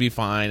Jess it's gonna be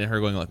fine, and her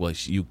going like, well,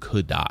 you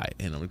could die,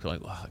 and I'm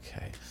like, well,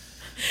 okay.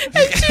 And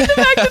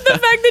the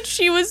fact that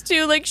she was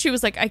too, like, she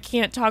was like, I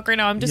can't talk right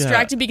now, I'm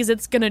distracted because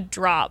it's gonna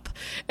drop.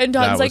 And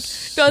Don's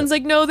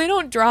like, no, they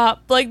don't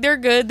drop, like, they're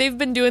good, they've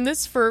been doing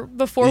this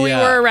before we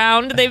were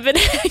around, they've been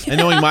and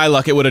knowing my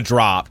luck, it would have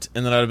dropped,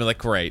 and then I'd have been like,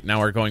 great, now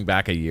we're going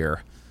back a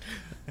year.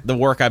 the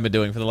work I've been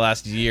doing for the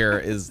last year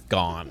is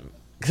gone.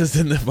 Because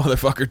then the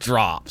motherfucker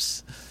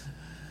drops.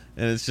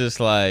 And it's just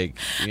like,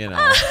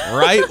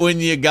 right when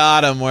you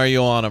got him where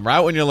you want him. Right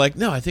when you're like,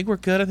 no, I think we're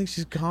good. I think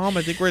she's calm.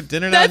 I think we're at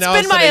dinner now.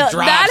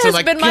 That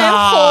has been my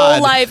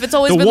whole life. It's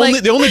always been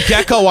the only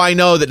gecko I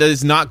know that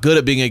is not good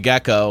at being a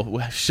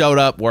gecko showed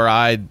up where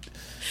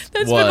That's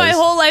been my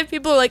whole life.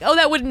 People are like, oh,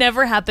 that would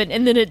never happen.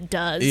 And then it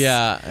does.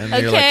 Yeah.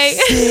 And you're like,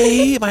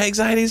 see, my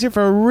anxiety is here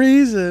for a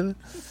reason.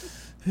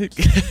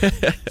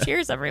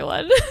 Cheers,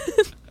 everyone.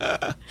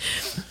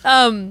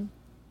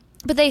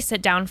 But they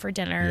sit down for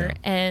dinner,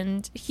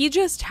 and he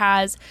just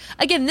has...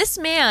 Again, this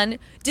man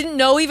didn't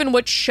know even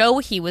what show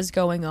he was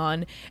going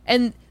on.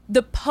 And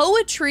the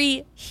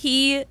poetry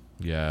he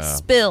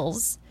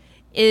spills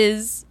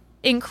is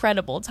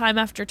incredible, time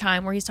after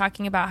time, where he's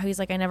talking about how he's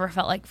like, I never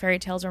felt like fairy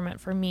tales were meant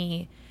for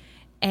me.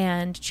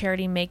 And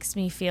Charity makes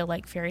me feel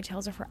like fairy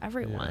tales are for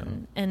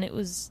everyone. Yeah. And it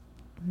was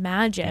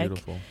magic.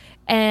 Beautiful.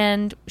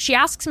 And she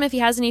asks him if he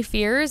has any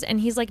fears, and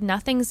he's like,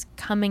 nothing's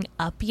coming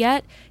up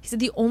yet. He said,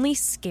 the only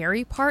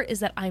scary part is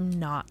that I'm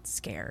not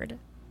scared.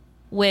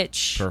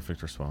 Which...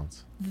 Perfect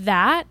response.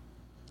 That,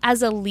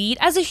 as a lead,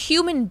 as a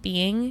human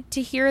being,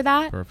 to hear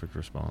that... Perfect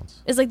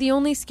response. Is like, the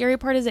only scary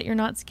part is that you're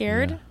not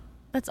scared. Yeah.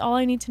 That's all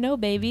I need to know,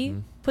 baby. Mm-hmm.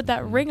 Put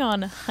that ring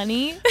on,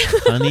 honey.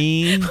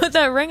 Honey. Put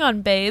that ring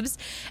on, babes.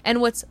 And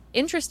what's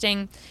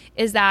interesting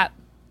is that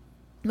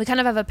we kind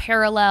of have a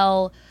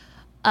parallel...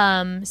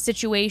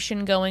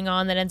 situation going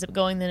on that ends up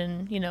going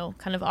then in,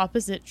 kind of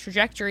opposite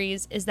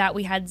trajectories, is that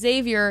we had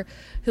Xavier,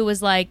 who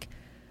was like,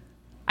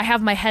 I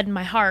have my head and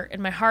my heart.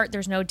 In my heart,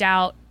 there's no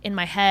doubt. In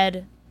my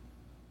head,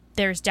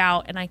 there's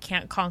doubt, and I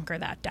can't conquer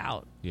that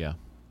doubt. Yeah.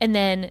 And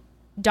then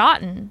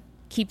Dotun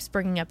keeps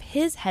bringing up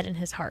his head and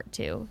his heart,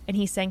 too. And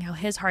he's saying how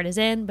his heart is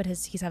in, but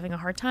he's having a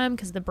hard time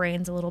because the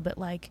brain's a little bit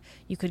like,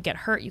 you could get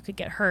hurt.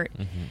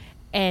 Mm-hmm.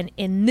 And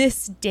in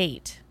this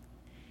date,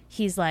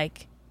 he's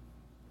like,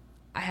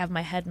 I have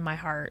my head and my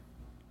heart,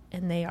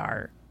 and they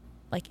are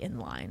like in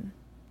line.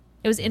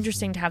 It was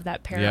interesting to have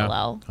that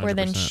parallel, where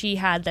then she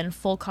had then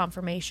full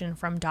confirmation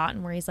from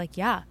Dotun, where he's like,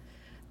 yeah,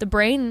 the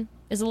brain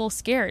is a little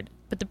scared,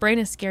 but the brain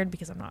is scared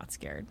because I'm not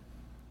scared.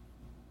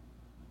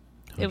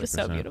 It was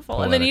so beautiful.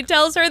 Poetic. And then he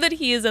tells her that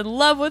he is in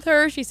love with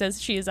her. She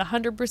says she is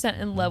 100%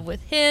 in love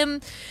with him.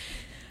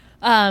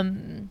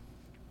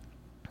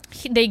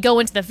 They go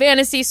into the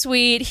fantasy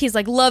suite. He's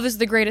like, love is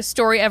the greatest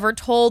story ever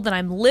told, and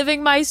I'm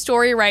living my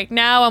story right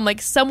now. I'm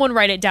like, someone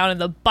write it down in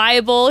the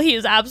Bible. He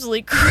is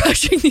absolutely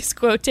crushing these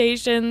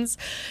quotations.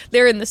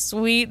 They're in the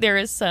suite. There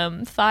is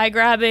some thigh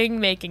grabbing,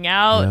 making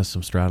out. Yeah,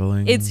 some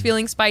straddling. It's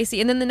feeling spicy.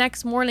 And then the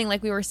next morning,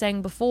 like we were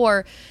saying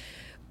before,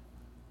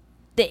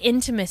 the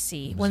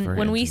intimacy,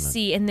 when we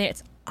see, and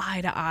it's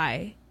eye to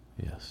eye.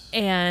 Yes.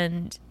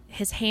 And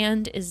his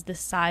hand is the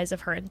size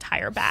of her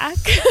entire back.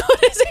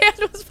 His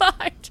hand was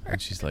behind her.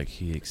 And she's like,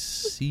 he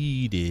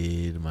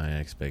exceeded my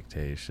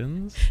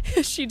expectations.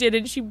 She did,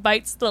 and she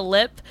bites the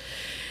lip.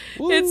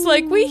 Ooh. It's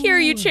like, we hear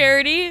you,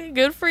 Charity.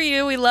 Good for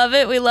you. We love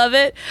it. We love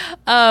it.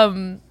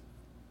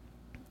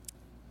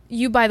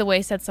 You, by the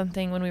way, said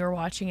something when we were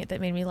watching it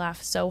that made me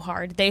laugh so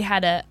hard. They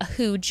had a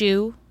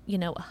hooju,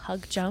 a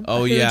hug jump.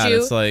 Oh, yeah.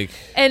 It's like...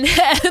 And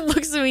Ed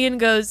looks at me and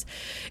goes,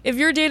 if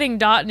you're dating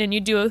Dotun and you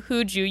do a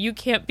hooju, you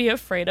can't be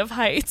afraid of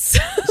heights.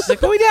 She's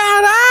like, going down.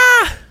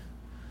 Ah!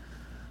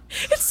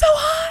 It's so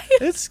high.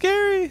 It's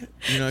scary.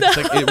 It's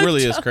like, it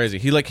really is crazy.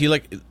 He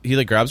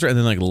grabs her and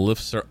then like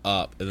lifts her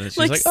up, and then she's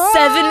like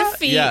 7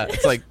 feet. Yeah,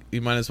 it's like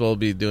you might as well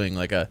be doing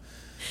like a.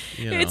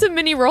 It's a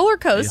mini roller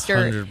coaster.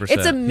 100%.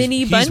 It's a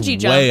mini bungee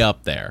jump. Way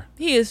up there.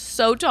 He is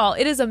so tall.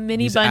 It is a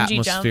mini bungee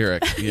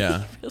atmospheric. jump.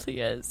 Yeah, it really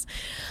is.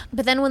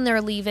 But then when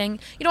they're leaving,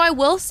 I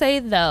will say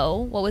though,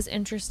 what was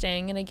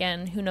interesting, and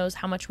again, who knows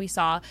how much we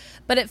saw,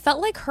 but it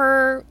felt like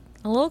her.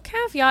 A little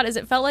caveat is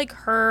it felt like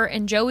her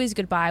and Joey's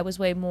goodbye was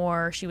way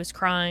more, she was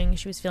crying,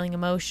 she was feeling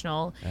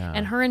emotional. Yeah.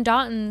 And her and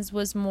Dotun's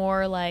was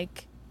more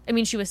like,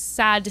 she was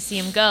sad to see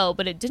him go,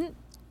 but it didn't,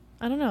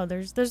 I don't know,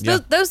 those are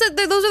those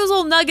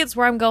little nuggets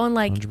where I'm going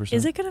like, 100%.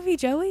 Is it going to be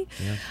Joey?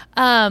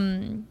 Yeah.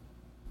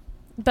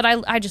 But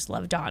I just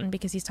love Dotun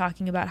because he's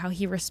talking about how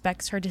he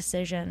respects her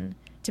decision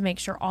to make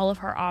sure all of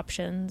her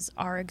options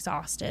are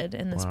exhausted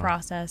in this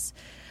process.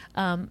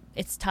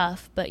 It's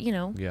tough, but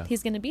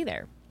he's going to be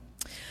there.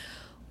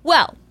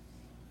 Well,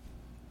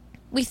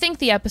 we think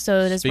the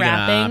episode is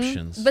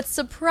wrapping, but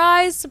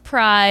surprise,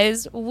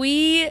 surprise,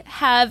 we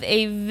have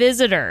a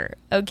visitor,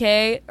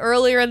 okay?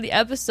 Earlier in the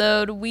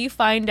episode, we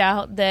find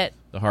out that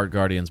the Heart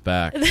Guardian's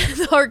back.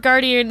 The Heart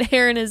Guardian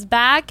Aaron is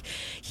back.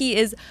 He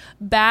is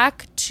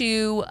back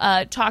to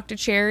talk to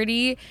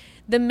Charity.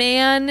 The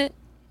man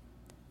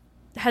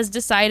has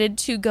decided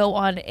to go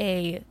on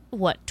a,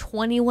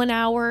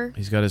 21-hour?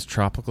 He's got his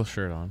tropical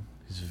shirt on.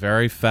 He's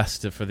very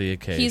festive for the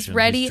occasion. He's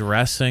ready. He's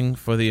dressing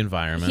for the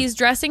environment. He's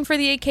dressing for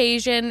the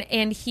occasion,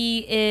 and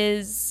he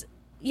is...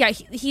 Yeah,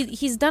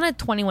 he's done a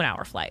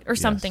 21-hour flight or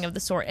something of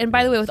the sort. And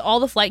by the way, with all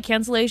the flight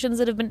cancellations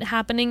that have been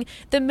happening,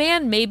 the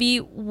man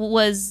maybe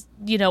was,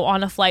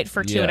 on a flight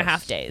for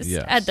 2.5 days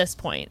at this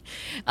point.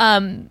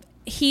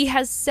 he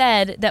has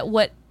said that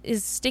what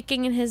is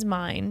sticking in his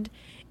mind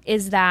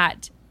is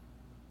that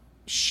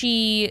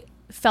she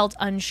felt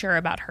unsure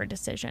about her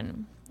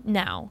decision.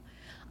 Now,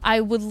 I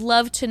would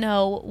love to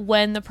know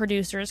when the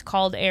producers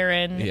called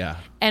Aaron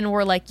and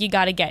were like, you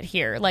got to get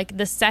here. Like,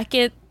 the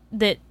second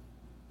that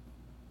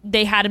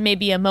they had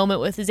maybe a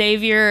moment with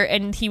Xavier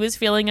and he was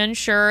feeling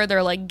unsure,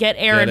 they're like, get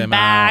Aaron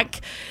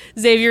back.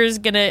 Xavier's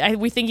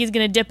we think he's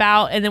gonna dip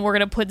out, and then we're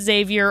gonna put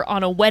Xavier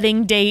on a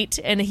wedding date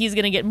and he's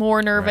gonna get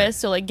more nervous. Right.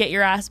 So like, get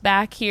your ass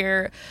back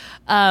here.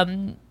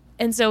 And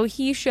so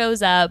he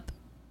shows up.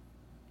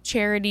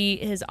 Charity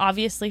is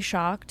obviously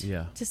shocked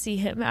to see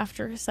him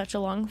after such a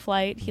long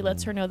flight. He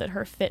lets her know that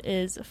her fit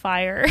is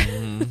fire.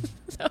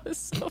 That was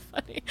so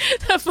funny.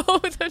 That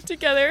moment with them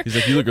together. He's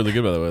like, you look really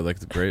good, by the way. Like,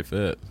 it's a great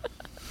fit.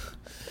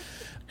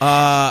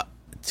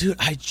 Dude,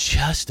 I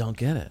just don't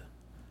get it.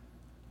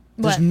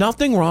 There's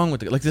nothing wrong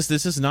with it. Like, this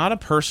is not a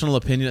personal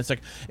opinion. It's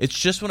like, it's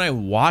just when I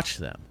watch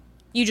them,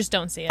 you just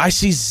don't see it. I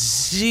see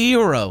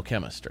zero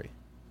chemistry.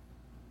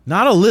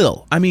 Not a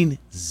little. I mean,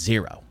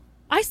 zero.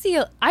 I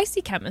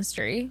see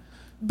chemistry,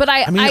 but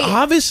I mean,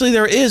 obviously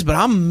there is, but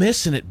I'm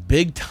missing it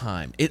big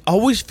time. It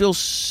always feels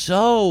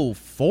so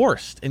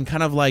forced and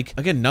kind of like,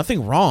 again,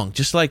 nothing wrong.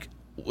 Just like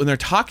when they're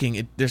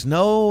talking, there's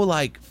no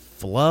like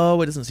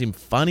flow. It doesn't seem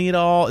funny at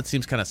all. It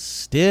seems kind of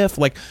stiff.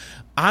 Like,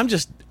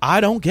 I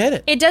don't get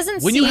it. It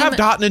doesn't when you have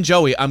Dotun and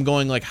Joey, I'm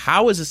going like,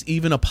 how is this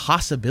even a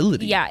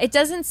possibility? Yeah, it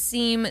doesn't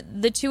seem,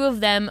 the two of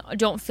them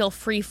don't feel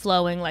free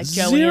flowing like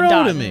Joey Zero and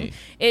Dotun. To me.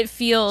 It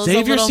feels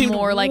Xavier a little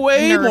more like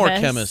way nervous. More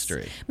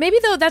chemistry. Maybe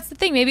though, that's the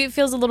thing. Maybe it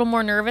feels a little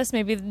more nervous.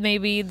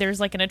 Maybe there's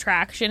like an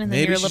attraction, and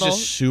maybe then you're a she's little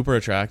just super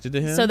attracted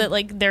to him, so that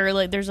like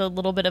there's a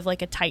little bit of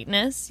like a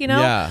tightness, you know?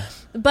 Yeah.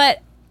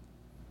 But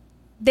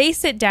they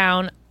sit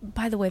down.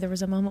 By the way, there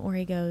was a moment where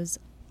he goes,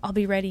 I'll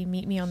be ready,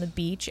 meet me on the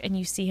beach, and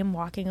you see him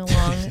walking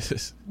along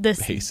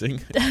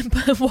pacing.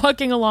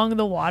 Walking along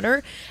the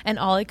water, and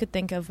all I could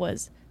think of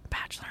was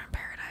Bachelor in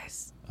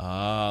Paradise.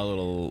 Ah,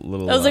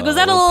 little. I was like, was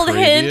that a little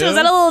preview? hint? Was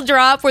that a little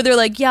drop where they're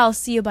like, yeah, I'll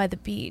see you by the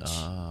beach,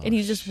 and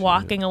he's just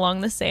walking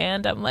along the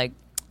sand? I'm like,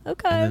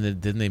 okay. And then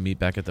didn't they meet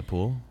back at the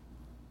pool?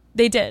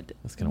 They did,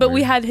 but weird.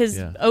 we had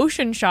his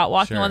ocean shot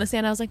walking on the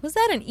sand. I was like, was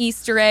that an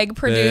Easter egg,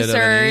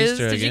 producers?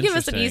 Did you give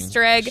us an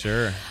Easter egg?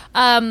 Sure.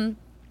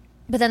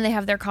 But then they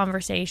have their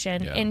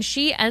conversation, and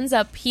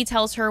he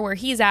tells her where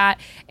he's at,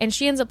 and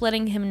she ends up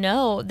letting him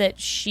know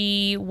that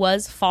she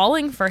was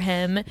falling for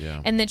him,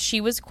 and that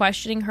she was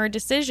questioning her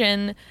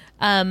decision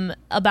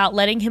about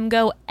letting him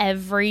go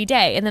every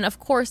day. And then, of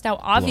course, now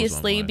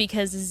obviously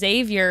because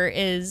Xavier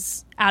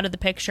is out of the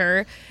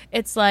picture,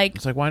 it's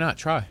like why not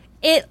try?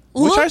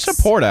 Which I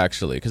support,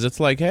 actually, because it's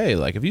like, hey,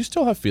 like, if you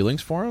still have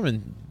feelings for him,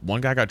 and one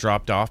guy got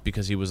dropped off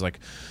because he was like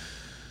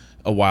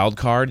a wild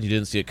card and you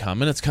didn't see it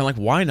coming, it's kind of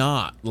like, why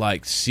not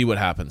like see what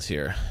happens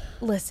here?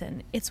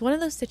 Listen, it's one of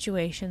those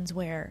situations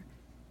where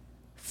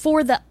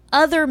for the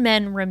other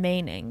men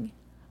remaining,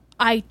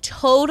 I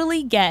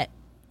totally get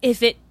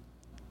if it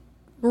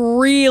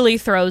really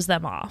throws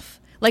them off.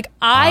 Like,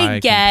 I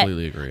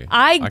completely agree.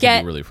 I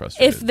get be really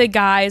frustrated if the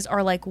guys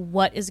are like,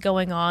 what is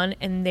going on,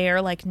 and they're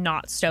like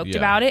not stoked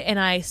about it, and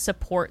I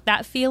support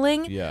that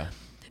feeling. Yeah.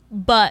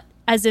 But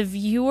as a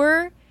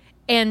viewer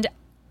and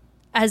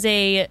as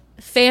a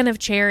fan of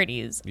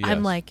Charities,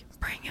 I'm like,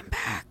 bring him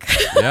back.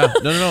 Yeah.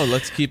 No.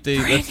 Let's keep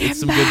it's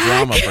some good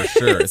drama for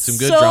sure. It's some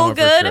good drama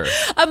for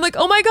sure. I'm like,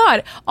 oh my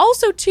God.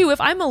 Also, too,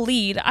 if I'm a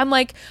lead, I'm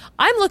like,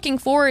 I'm looking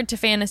forward to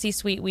Fantasy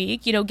Suite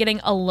Week,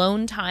 getting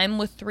alone time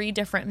with 3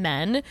 different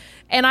men.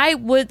 And I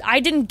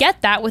didn't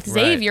get that with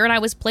Xavier, and I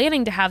was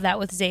planning to have that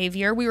with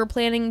Xavier. We were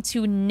planning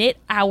to knit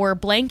our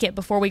blanket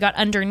before we got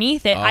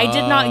underneath it. I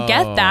did not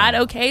get that.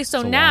 Okay.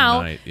 So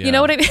now, you know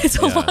what I mean? It's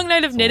a long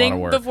night of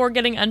knitting before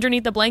getting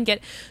underneath the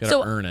blanket.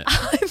 So earn it.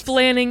 I'm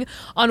planning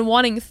on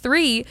wanting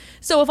 3.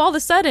 So if all of a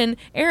sudden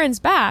Aaron's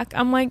back,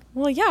 I'm like,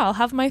 well, yeah, I'll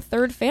have my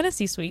 3rd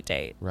Fantasy Suite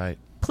date. Right.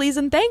 Please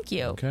and thank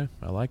you. Okay,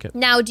 I like it.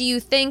 Now, do you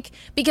think,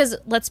 because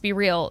let's be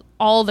real,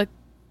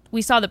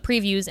 we saw the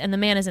previews and the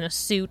man is in a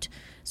suit,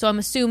 so I'm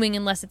assuming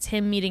unless it's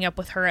him meeting up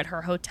with her at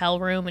her hotel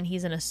room and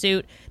he's in a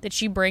suit, that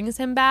she brings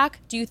him back.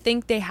 Do you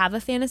think they have a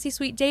Fantasy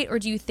Suite date, or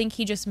do you think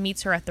he just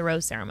meets her at the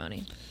rose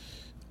ceremony?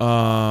 Do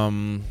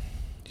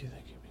you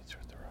think he meets her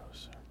at the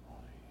rose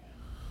ceremony?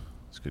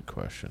 That's a good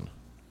question.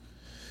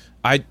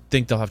 I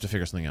think they'll have to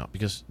figure something out,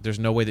 because there's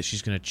no way that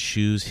she's going to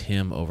choose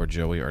him over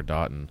Joey or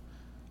Dotun,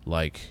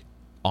 like,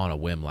 on a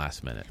whim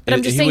last minute. But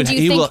I'm just saying,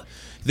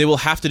 they will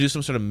have to do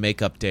some sort of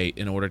makeup date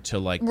in order to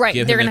like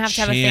give they're him gonna a have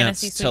to have a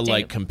Fantasy chance Suite to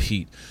like date.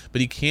 compete.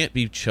 But he can't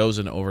be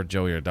chosen over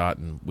Joey or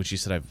Dotun, which he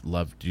said, I've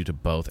loved you to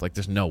both. Like,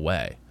 there's no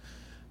way.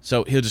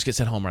 So he'll just get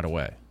sent home right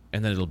away,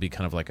 and then it'll be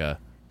kind of like a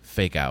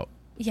fake out.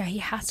 Yeah, he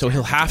has to. So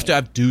he'll have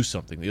to do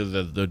something.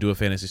 Either they'll do a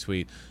Fantasy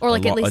Suite, or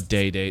like at least a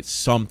day date,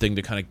 something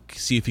to kind of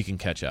see if he can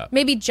catch up.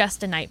 Maybe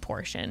just a night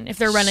portion if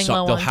they're running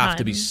low on time. There'll have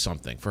to be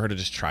something for her to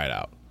just try it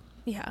out.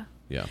 Yeah.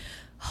 Yeah.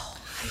 Oh,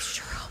 I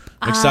sure hope.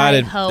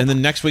 Excited. I hope. And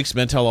then next week's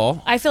Men Tell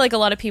All. I feel like a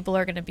lot of people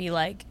are going to be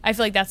like, I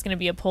feel like that's going to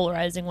be a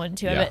polarizing one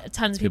too. I bet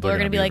tons of people are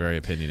going to be like, very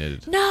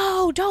opinionated.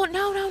 no, don't,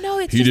 no.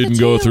 It's He just didn't the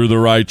go two. through the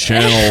right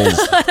channels.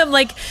 And I'm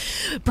like,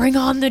 bring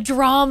on the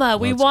drama.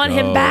 We Let's want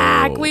him go.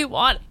 back. We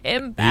want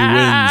him He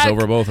back. wins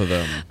over both of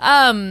them.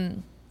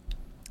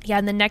 Yeah,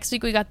 and then next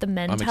week we got the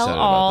Men I'm Tell excited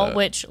about All, that.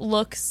 which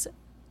looks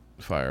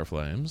Fire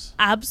Flames.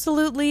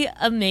 absolutely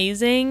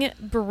amazing.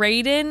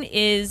 Braden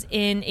is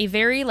in a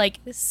very like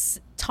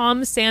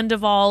Tom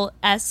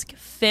Sandoval-esque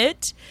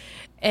fit,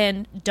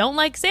 and don't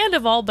like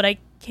Sandoval, but I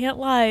can't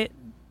lie.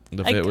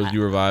 The fit was,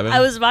 you were vibing?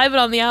 I was vibing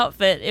on the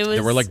outfit. It was,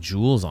 there were like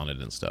jewels on it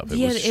and stuff. It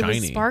was shiny.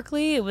 It was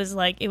sparkly. It was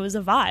like, it was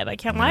a vibe. I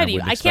can't And lie to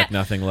you. I expect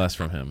nothing less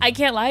from him. I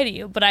can't lie to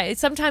you, but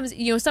sometimes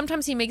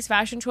he makes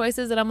fashion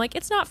choices that I'm like,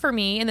 it's not for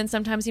me, and then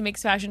sometimes he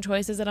makes fashion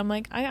choices that I'm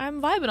like,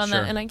 I'm vibing on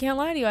that, and I can't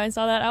lie to you. I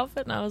saw that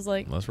outfit and I was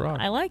like, let's rock.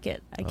 I like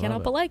it. I can't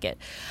help it. but like it.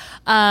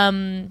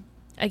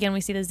 Again,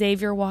 we see the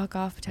Xavier walk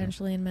off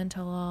potentially in Men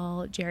Tell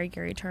All, Gerry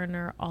Gary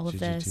Turner, all of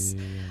this,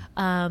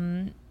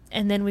 and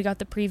then we got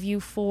the preview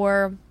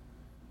for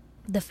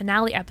the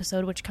finale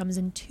episode, which comes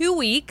in 2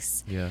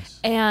 weeks. Yes.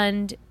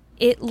 And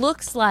it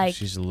looks like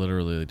she's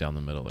literally down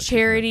the middle. Like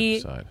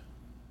Charity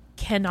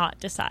cannot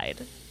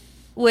decide.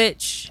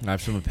 Which I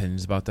have some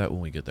opinions about that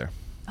when we get there.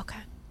 Okay.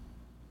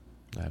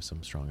 I have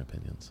some strong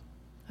opinions.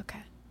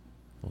 Okay.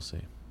 We'll see.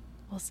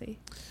 We'll see.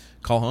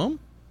 Call home?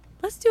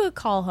 Let's do a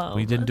call home.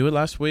 We didn't do it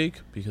last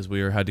week because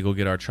we had to go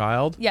get our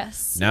child.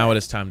 Yes. Now it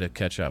is time to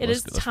catch up.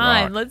 Let's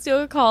time. Let's do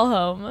a call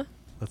home.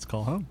 Let's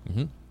call home.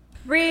 Mm-hmm.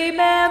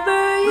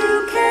 Remember,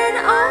 you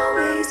can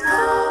always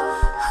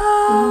call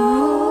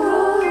home.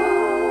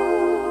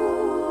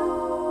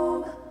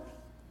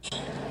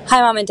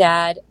 Hi, Mom and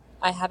Dad.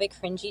 I have a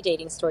cringy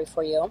dating story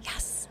for you.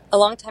 Yes. A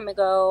long time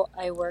ago,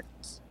 I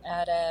worked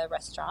at a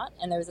restaurant,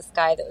 and there was this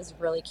guy that was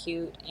really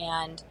cute,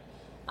 and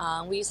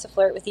we used to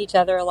flirt with each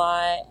other a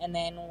lot, and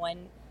then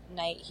one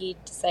night he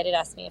decided to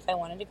ask me if I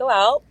wanted to go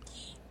out,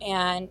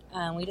 and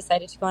we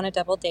decided to go on a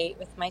double date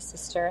with my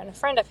sister and a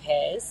friend of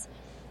his.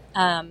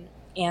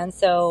 And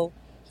so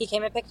he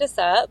came and picked us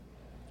up,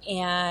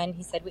 and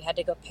he said we had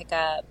to go pick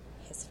up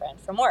his friend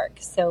from work.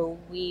 So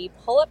we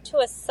pull up to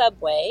a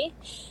Subway.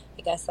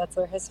 I guess that's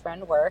where his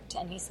friend worked.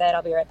 And he said,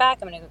 I'll be right back.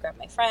 I'm going to go grab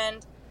my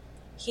friend.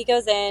 He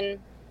goes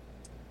in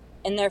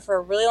there for a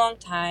really long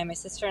time. My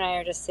sister and I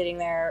are just sitting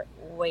there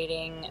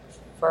waiting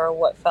for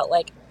what felt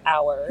like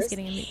hours. He's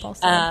getting a meatball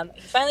sub.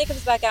 He finally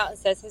comes back out and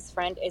says his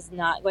friend is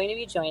not going to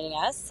be joining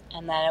us,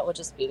 and that it will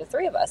just be the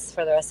three of us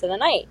for the rest of the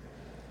night.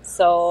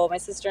 So my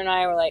sister and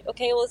I were like,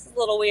 okay, well, this is a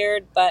little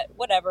weird, but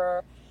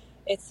whatever.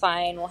 It's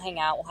fine. We'll hang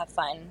out. We'll have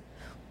fun.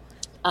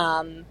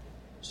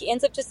 He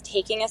ends up just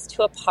taking us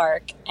to a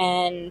park,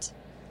 and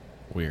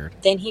weird.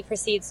 Then he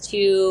proceeds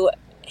to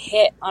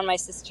hit on my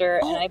sister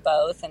and I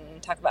both,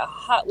 and talk about how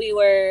hot we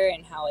were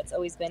and how it's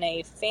always been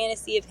a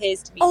fantasy of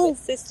his to be with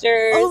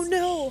sisters. Oh,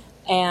 no.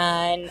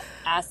 And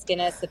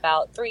asking us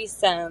about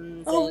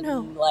threesomes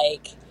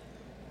like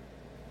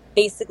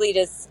basically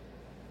just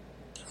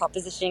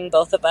propositioning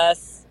both of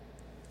us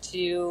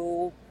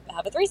to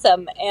have a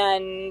threesome,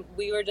 and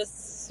we were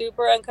just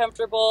super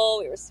uncomfortable.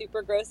 We were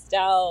super grossed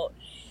out.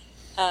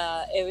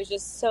 It was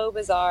just so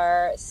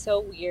bizarre,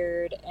 so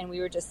weird, and we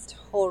were just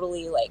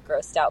totally like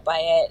grossed out by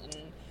it,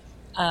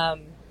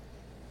 and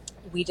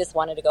we just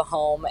wanted to go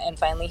home. And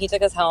finally he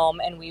took us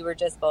home, and we were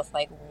just both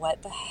like,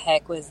 what the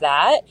heck was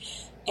that?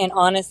 And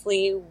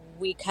honestly,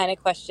 we kind of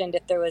questioned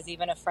if there was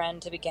even a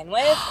friend to begin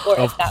with, or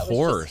if that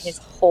was just his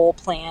whole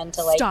plan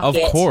to like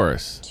get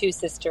two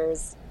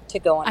sisters to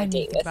go on a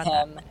date with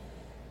him.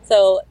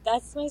 So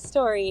that's my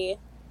story.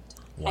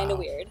 Kind of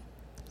weird.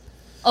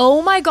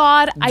 Oh my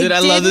God. Dude, I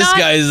love this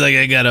guy. He's like,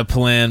 I got a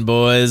plan,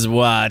 boys.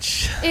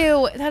 Watch.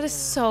 Ew, that is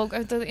so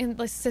good.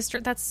 The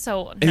sister, that's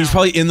so... And he's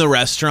probably in the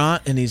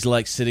restaurant, and he's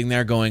like sitting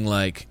there going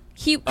like,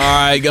 all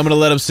right, I'm going to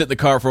let him sit in the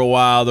car for a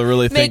while to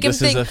really think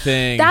this is a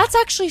thing. That's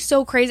actually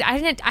so crazy. I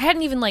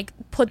hadn't even like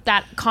put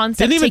that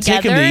concept together. Didn't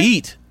even take him to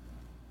eat.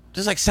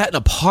 Just like sat in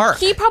a park.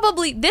 He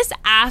probably, this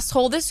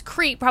asshole, this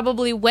creep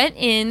probably went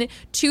in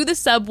to the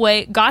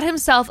Subway, got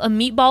himself a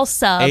meatball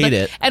sub, ate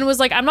it, and was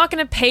like, I'm not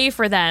going to pay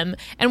for them.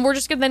 And we're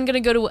just then going to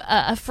go to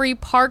a free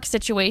park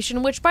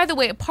situation, which, by the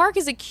way, a park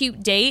is a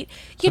cute date.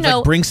 You know,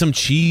 like bring some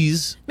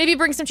cheese. Maybe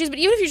bring some cheese. But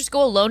even if you just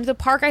go alone to the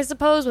park, I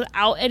suppose,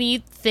 without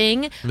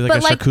anything. Maybe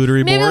like a charcuterie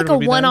board. Maybe like a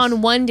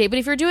one-on-one date. But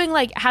if you're doing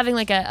like having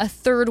like a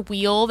third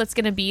wheel that's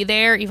going to be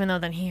there, even though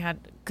then he had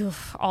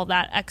all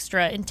that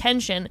extra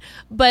intention,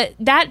 but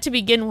that to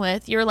begin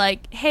with, you're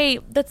like, hey,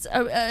 that's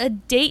a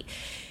date.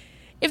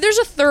 If there's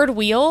a third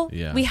wheel,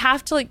 we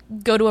have to like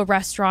go to a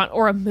restaurant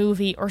or a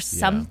movie or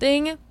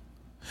something.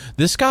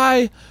 This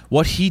guy,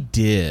 what he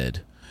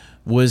did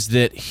was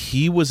that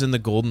he was in the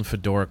Golden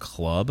Fedora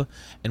Club,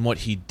 and what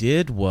he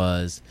did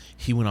was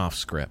he went off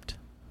script.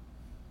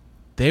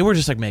 They were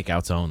just like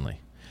makeouts only.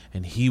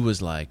 And he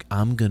was like,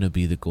 I'm going to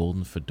be the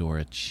Golden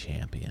Fedora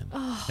champion.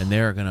 And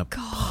they're going to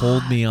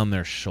hold me on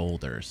their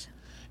shoulders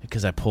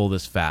because I pull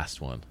this fast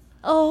one.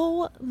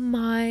 Oh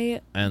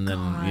my And then,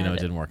 God. it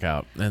didn't work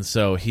out. And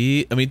so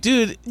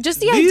dude, Just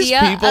the these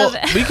idea people, of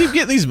we keep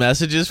getting these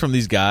messages from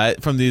these guys,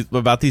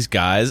 about these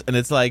guys, and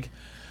it's like,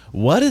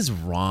 what is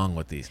wrong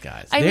with these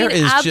guys? There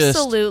is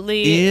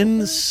absolutely just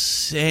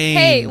insane.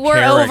 Hey, we're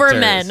characters. over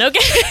men, okay?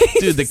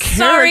 Dude, the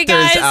Sorry,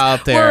 characters guys,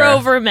 out there. we're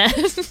over men.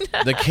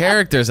 The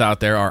characters out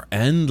there are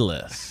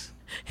endless.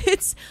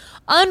 It's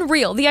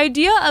unreal. The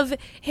idea of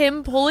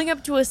him pulling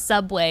up to a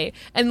Subway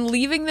and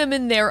leaving them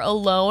in there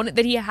alone,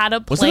 that he had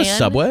a plan. Was it a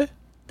Subway?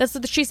 That's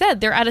what she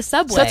said. They're at a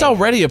Subway. So that's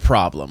already a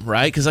problem,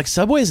 right? Because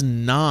Subway is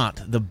not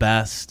the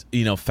best,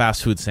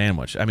 fast food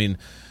sandwich. I mean,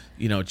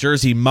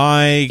 Jersey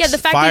Mike's, the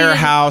fact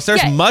Firehouse. that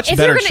There's much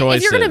better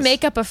choices. If you're going to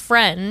make up a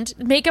friend,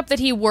 make up that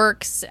he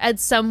works at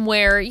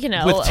somewhere,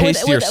 with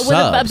tastier with a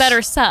subs.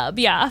 better sub.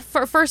 Yeah,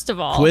 first of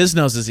all.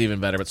 Quiznos is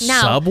even better, but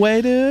Now,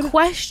 Subway, dude?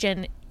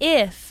 Question,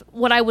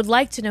 what I would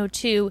like to know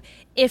too,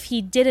 if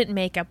he didn't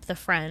make up the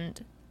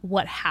friend,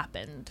 what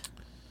happened?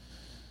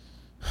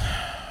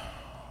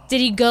 Did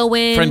he go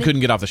in? Friend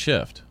couldn't get off the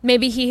shift.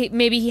 Maybe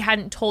he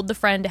hadn't told the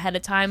friend ahead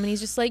of time, and he's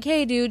just like,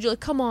 "Hey, dude, you're like,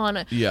 come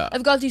on, Yeah.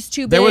 I've got these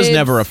two." There was babes."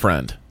 never a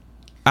friend.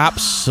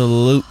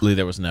 Absolutely,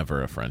 there was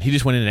never a friend. He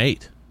just went in and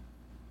ate.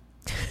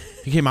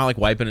 He came out like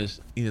wiping his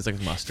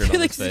mustard on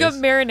like his he's face. got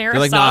marinara You're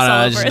like, sauce all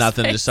no, over just his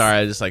nothing. face. Just sorry.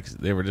 I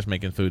just they were just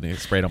making food and it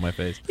sprayed on my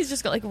face. He's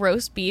just got like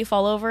roast beef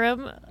all over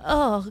him.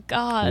 Oh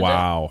God!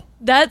 Wow.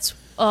 That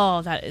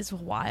is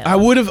wild. I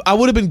would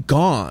have been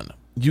gone.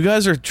 You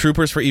guys are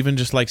troopers for even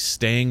just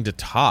staying to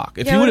talk.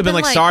 If Yeah, you I would have would've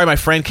been been like, sorry, my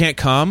friend can't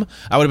come,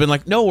 I would have been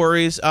like, no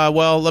worries.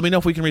 Well, let me know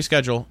if we can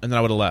reschedule, and then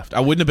I would have left. I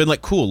wouldn't have been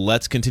like, cool,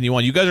 let's continue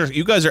on. You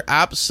guys are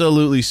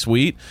absolutely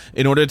sweet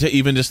in order to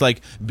even just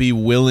be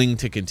willing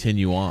to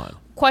continue on.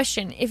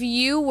 Question: if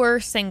you were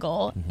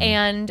single, Mm-hmm.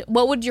 and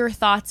what would your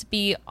thoughts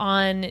be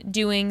on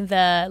doing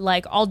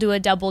the I'll do a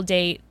double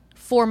date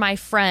for my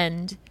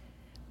friend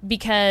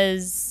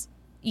because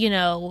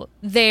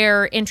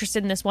they're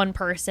interested in this one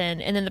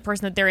person, and then the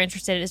person that they're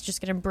interested in is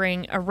just going to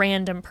bring a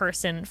random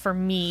person for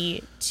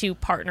me to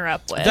partner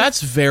up with?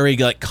 That's very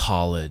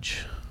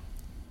college.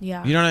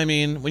 Yeah. You know what I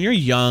mean? When you're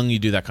young, you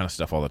do that kind of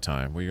stuff all the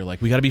time. Where you're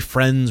like, we got to be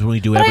friends when we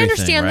do But everything. I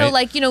understand right?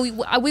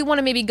 though, we want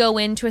to maybe go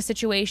into a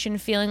situation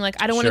feeling like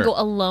I don't want to Sure. go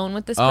alone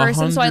with this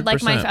person, so I'd like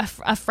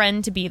 100%. a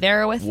friend to be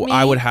there with me.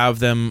 I would have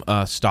them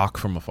stalk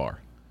from afar.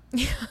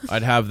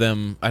 I'd have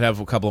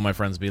a couple of my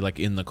friends be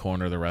in the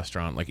corner of the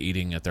restaurant,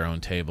 eating at their own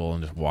table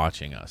and just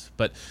watching us.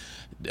 But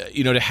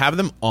to have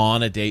them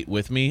on a date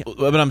with me,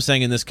 what I'm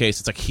saying in this case,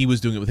 it's he was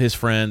doing it with his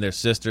friend, their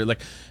sister.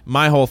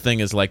 My whole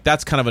thing is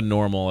that's kind of a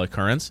normal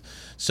occurrence.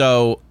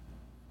 So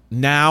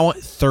now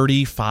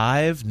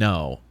 35,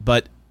 no,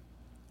 but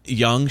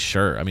young,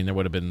 sure. I mean, there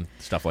would have been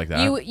stuff like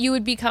that. You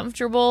would be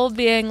comfortable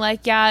being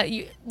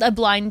a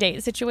blind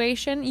date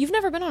situation. You've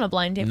never been on a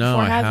blind date No,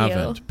 before, I have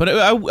haven't. you? But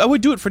I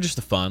would do it for just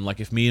the fun.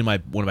 If me and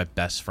one of my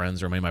best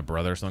friends or maybe my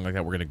brother or something like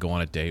that, we're gonna go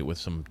on a date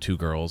with two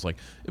girls. It'd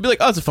be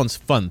oh, it's a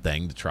fun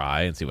thing to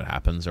try and see what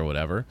happens or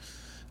whatever.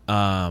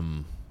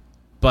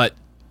 But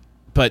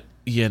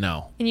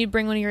And you'd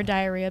bring one of your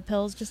diarrhea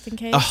pills just in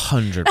case.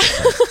 100%.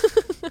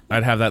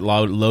 I'd have that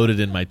loaded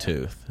in my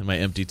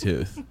empty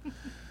tooth.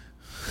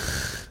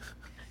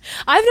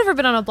 I've never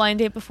been on a blind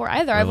date before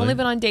either. I've Really? only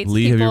been on dates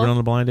Lee, with have people. you ever been on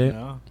a blind date?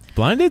 No.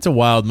 Blind date's a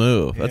wild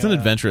move. That's an Yeah.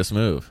 adventurous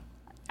move.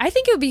 I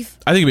think it would be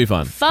I think it'd be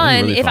fun. fun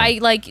It'd be really if fun.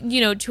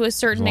 I to a as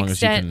certain long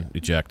as you extent can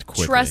eject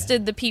quickly.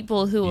 trusted the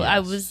people who I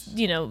Yes. was,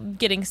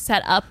 getting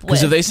set up with.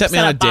 Because if they set me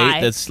on a date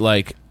by. that's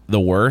the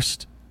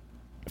worst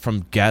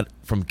from get,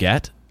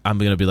 I'm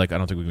gonna be I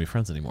don't think we can be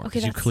friends anymore Okay,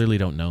 because you that's- clearly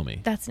don't know me.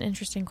 That's an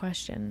interesting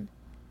question.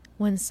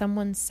 When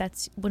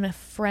a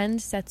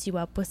friend sets you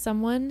up with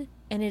someone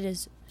and it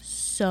is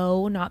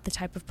so not the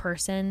type of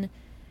person,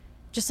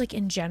 just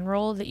in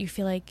general, that you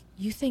feel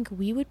you think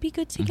we would be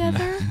good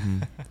together,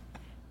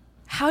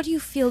 how do you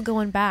feel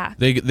going back?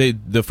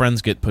 The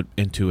friends get put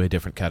into a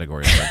different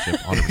category of friendship.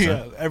 100%.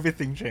 Yeah,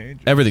 everything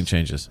changed. Everything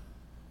changes.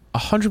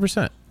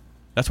 100%.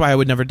 That's why I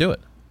would never do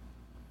it.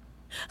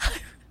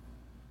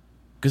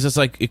 Because it's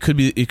it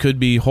could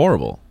be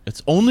horrible.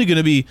 It's only going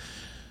to be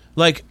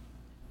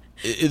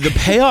the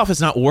payoff is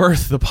not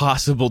worth the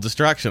possible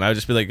destruction. I would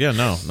just be yeah,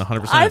 no,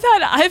 100%.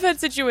 I've had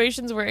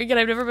situations where, again,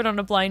 I've never been on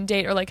a blind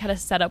date or had a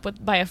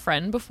setup by a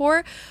friend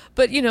before,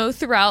 but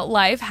throughout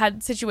life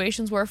had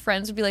situations where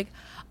friends would be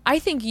I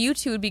think you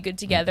two would be good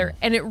together,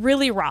 and it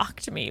really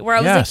rocked me. Where I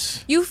was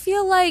Yes. you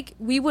feel like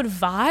we would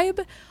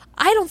vibe?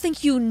 I don't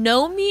think you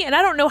know me, and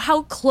I don't know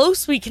how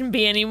close we can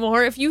be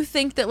anymore if you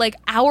think that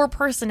our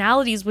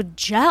personalities would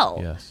gel.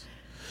 Yes.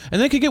 And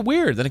then it could get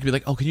weird. Then it could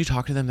be oh, can you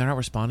talk to them? They're not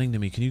responding to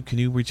me. Can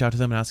you reach out to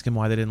them and ask them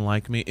why they didn't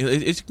like me?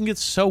 It can get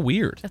so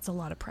weird. That's a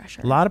lot of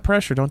pressure. A lot of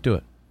pressure. Don't do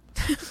it.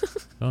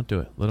 Don't do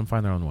it. Let them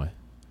find their own way.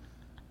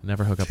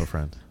 Never hook up a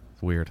friend.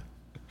 It's weird.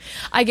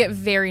 I get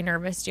very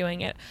nervous doing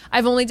it.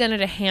 I've only done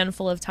it a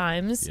handful of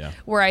times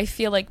where I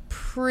feel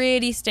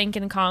pretty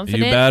stinking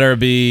confident. You better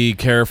be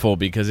careful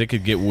because it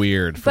could get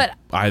weird for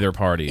either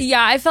party.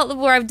 Yeah, I felt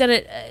where I've done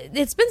it,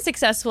 it's been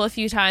successful a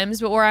few times,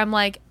 but where I'm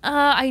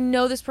I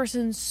know this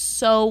person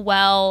so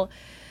well.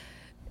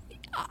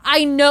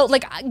 I know,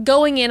 like,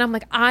 going in, I'm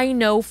like, I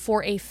know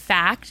for a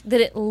fact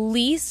that at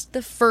least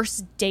the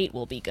first date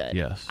will be good.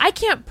 Yes. I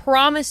can't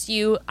promise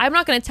you, I'm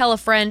not going to tell a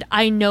friend,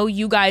 I know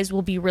you guys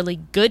will be really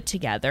good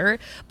together,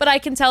 but I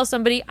can tell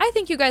somebody, I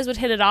think you guys would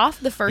hit it off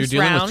the first round.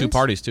 You're dealing with two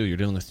parties, too. You're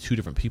dealing with two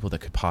different people that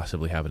could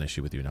possibly have an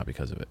issue with you, not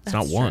because of it. It's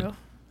not one. True.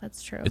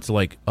 That's true. It's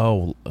like,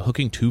 oh,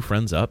 hooking two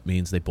friends up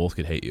means they both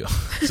could hate you.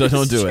 So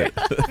don't do it.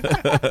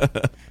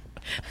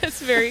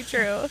 It's very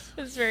true.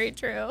 It's very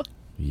true.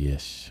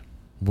 Yes.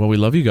 Well, we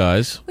love you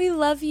guys. We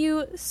love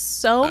you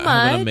so much.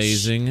 Have an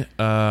amazing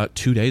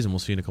 2 days, and we'll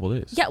see you in a couple of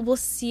days. Yeah, we'll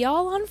see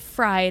y'all on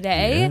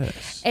Friday.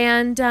 Yes.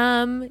 And,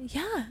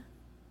 yeah,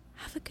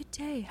 have a good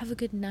day. Have a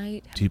good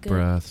night. Have Deep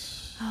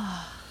breaths.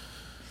 Oh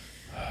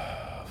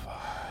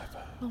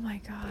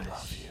my gosh.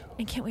 Love you.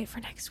 And can't wait for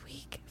next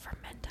week for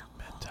Mental.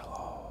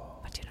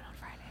 Mental. But tune in on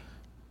Friday.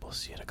 We'll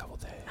see you in a couple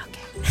of days.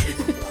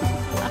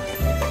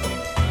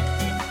 Okay.